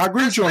on that. I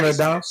agree with you on that,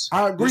 Don.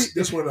 I agree.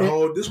 This went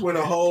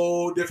a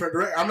whole different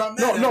direction. I'm not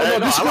mad. No.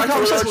 This is a good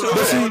conversation.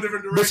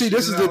 But see,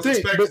 this is the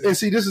thing.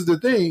 This is the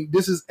thing.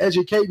 This is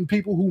educating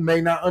people who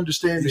may not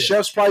understand the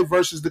chef's plight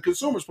versus the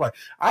consumer's plight.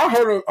 I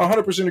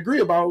 100% agree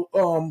about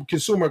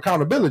consumer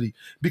accountability,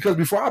 because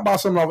before I buy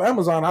something off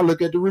Amazon, I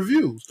look at the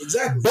reviews.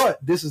 Exactly.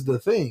 But this is the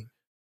thing.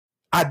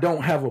 I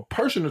don't have a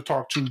person to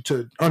talk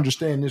to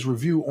understand this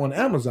review on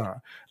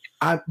Amazon.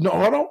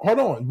 Hold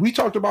on. We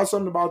talked about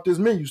something about this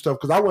menu stuff,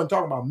 because I wasn't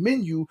talking about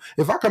menu.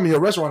 If I come to your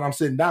restaurant, I'm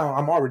sitting down,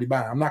 I'm already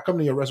buying. I'm not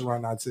coming to your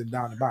restaurant, I'm sitting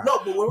down and buying. No,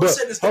 but what we're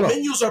saying is the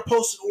menus are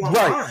posted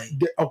online. Right.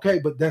 Okay,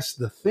 but that's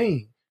the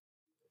thing.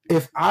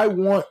 If I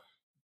want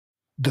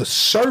the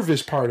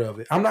service part of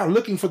it, I'm not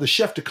looking for the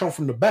chef to come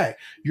from the back.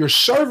 Your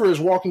server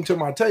is walking to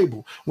my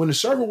table. When the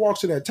server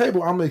walks to that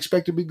table, I'm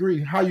expected to be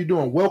greeted. How you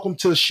doing? Welcome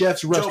to the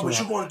chef's restaurant.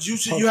 But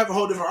you have a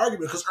whole different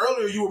argument, because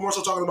earlier you were more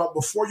so talking about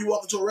before you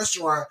walk into a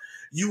restaurant,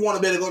 you want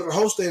to be able to go to the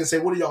host stand and say,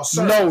 "What are y'all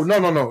serving?"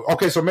 No.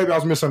 Okay, so maybe I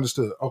was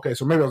misunderstood.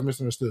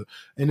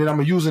 And then I'm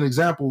gonna use an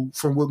example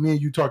from what me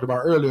and you talked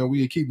about earlier.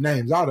 We keep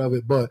names out of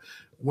it, but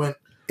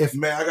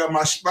I got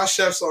my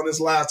chefs on this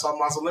live talking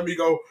about, so let me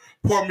go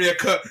pour me a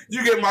cup.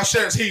 You get my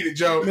chefs heated,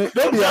 Joe.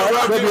 They'll be all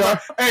right.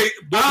 Hey,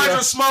 Andre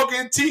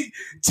smoking, tea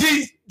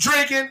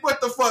drinking. What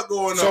the fuck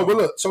going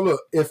on? So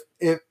look.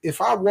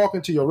 If I walk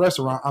into your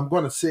restaurant, I'm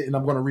going to sit and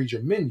I'm going to read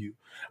your menu.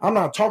 I'm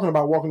not talking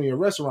about walking to your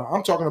restaurant. I'm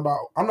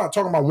not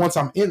talking about once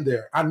I'm in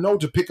there. I know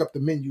to pick up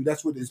the menu.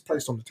 That's what it's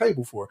placed on the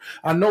table for.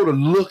 I know to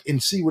look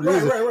and see what it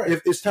is. Right.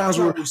 If it's times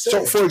where,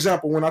 so for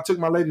example, when I took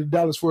my lady to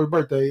Dallas for her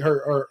birthday,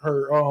 her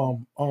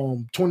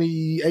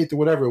 28th or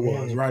whatever it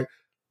was, right?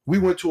 We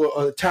went to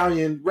an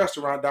Italian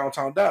restaurant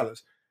downtown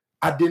Dallas.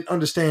 I didn't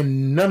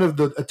understand none of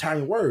the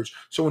Italian words.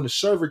 So when the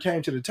server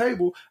came to the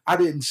table, I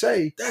didn't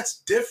say. That's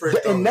different.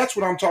 And that's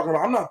what I'm talking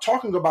about. I'm not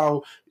talking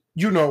about,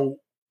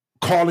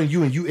 calling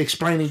you and you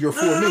explaining your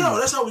full meaning. No,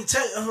 that's not what we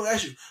tell you.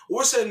 What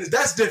we're saying is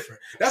that's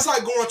different. That's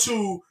like going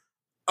to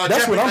a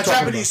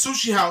Japanese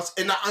sushi house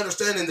and not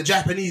understanding the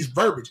Japanese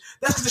verbiage.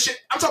 That's because the shit.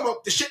 I'm talking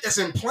about the shit that's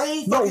in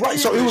plain. No, right.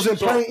 English. So it was in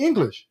plain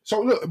English.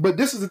 So look, but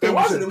this is the thing. It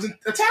wasn't. It was in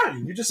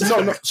Italian. You just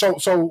said no.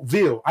 So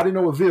veal. I didn't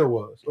know what veal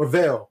was or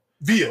veal.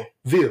 Veal.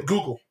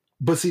 Google.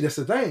 But see, that's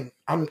the thing.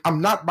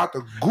 I'm not about to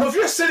Google. Well, if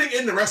you're sitting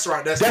in the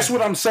restaurant, that's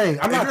what I'm saying.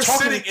 I'm not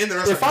talking. Sitting in the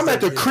restaurant, if I'm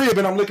at the crib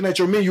and I'm looking at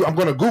your menu, I'm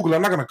going to Google it.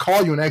 I'm not going to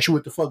call you and ask you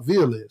what the fuck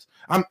veal is.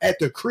 I'm at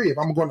the crib.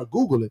 I'm going to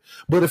Google it.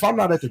 But if I'm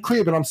not at the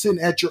crib and I'm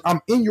sitting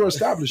I'm in your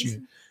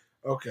establishment.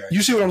 Okay.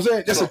 You see what I'm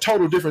saying? That's a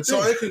total different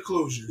thing. So in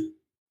conclusion,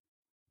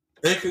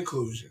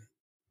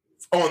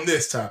 on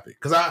this topic,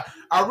 because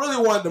I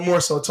really wanted to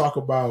more so talk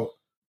about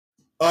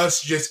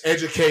us just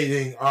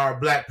educating our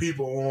black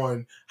people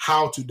on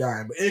how to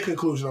dine. But in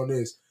conclusion on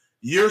this,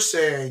 you're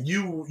saying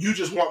you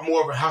just want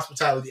more of a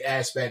hospitality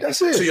aspect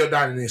to your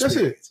dining experience.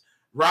 That's it.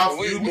 Ralph,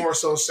 you more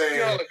so saying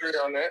we all agree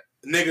on that.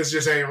 Niggas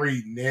just ain't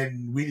reading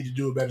and we need to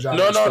do a better job.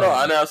 No.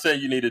 I'm not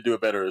saying you need to do a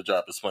better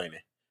job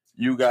explaining.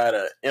 You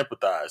gotta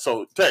empathize.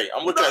 So, Tay,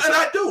 I'm looking at. And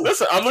I do.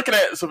 Listen, I'm looking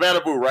at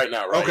Savannah Blue right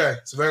now, right? Okay,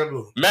 Savannah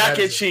Blue. Mac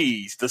and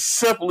cheese, the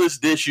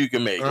simplest dish you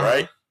can make,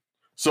 right?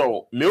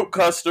 So, milk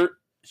custard,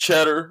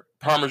 cheddar,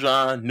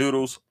 Parmesan,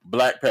 noodles,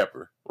 black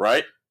pepper,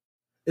 right?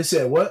 It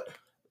said what?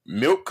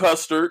 Milk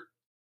custard,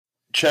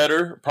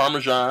 cheddar,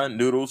 Parmesan,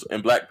 noodles,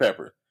 and black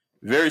pepper.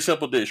 Very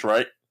simple dish,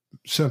 right?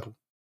 Simple.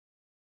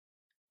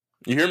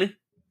 You hear me?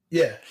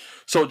 Yeah.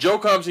 So Joe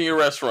comes in your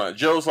restaurant.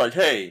 Joe's like,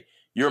 "Hey,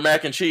 your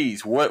mac and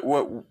cheese. What?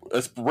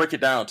 Let's break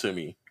it down to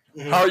me.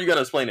 Mm-hmm. How are you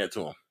gonna explain that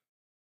to him?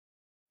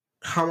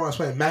 How am I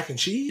explaining mac and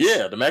cheese?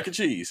 Yeah, the mac and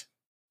cheese.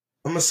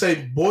 I'm gonna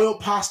say boiled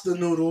pasta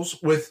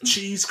noodles with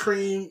cheese,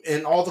 cream,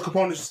 and all the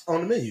components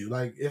on the menu.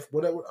 Like,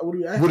 what do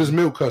you ask? What is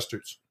milk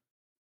custards?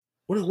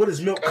 What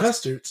is milk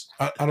custards?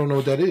 I don't know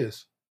what that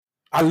is.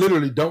 I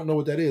literally don't know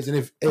what that is. And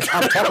if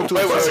I'm talking to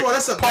first of all,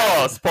 that's a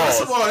pause.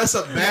 First of all, that's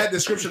a bad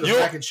description of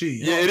mac and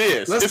cheese. Yeah, it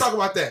is. Let's talk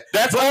about that.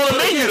 That's on the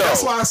menu, though.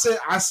 That's why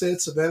I said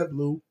Savannah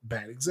Blue,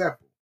 bad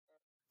example.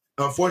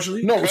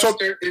 Unfortunately, no.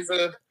 Custard is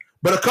a.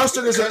 But a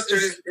custard is a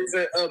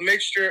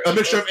mixture. A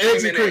mixture of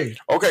eggs and cream.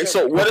 Okay,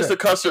 so what does the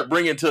custard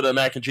bring into the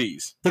mac and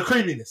cheese? The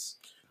creaminess.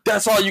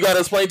 That's all you got to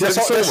explain to the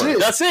consumer.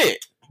 That's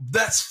it.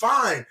 That's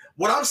fine.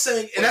 What I'm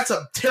saying, and that's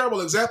a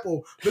terrible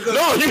example because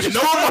I'm telling you,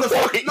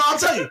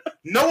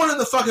 no one in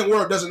the fucking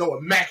world doesn't know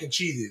what mac and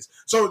cheese is.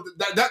 So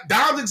that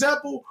Dom's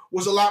example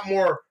was a lot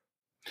more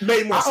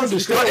made more sense.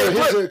 It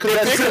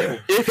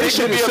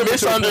should be a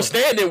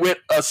misunderstanding with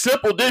a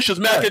simple dish as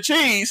mac and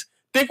cheese.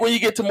 Think when you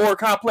get to more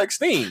complex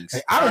things.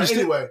 Hey, I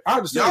understand.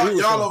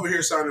 Y'all over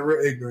here sounding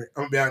real ignorant.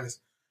 I'm gonna be honest.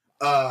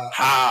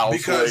 How?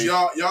 Because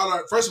y'all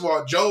are. First of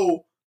all,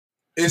 Joe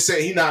is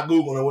saying he not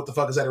Googling what the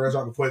fuck is at a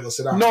restaurant before he go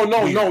sit down.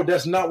 No,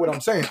 that's not what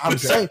I'm saying. I'm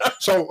saying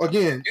so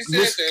again.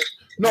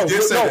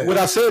 What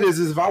I said is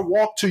if I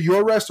walk to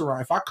your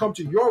restaurant, if I come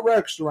to your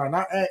restaurant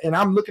and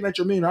I'm looking at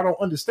your menu and I don't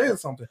understand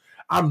something,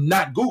 I'm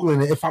not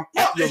Googling it if I'm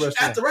at your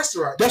restaurant. At the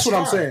restaurant. That's what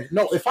I'm saying.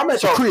 No, if I'm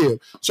at the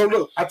crib. So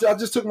look, I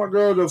just took my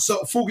girl to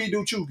Fugi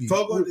do Chugi.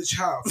 Fogo de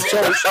Chao.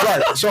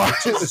 So I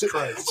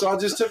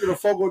just took her to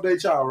Fogo de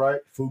Chao, right?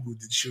 Fugu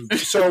de Chugi.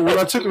 So when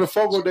I took her to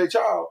Fogo de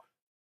Chao,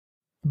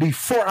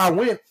 before I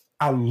went,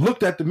 I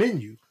looked at the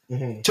menu.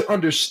 Mm-hmm. To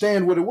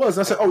understand what it was.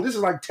 I said, oh, this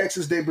is like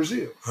Texas de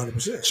Brazil.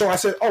 100%. So I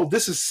said, oh,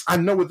 I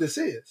know what this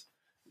is.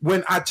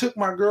 When I took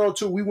my girl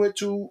we go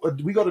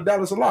to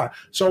Dallas a lot.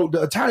 So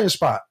the Italian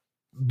spot,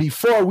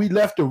 before we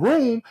left the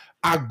room,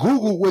 I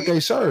Googled what they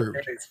served.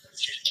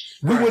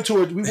 We went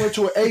to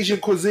an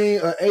Asian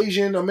cuisine, an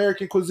Asian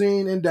American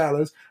cuisine in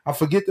Dallas. I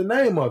forget the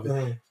name of it.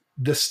 Mm-hmm.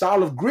 The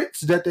style of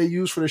grits that they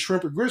used for the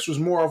shrimp and grits was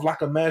more of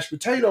like a mashed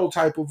potato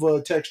type of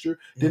texture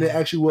than it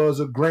actually was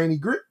a grainy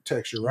grit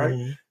texture, right?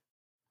 Mm-hmm.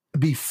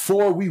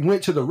 Before we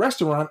went to the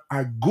restaurant,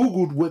 I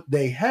Googled what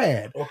they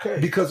had. Okay.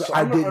 Because so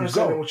I didn't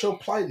go. What your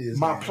plight is?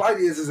 My plight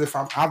is if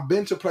I've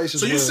been to places.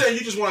 So you saying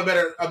you just want a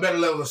better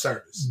level of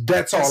service?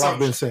 That's all I've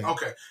been saying.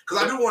 Okay.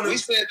 Because I do want to. We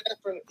said that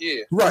from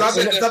right. I've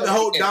been stuck the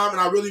whole Dom,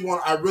 and I really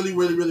want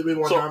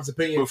Dom's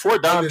opinion. Before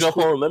Dom jump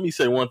on, let me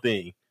say one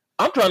thing.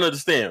 I'm trying to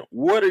understand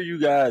what are you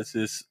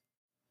guys'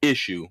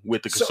 issue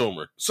with the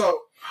consumer?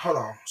 So hold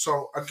on.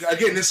 So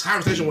again, this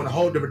conversation went a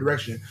whole different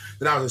direction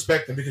than I was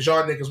expecting because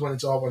y'all niggas went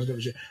into a whole bunch of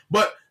different shit.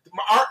 But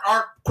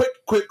our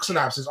quick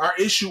synopsis, our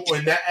issue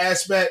in that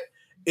aspect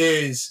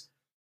is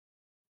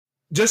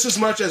just as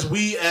much as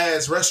we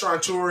as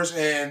restaurateurs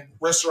and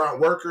restaurant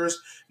workers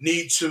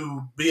need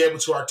to be able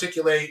to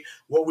articulate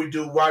what we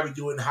do, why we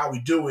do it, and how we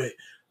do it.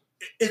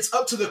 It's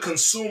up to the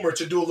consumer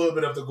to do a little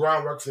bit of the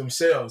groundwork for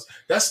themselves.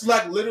 That's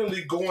like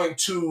literally going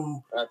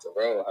to at the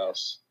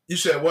Roadhouse. You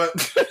said what?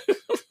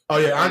 Oh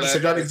yeah, I just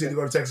said y'all niggas need to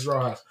go to Texas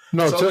Roadhouse.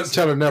 No,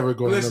 tell her never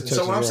go to Texas Roadhouse.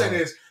 So what I'm saying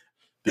is,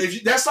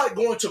 that's like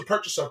going to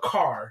purchase a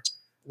car,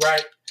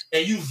 right?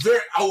 And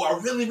I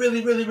really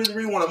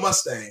want a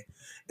Mustang,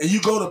 and you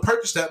go to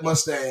purchase that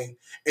Mustang,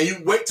 and you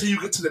wait till you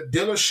get to the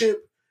dealership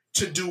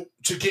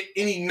to get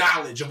any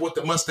knowledge of what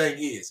the Mustang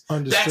is.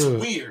 Understood.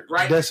 That's weird,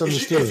 right? That's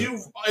understood.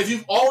 If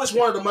you've always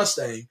wanted a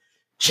Mustang,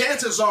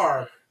 chances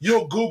are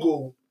you'll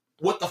Google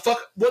what the fuck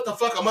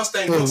a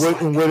Mustang looks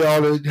like, and what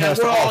all it has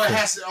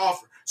to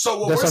offer. So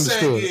what we're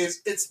saying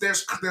is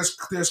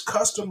there's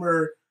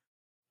customer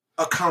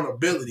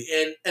accountability,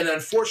 and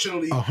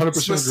unfortunately, 100%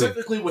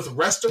 specifically with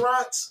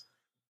restaurants,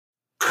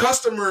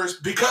 customers,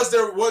 because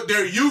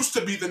there used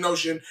to be the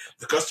notion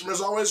the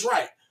customer's always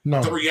right.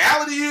 No. The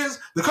reality is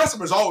the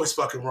customer's always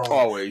fucking wrong.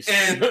 Always.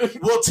 And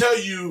we'll tell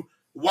you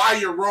why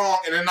you're wrong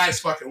in a nice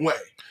fucking way.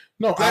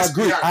 No, I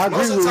agree. I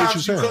agree with what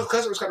you're saying.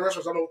 Customers come to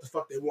restaurants, don't know what the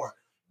fuck they want.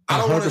 I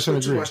don't want to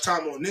spend too much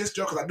time on this,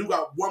 Joe, because I do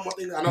got one more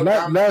thing. I know.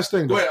 Last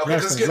thing. Go ahead. Okay,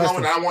 let's get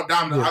on. I want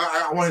Dom.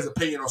 I want his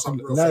opinion on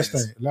something.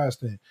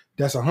 Last thing.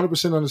 That's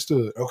 100%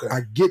 understood. Okay,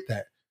 I get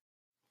that.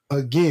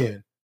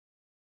 Again,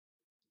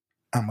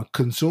 I'm a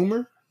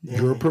consumer.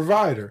 You're a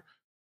provider.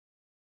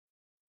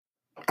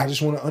 I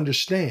just want to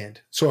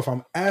understand. So if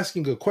I'm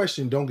asking a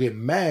question, don't get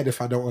mad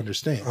if I don't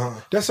understand.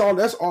 That's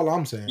all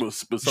I'm saying.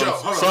 But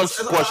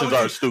some questions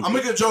are stupid. I'm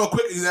gonna give Joe a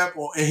quick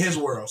example in his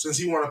world, since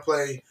he want to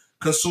play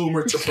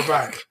consumer to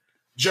provider.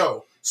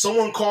 Joe,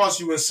 someone calls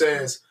you and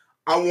says,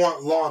 "I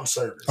want lawn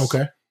service."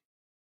 Okay.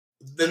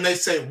 Then they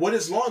say, "What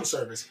is lawn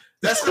service?"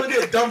 That's going to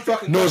be a dumb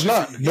fucking question.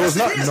 No, it's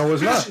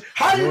not.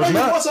 How do you know you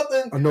want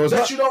something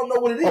that you don't know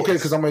what it is? Okay,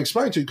 because I'm going to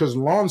explain to you. Because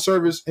lawn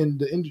service in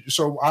the industry.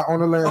 So I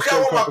own a landscape. Okay,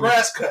 I want my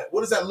grass cut.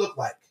 What does that look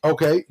like?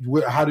 Okay,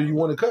 how do you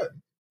want it cut?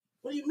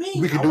 What do you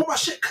mean? I want my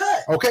shit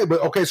cut.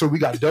 Okay, so we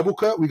got double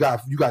cut. You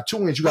got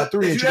 2 inch. You got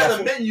 3 inch. If you had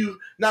a menu,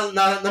 now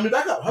let me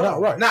back up. Hold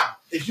on. Right now,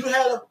 if you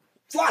had a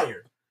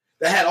flyer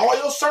that had all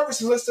your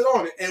services listed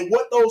on it and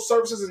what those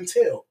services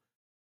entail,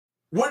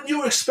 wouldn't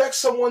you expect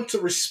someone to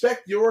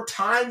respect your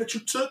time that you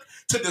took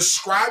to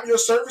describe your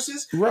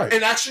services, right,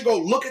 and actually go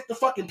look at the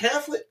fucking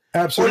pamphlet?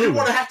 Absolutely. Or you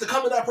want to have to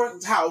come to that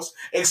person's house,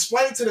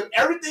 explain to them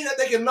everything that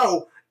they can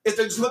know if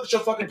they just look at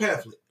your fucking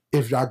pamphlet?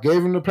 If I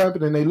gave them the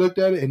pamphlet and they looked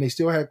at it and they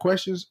still had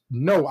questions,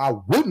 no, I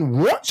wouldn't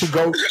want to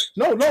go.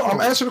 No,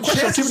 I'm answering the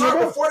question.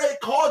 Before they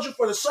called you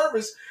for the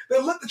service, they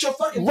looked at your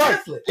fucking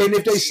pamphlet. And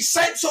if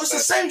so it's the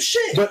same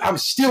shit. But I'm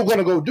still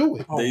gonna go do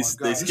it. They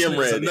skim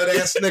read it. Nut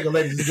ass nigga,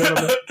 ladies and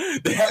gentlemen.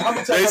 They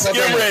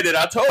skim read it.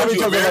 I told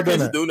you,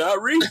 Americans do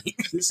not read.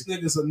 This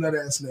nigga's a nut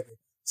ass nigga.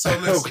 So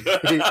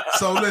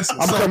listen.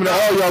 I'm coming to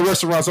all y'all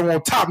restaurants. I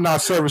want top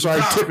notch service. I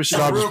ain't tipping shit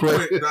off this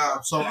place.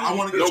 So I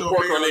want to get your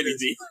opinion on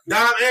this.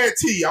 Dom and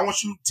T. I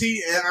want you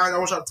T and I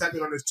want y'all to tap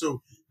in on this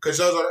too, because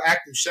those are the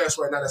active chefs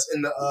right now that's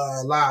in the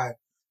live.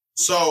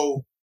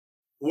 So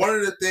one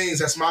of the things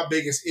that's my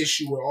biggest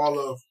issue with all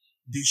of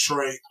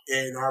Detroit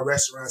and our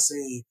restaurant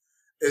scene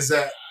is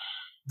that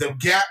the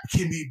gap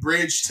can be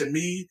bridged to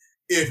me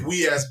if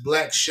we as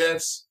black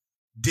chefs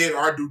did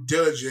our due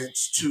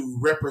diligence to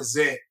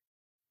represent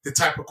the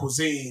type of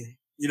cuisine,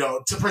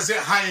 to present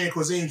high-end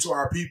cuisine to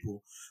our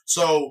people.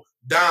 So,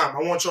 Dom, I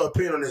want your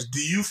opinion on this. Do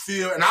you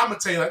feel, and I'm going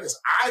to tell you like this,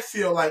 I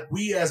feel like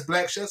we as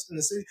black chefs in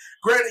the city,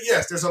 granted,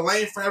 yes, there's a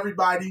lane for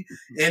everybody,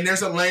 and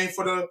there's a lane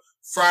for the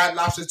fried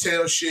lobster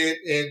tail shit,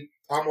 and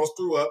I almost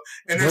threw up,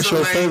 and there's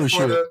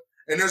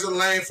a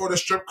lane for the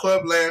strip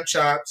club lamb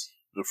chops.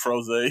 The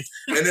froze.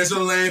 And there's a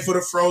lane for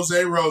the froze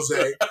rose.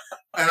 And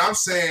I'm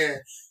saying,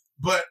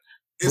 but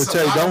it's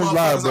a lot of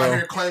motherfuckers out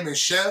here claiming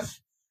chef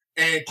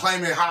and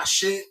claiming hot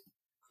shit,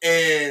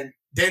 and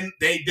then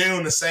they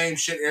doing the same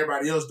shit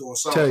everybody else doing.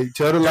 So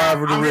tell the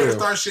live or the real. I'm here to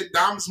start shit.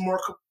 Dom's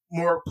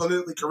more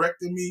politically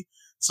correct than me,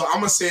 so I'm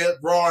gonna say it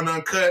raw and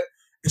uncut.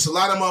 It's a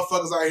lot of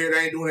motherfuckers out here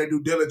that ain't doing their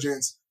due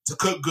diligence to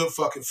cook good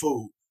fucking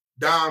food.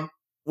 Dom,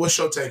 what's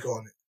your take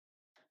on it?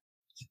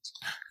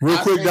 Real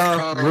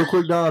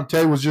quick, Dom.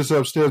 Tay was just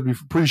upstairs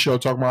before pre-show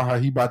talking about how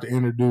he about to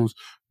introduce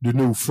the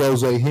new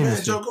Froze Hennessy.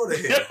 Man, Joe, go to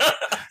hell.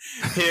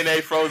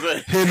 Henne Froze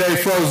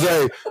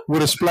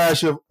with a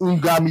splash of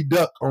Ungami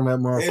duck on that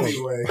motherfucker.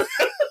 Anyway.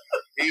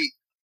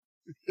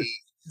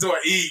 Do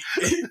I eat?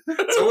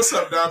 So what's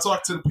up, Don?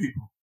 Talk to the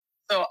people.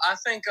 So I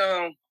think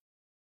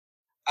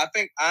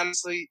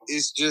honestly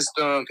it's just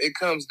it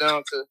comes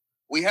down to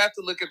we have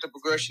to look at the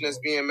progression that's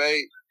being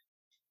made,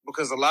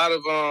 because a lot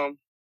of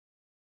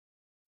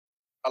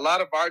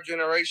our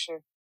generation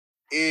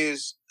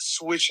is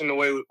switching the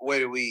way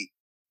that we eat.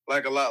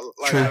 Like a lot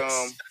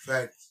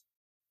Facts.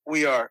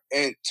 We are.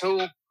 And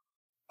two,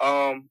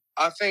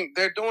 I think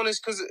they're doing this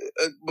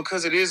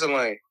because it is a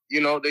lane.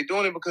 They're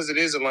doing it because it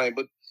is a lane.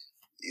 But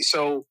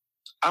so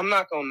I'm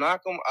not gonna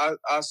knock them.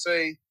 I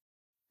say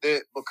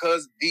that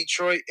because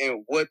Detroit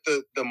and what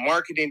the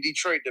market in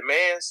Detroit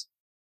demands.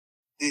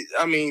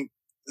 I mean,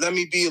 let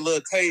me be a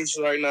little caged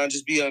right now and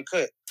just be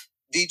uncut.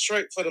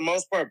 Detroit, for the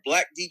most part,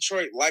 black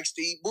Detroit likes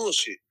to eat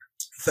bullshit.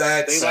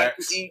 Facts. They like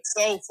to eat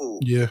soul food.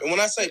 Yeah. And when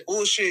I say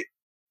bullshit,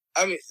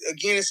 I mean,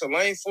 again, it's a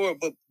lane for it,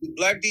 but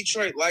black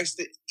Detroit likes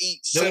to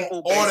eat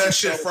simple. All that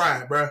shit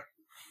fried, bro.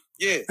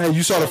 Yeah. Hey,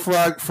 you saw the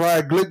fried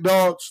glick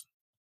dogs?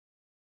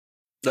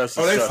 They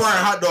frying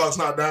hot dogs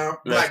now, down.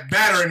 Like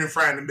battering and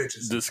frying them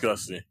bitches.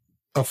 Disgusting.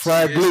 A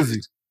fried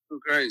glizzy. too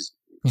crazy.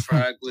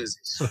 Fried glizzy.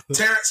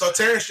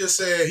 Terrence just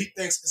said he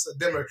thinks it's a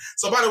Democrat.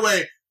 So by the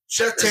way,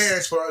 Chef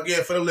Terrence, for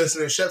the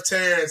listeners, Chef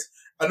Terrence,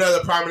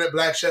 another prominent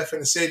black chef in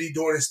the city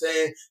doing his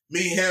thing.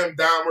 Me, him,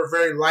 Dom, we're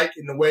very like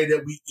in the way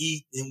that we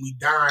eat and we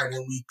dine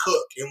and we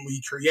cook and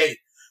we create.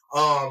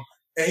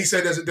 And he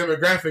said there's a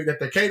demographic that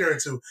they're catering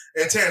to.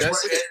 And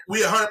Terrence,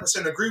 we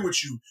 100% agree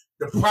with you.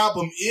 The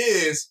problem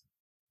is,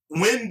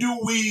 when do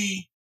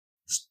we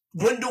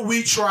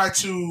try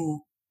to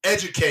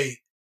educate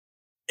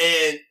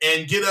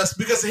and get us,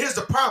 because here's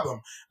the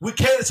problem. We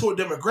cater to a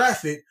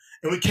demographic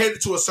and we cater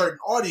to a certain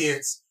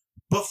audience,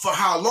 but for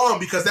how long?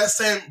 Because that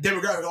same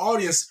demographic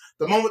audience,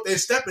 the moment they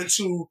step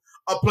into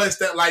a place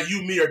that like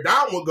you, me, or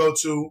Dom will go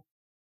to,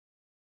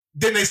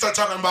 then they start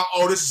talking about,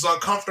 oh, this is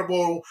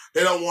uncomfortable.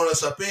 They don't want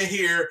us up in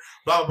here,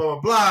 blah, blah,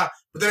 blah, blah.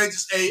 But then they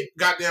just ate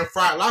goddamn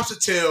fried lobster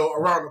tail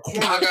around the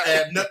corner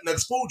at Nut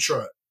Nuts food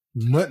truck.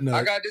 Nut Nut.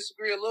 I got to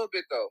disagree a little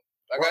bit, though.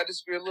 Okay.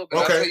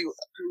 I'll tell you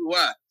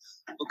why.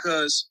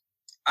 Because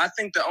I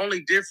think the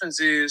only difference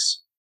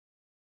is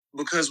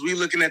because we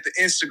looking at the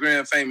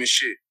Instagram famous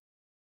shit.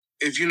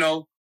 If you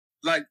know,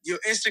 like your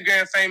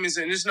Instagram famous,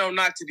 and there's no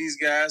knock to these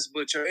guys,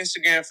 but your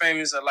Instagram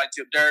famous are like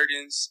your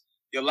Durden's,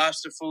 your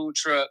lobster food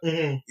truck,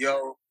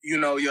 your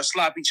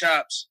sloppy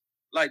chops.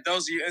 Like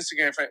those are your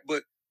Instagram famous.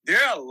 But there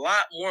are a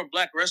lot more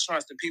black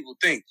restaurants than people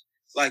think.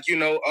 Like,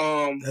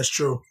 that's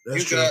true.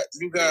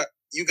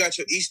 You got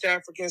your East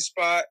African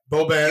spot.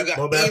 Bobad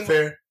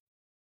Fair.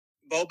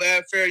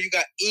 Bobad Fair. You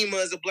got Ema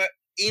as a black.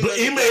 Ema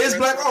is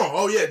black owned.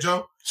 Oh yeah,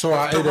 Joe. So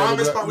the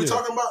ramen spot we're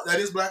talking about, that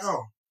is black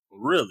owned.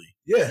 Really?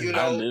 Yeah.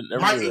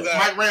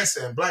 Mike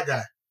Ransom, black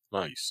guy.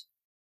 Nice.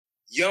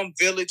 Yum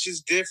Village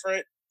is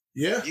different.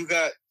 Yeah. You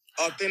got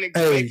authentic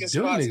Jamaican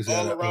spots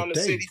all around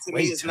the city. To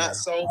me, it's not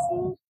soul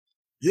food.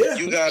 Yeah.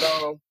 You got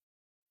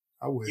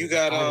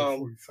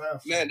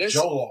man, there's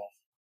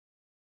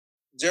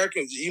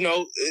Jerkins. You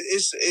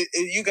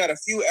got a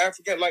few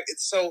African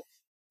so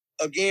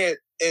again,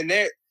 and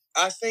there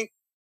I think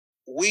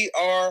we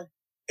are.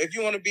 If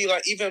you want to be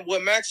like even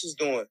what Max is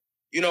doing,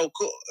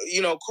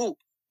 Coop.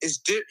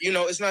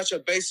 It's not your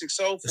basic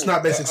soul food. It's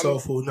not basic soul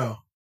food, no.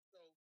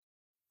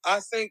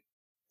 I think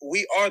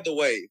we are the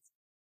wave.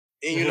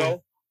 And,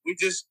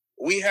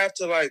 we have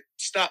to, like,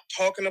 stop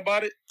talking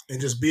about it.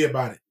 And just be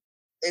about it.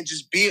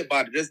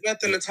 There's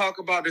nothing to talk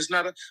about.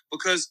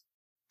 Because,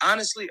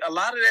 honestly, a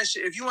lot of that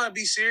shit, if you want to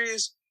be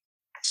serious,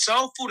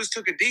 soul food has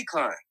took a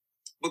decline.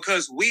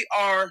 Because we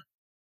are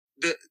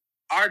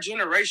our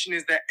generation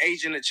is that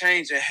agent of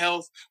change and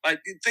health. Like,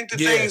 think the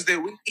things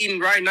that we're eating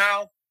right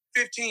now,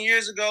 15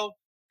 years ago,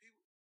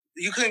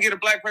 you couldn't get a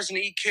black person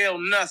to eat kale,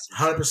 nothing.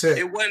 100%.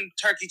 It wasn't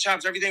turkey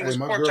chops, everything was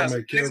pork chops.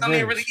 Niggas don't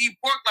even really eat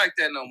pork like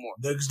that no more.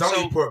 Niggas don't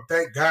eat pork,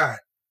 thank God.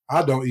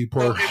 I don't eat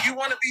pork. So if you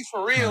want to be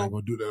for real, I'm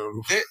gonna do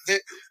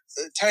that.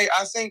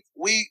 I think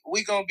we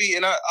gonna be,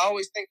 and I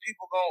always think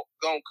people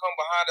gonna come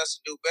behind us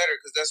and do better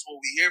because that's what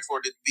we here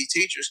for, to be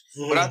teachers.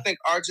 Mm-hmm. But I think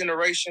our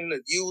generation,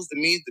 the yous, the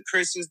me's, the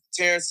Chris's,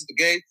 the Terrence's, the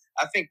gay,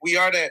 I think we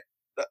are that.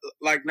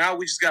 Like now,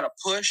 we just gotta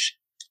push.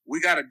 We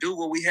gotta do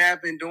what we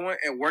have been doing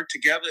and work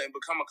together and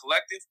become a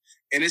collective.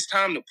 And it's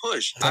time to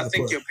push.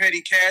 Your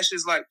petty cash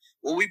is like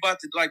what we about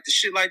to like the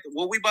shit like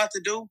what we about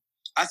to do.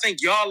 I think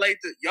y'all laid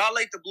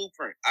the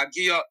blueprint. I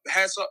give y'all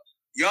hats up.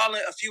 Y'all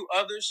and a few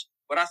others,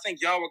 but I think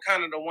y'all were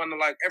kind of the one to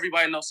like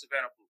everybody knows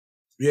Savannah Blue.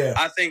 Yeah.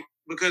 I think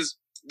because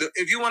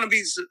if you want to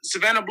be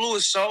Savannah Blue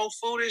is soul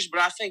foodish,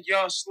 but I think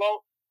y'all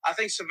slow. I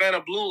think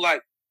Savannah Blue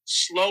like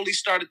slowly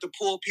started to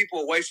pull people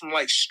away from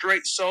like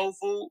straight soul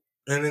food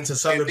and into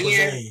Southern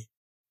cuisine.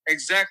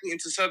 Exactly,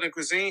 into Southern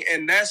cuisine,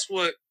 and that's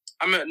what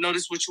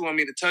notice what you want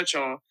me to touch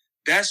on.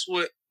 That's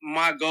what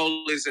my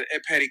goal is at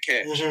Petty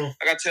Cash. Mm-hmm.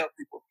 I gotta tell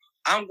people.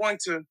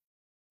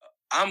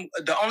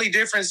 The only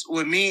difference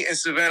with me and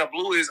Savannah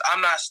Blue is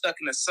I'm not stuck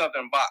in a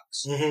Southern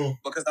box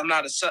because I'm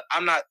not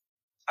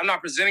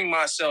presenting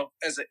myself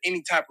as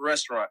any type of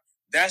restaurant.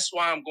 That's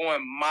why I'm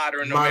going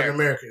modern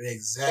American.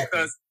 Exactly.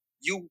 Because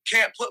you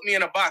can't put me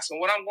in a box. And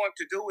what I'm going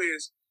to do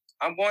is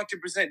I'm going to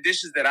present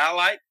dishes that I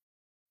like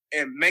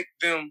and make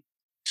them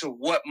to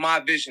what my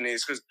vision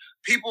is. Because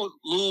people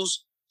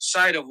lose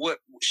sight of what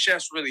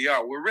chefs really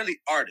are. We're really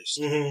artists.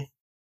 Mm-hmm.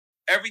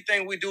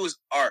 Everything we do is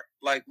art.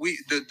 Like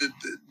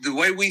the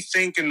way we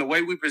think and the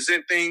way we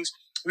present things.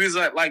 We was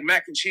like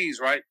mac and cheese,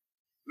 right?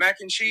 Mac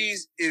and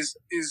cheese is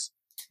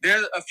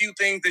there's a few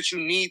things that you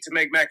need to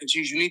make mac and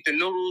cheese. You need the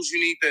noodles, you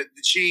need the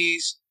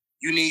cheese,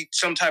 you need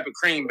some type of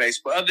cream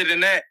base. But other than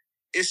that,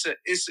 it's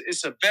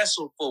a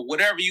vessel for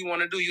whatever you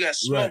want to do. You got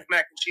smoked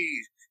mac and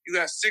cheese, you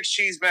got 6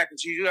 cheese mac and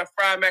cheese, you got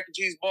fried mac and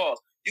cheese balls.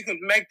 You can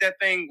make that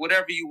thing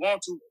whatever you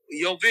want to,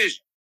 your vision.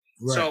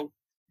 Right. So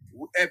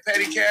at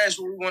Petty Cash,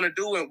 what we want to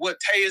do and what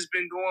Tay has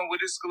been doing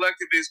with this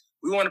collective is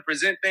we want to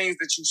present things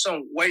that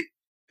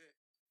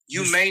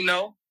you may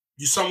know.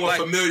 You're somewhat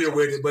familiar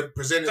with it, but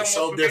present it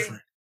so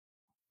different.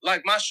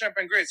 Like my shrimp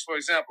and grits, for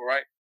example,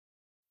 right?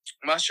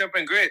 My shrimp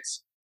and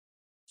grits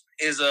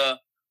is a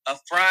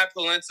fried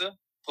polenta.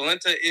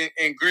 Polenta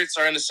and grits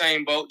are in the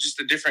same boat, just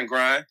a different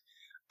grind.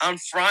 I'm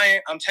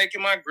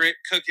taking my grit,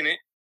 cooking it,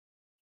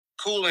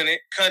 cooling it,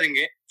 cutting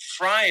it,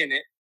 frying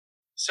it,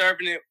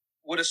 serving it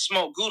with a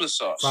smoked Gouda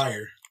sauce.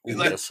 Fire. Ooh,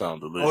 that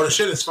sounds delicious. Oh, the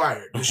shit is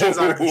fire. The shit is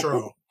out of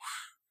control.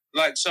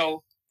 Like,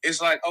 so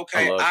it's like,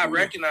 okay, I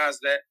recognize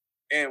that.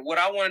 And what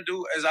I want to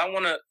do is I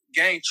want to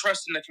gain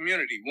trust in the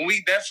community. When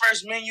that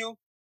first menu,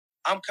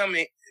 I'm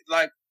coming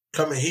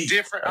heat.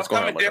 Different. I'm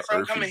coming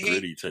different. I'm coming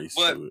heat.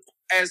 But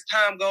as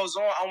time goes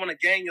on, I want to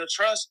gain your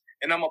trust,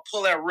 and I'm going to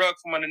pull that rug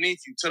from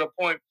underneath you to the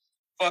point,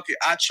 fuck it,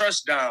 I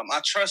trust Dom.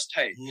 I trust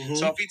Tay. Mm-hmm.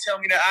 So if he tell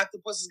me that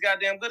octopus is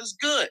goddamn good, it's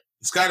good.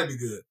 It's got to be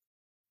good.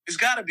 It's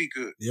got to be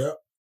good. Yep.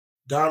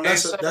 Dom,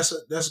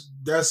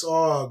 that's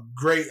all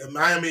great.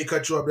 I mean, to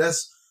cut you up.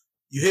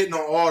 You hitting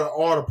on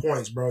all the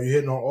points, bro. You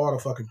hitting on all the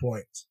fucking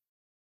points.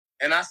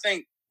 And I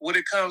think what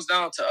it comes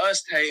down to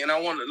us, Tay, and I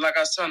want to, like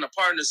I was telling the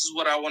partners, this is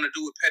what I want to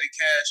do with Petty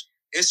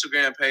Cash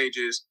Instagram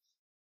pages.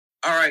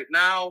 All right,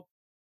 now,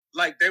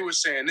 like they were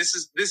saying, this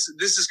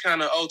is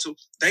kind of old too.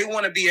 They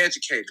want to be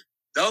educated.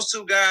 Those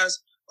two guys,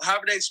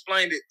 however they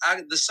explained it,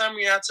 the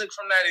summary I took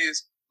from that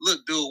is,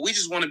 look, dude, we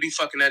just want to be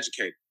fucking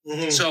educated.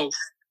 Mm-hmm. So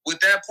with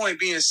that point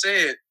being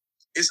said,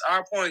 it's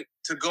our point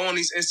to go on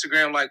these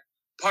Instagram, like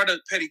part of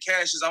Petty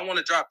Cash is I want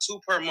to drop 2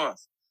 per month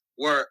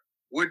where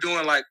we're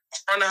doing like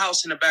front of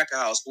house and the back of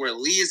house where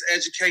Lee is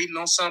educating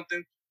on something.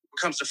 When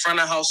it comes to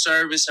front of house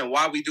service and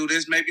why we do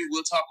this, maybe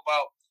we'll talk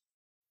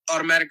about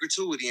automatic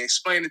gratuity and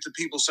explain it to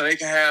people so they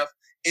can have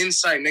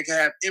insight and they can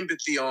have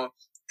empathy on,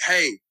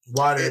 hey,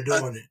 why they're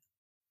doing it.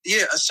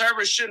 Yeah, a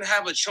server shouldn't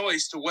have a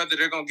choice to whether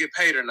they're going to get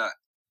paid or not.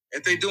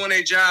 If they're doing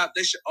their job,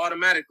 they should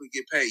automatically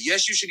get paid.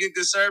 Yes, you should get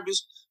good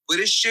service, but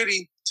it's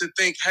shitty to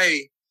think,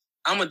 hey,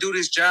 I'm going to do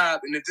this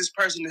job, and if this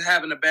person is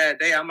having a bad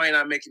day, I might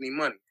not make any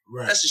money.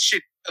 Right. That's a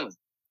shit feeling.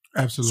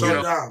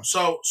 Absolutely.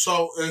 So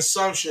in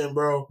assumption,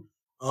 bro,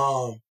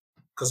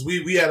 because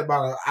we had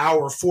about an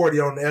hour 40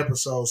 on the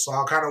episode, so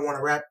I kind of want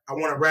to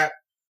wrap.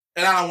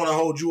 And I don't want to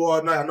hold you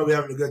all night. I know we're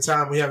having a good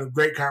time. We're having a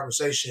great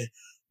conversation.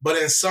 But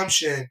in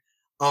assumption,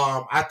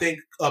 I think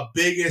the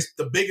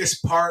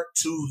biggest part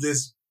to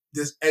this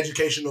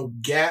educational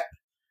gap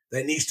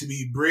that needs to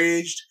be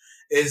bridged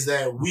is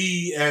that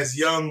we as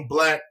young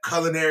Black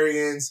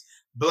culinarians,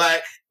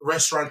 Black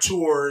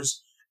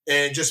restaurateurs,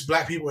 and just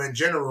Black people in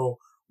general,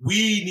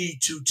 we need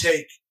to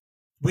take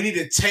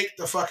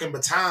the fucking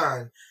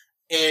baton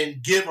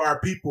and give our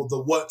people the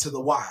what to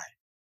the why.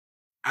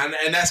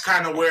 And that's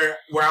kind of where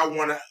I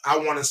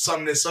want to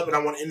sum this up, and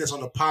I want to end this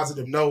on a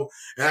positive note.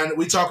 And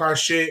we talk our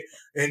shit.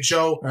 And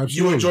Joe, absolutely,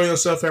 you enjoy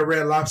yourself at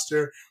Red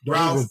Lobster,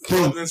 Ralph,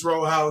 Logan's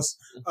Roadhouse.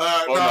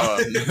 But no,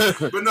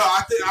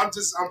 I think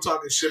I'm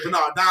talking shit. But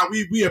no, Don,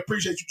 we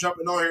appreciate you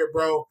jumping on here,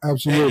 bro.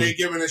 Absolutely, and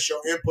giving us your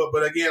input.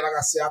 But again, like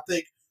I said, I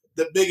think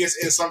the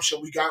biggest assumption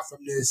we got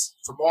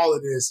from all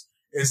of this,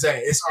 is that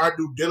it's our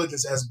due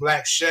diligence as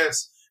Black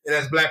chefs and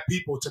as Black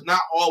people to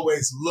not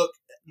always look,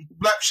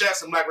 Black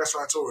chefs and Black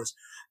restaurateurs,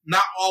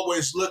 not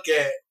always look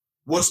at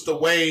what's the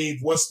wave,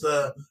 what's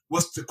the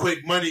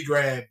quick money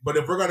grab. But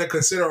if we're going to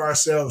consider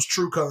ourselves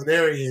true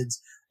culinarians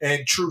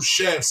and true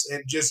chefs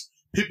and just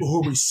people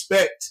who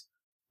respect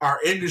our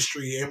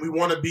industry, and we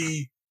want to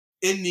be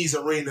in these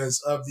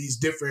arenas of these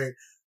different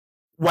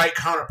white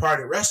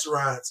counterparted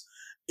restaurants,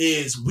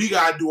 is we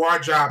got to do our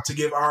job to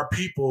give our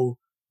people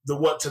the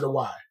what to the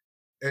why.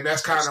 And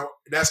that's kind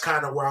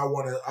of where I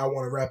want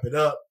to wrap it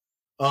up.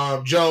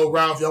 Joe,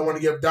 Ralph, y'all want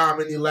to give Dom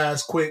any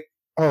last quick?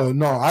 Oh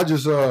no, I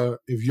just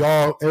if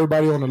y'all,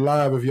 everybody on the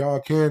live, if y'all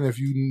can, if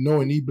you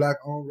know any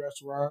Black-owned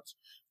restaurants,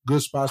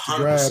 good spots to 100%.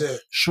 Grab,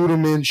 shoot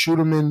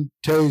them in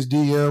Tay's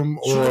DM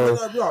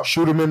or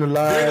shoot them in the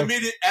live.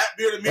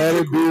 Beard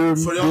Media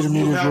for those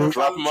who haven't,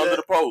 drop them under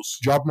the post.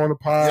 Drop them on the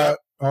pod.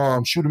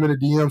 Yep. Shoot them in the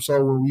DM.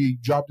 So when we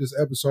drop this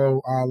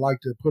episode, I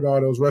like to put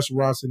all those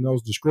restaurants in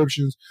those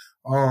descriptions.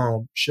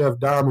 Chef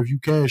Dom, if you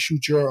can,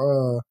 shoot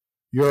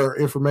your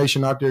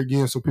information out there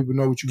again so people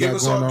know what you got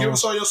going on. Give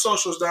us all your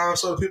socials, Dom,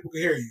 so that people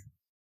can hear you.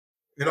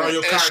 And all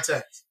your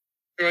contacts.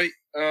 Right.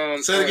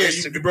 Say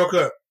it again. You broke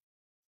up.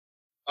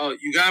 Oh,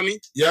 you got me?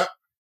 Yep.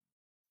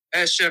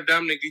 At Chef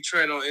Dominic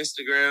Detroit on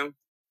Instagram.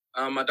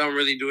 I don't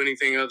really do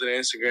anything other than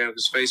Instagram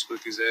because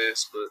Facebook is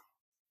ass,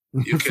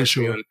 but you catch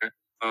me on there.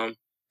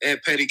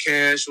 At Petty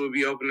Cash will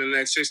be open in the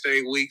next 6 to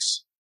 8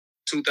 weeks.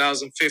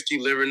 2050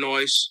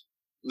 Livernois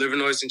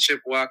in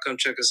Chippewa. Come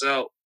check us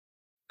out.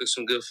 Cook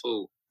some good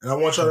food. And I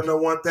want y'all to know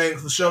one thing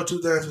for sure,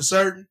 2 things for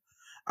certain.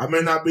 I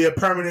may not be a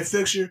permanent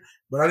fixture,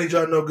 but I need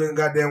y'all to know good and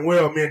goddamn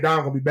well, me and Don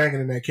gonna be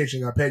banging in that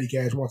kitchen at Petty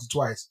Cash once or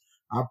twice.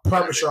 I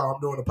promise y'all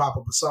I'm doing a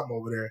pop-up or something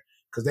over there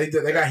because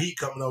they got heat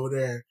coming over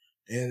there.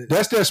 And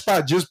that's that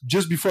spot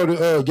just before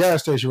the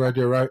gas station right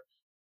there, right?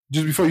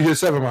 Just before you hit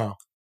 7 Mile.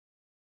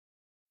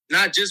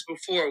 Not just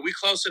before. We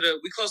close to the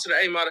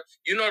 8 Mile.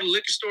 You know the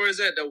liquor store is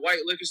at the white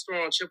liquor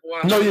store on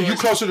Chippewa. No, yeah, you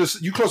closer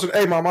to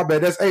 8 Mile. My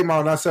bad. That's 8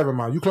 Mile, not 7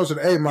 Mile. You closer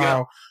to 8 Mile.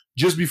 Yeah.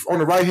 Just on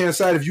the right hand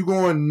side. If you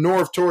going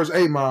north towards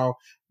 8 Mile,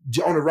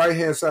 on the right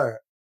hand side.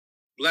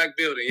 Black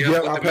building.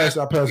 Yeah, I pass it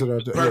out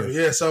there. Perfect.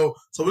 Yeah. So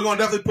we're gonna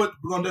definitely put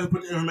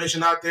the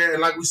information out there.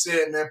 And like we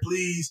said, man,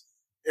 please,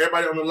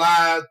 everybody on the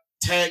live,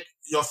 tag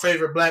your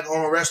favorite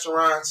Black-owned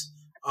restaurants.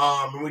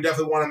 And we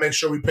definitely want to make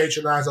sure we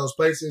patronize those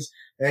places.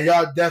 And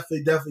y'all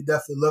definitely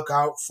look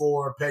out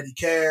for Petty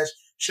Cash.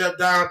 Chef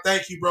Dom,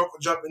 thank you, bro, for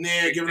jumping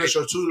in, giving us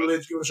your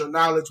tutelage, giving us your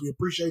knowledge. We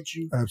appreciate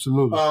you.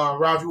 Absolutely.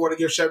 Rob, if you want to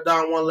give Chef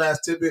Dom one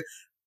last tidbit.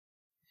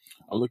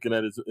 I'm looking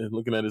at his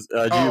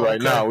IG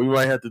right now. We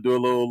might have to do a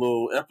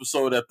little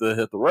episode at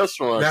the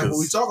restaurant. That's what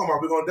we talking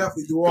about. We're gonna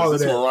definitely do all of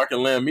that.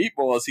 Moroccan lamb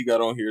meatballs he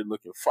got on here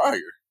looking fire.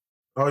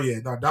 Oh yeah,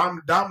 no,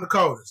 Dom the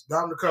coldest.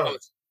 Dom the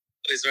coldest.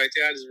 It's right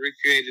there. I just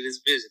recreated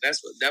his vision.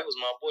 That was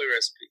my boy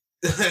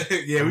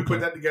recipe. Yeah, we put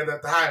that together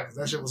at the Highlands.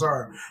 That shit was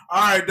hard.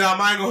 All right,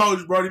 Dom, I ain't gonna hold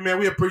you, Brody, man.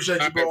 We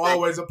appreciate you, bro.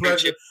 Always a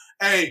pleasure.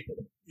 Hey,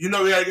 you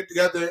know we gotta get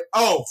together.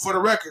 Oh, for the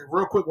record,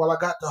 real quick, while I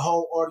got the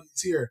whole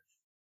audience here,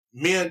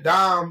 me and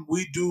Dom,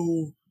 we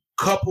do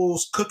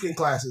couples cooking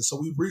classes. So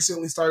we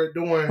recently started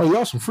doing. Oh,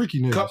 y'all some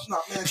freaky niggas. No,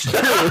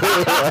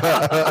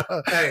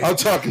 man. Hey, I'm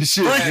talking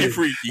shit.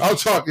 Freaky. I'm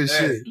talking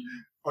shit.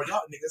 Oh,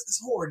 y'all niggas,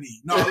 it's horny.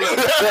 No, look.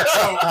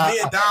 So me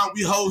and Dom,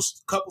 we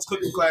host couples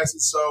cooking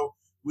classes. So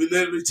we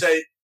literally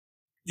take,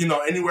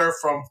 anywhere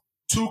from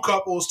 2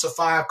 couples to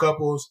 5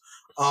 couples.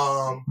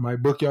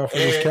 Might book y'all for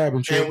this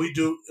cabin trip. And we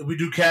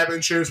do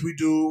cabin trips. We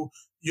do,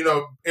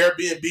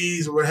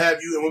 Airbnbs or what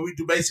have you. And what we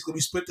do, basically,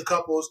 we split the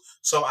couples.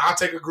 So I'll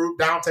take a group,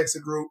 Dom takes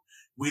a group.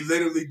 We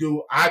literally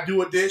I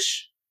do a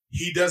dish,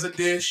 he does a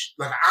dish,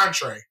 like an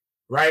entree,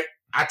 right?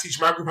 I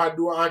teach my group how to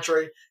do an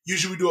entree.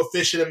 Usually we do a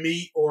fish and a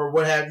meat or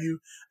what have you.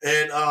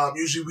 And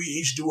usually we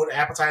each do an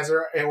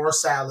appetizer or a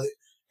salad.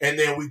 And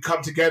then we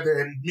come together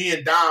and me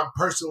and Dom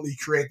personally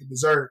create the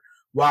dessert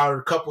while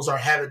the couples are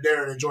having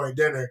dinner and enjoying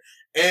dinner.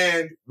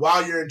 And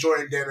while you're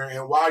enjoying dinner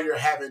and while you're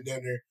having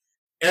dinner,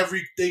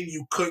 everything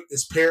you cook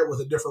is paired with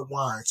a different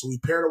wine. So we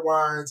pair the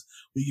wines.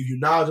 We give you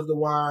knowledge of the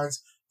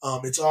wines.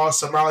 It's all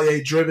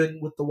sommelier driven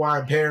with the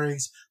wine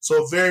pairings.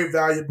 So very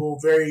valuable,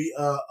 very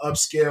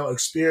upscale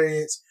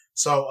experience.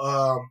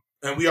 So,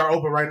 and we are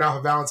open right now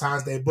for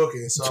Valentine's Day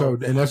booking. So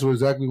and that's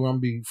exactly where I'm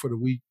be for the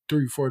week,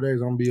 3-4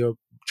 days. I'm gonna be up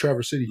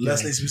Traverse City.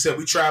 Leslie, we said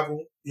we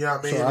travel. You know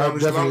what I mean?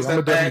 So as long as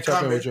that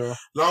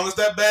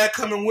bag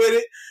coming with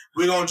it,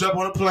 we're gonna jump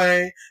on a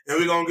plane and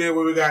we're gonna get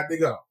where we got to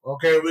go.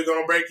 Okay, we're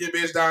gonna break your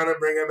bitch down and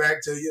bring her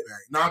back to you.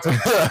 No,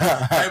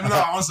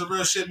 on some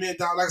real shit. Me and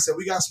Dom, like I said,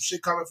 we got some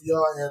shit coming for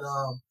y'all.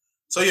 And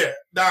so yeah,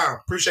 Dom,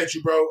 appreciate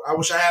you, bro. I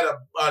wish I had a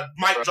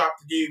mic drop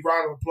to give you a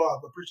round of applause,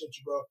 but appreciate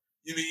you, bro.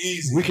 You be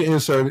easy. We can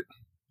insert it.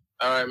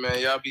 All right, man.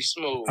 Y'all be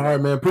smooth. All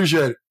right, man.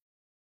 Appreciate it.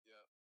 Yeah.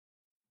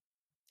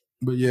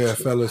 But yeah,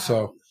 fellas.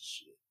 So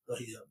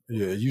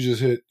yeah, you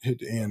just hit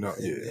the end up.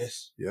 Yeah.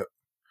 Yes. Yep.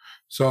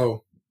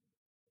 So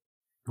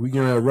we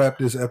gonna wrap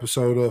this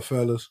episode up,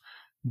 fellas.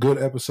 Good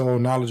episode,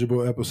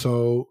 knowledgeable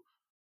episode.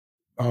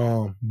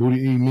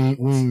 Booty eat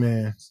wing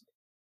man.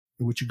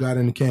 What you got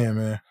in the can,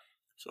 man?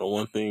 So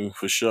one thing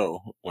for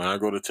sure, when I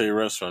go to Tay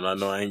Restaurant, I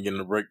know I ain't getting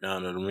a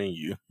breakdown of the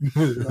menu. You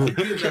getting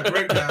that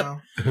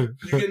breakdown.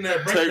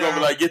 Tay gonna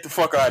be like, get the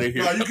fuck out of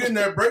here. No, you getting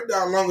that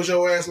breakdown as long as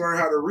your ass learn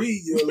how to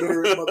read, you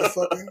illiterate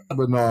motherfucker.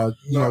 But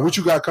no, what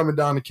you got coming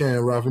down the can,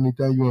 Ralph?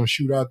 Anything you want to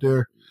shoot out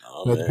there?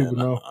 No, let people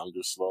know. I'm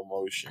just slow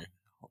motion.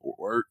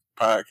 Work,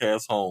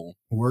 podcast, home.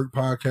 Work,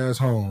 podcast,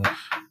 home.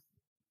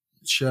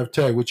 Chef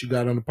Tech, what you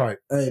got on the pipe?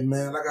 Hey,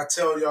 man, like I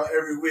tell y'all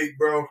every week,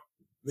 bro.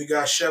 We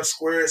got Chef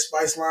Square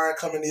Spice Line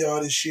coming to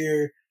y'all this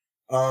year.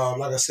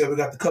 Like I said, we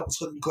got the couples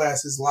cooking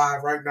classes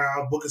live right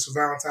now. Book us for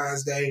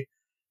Valentine's Day.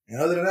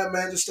 And other than that,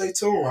 man, just stay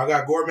tuned. I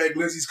got Gourmet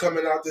Glizzies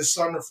coming out this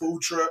summer,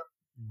 food truck.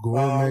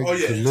 Gourmet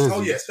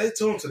Glizzies. Stay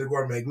tuned to the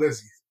Gourmet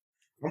Glizzies.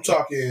 I'm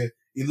talking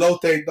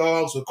elote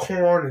dogs with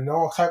corn and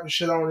all type of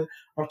shit on it.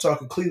 I'm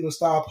talking Cleveland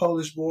style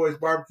Polish boys,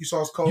 barbecue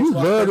sauce, coleslaw. You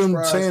love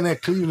them saying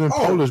that Cleveland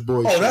Polish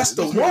boys. Oh, that's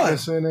the one.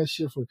 Saying that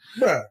shit for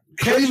bruh.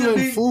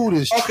 Cleveland food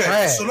is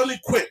trash. So let me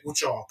quit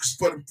with y'all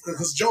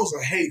because Joe's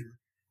a hater.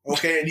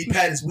 Okay, and he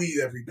pat his weed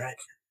every night.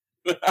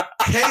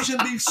 Cajun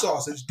beef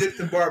sausage dipped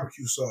in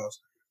barbecue sauce.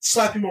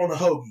 Slap him on a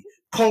hoagie,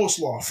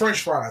 coleslaw,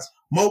 French fries,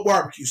 more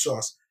barbecue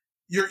sauce.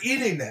 You're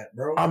eating that,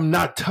 bro. I'm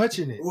not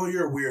touching it. Well,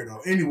 you're a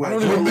weirdo. Anyway, I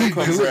don't even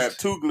grab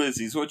 2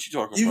 glizzies. What you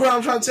talking about? You know what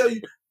I'm trying to tell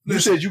you? You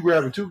said you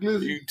grabbing 2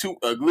 glizzies?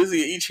 A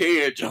glizzy at each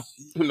head, Joe.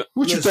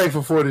 What you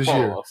thankful for this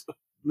year?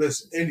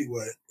 Listen,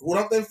 anyway,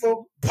 what I'm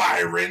thankful for?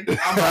 Byron.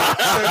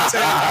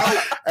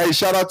 Hey,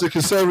 shout out to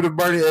Conservative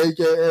Bernie,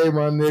 a.k.a.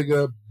 my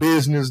nigga,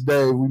 Business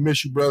Day. We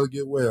miss you, brother.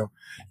 Get well.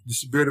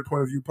 This is Bearded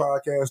Point of View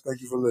Podcast.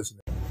 Thank you for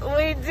listening.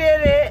 We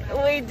did it.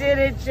 We did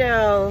it,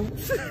 Joe.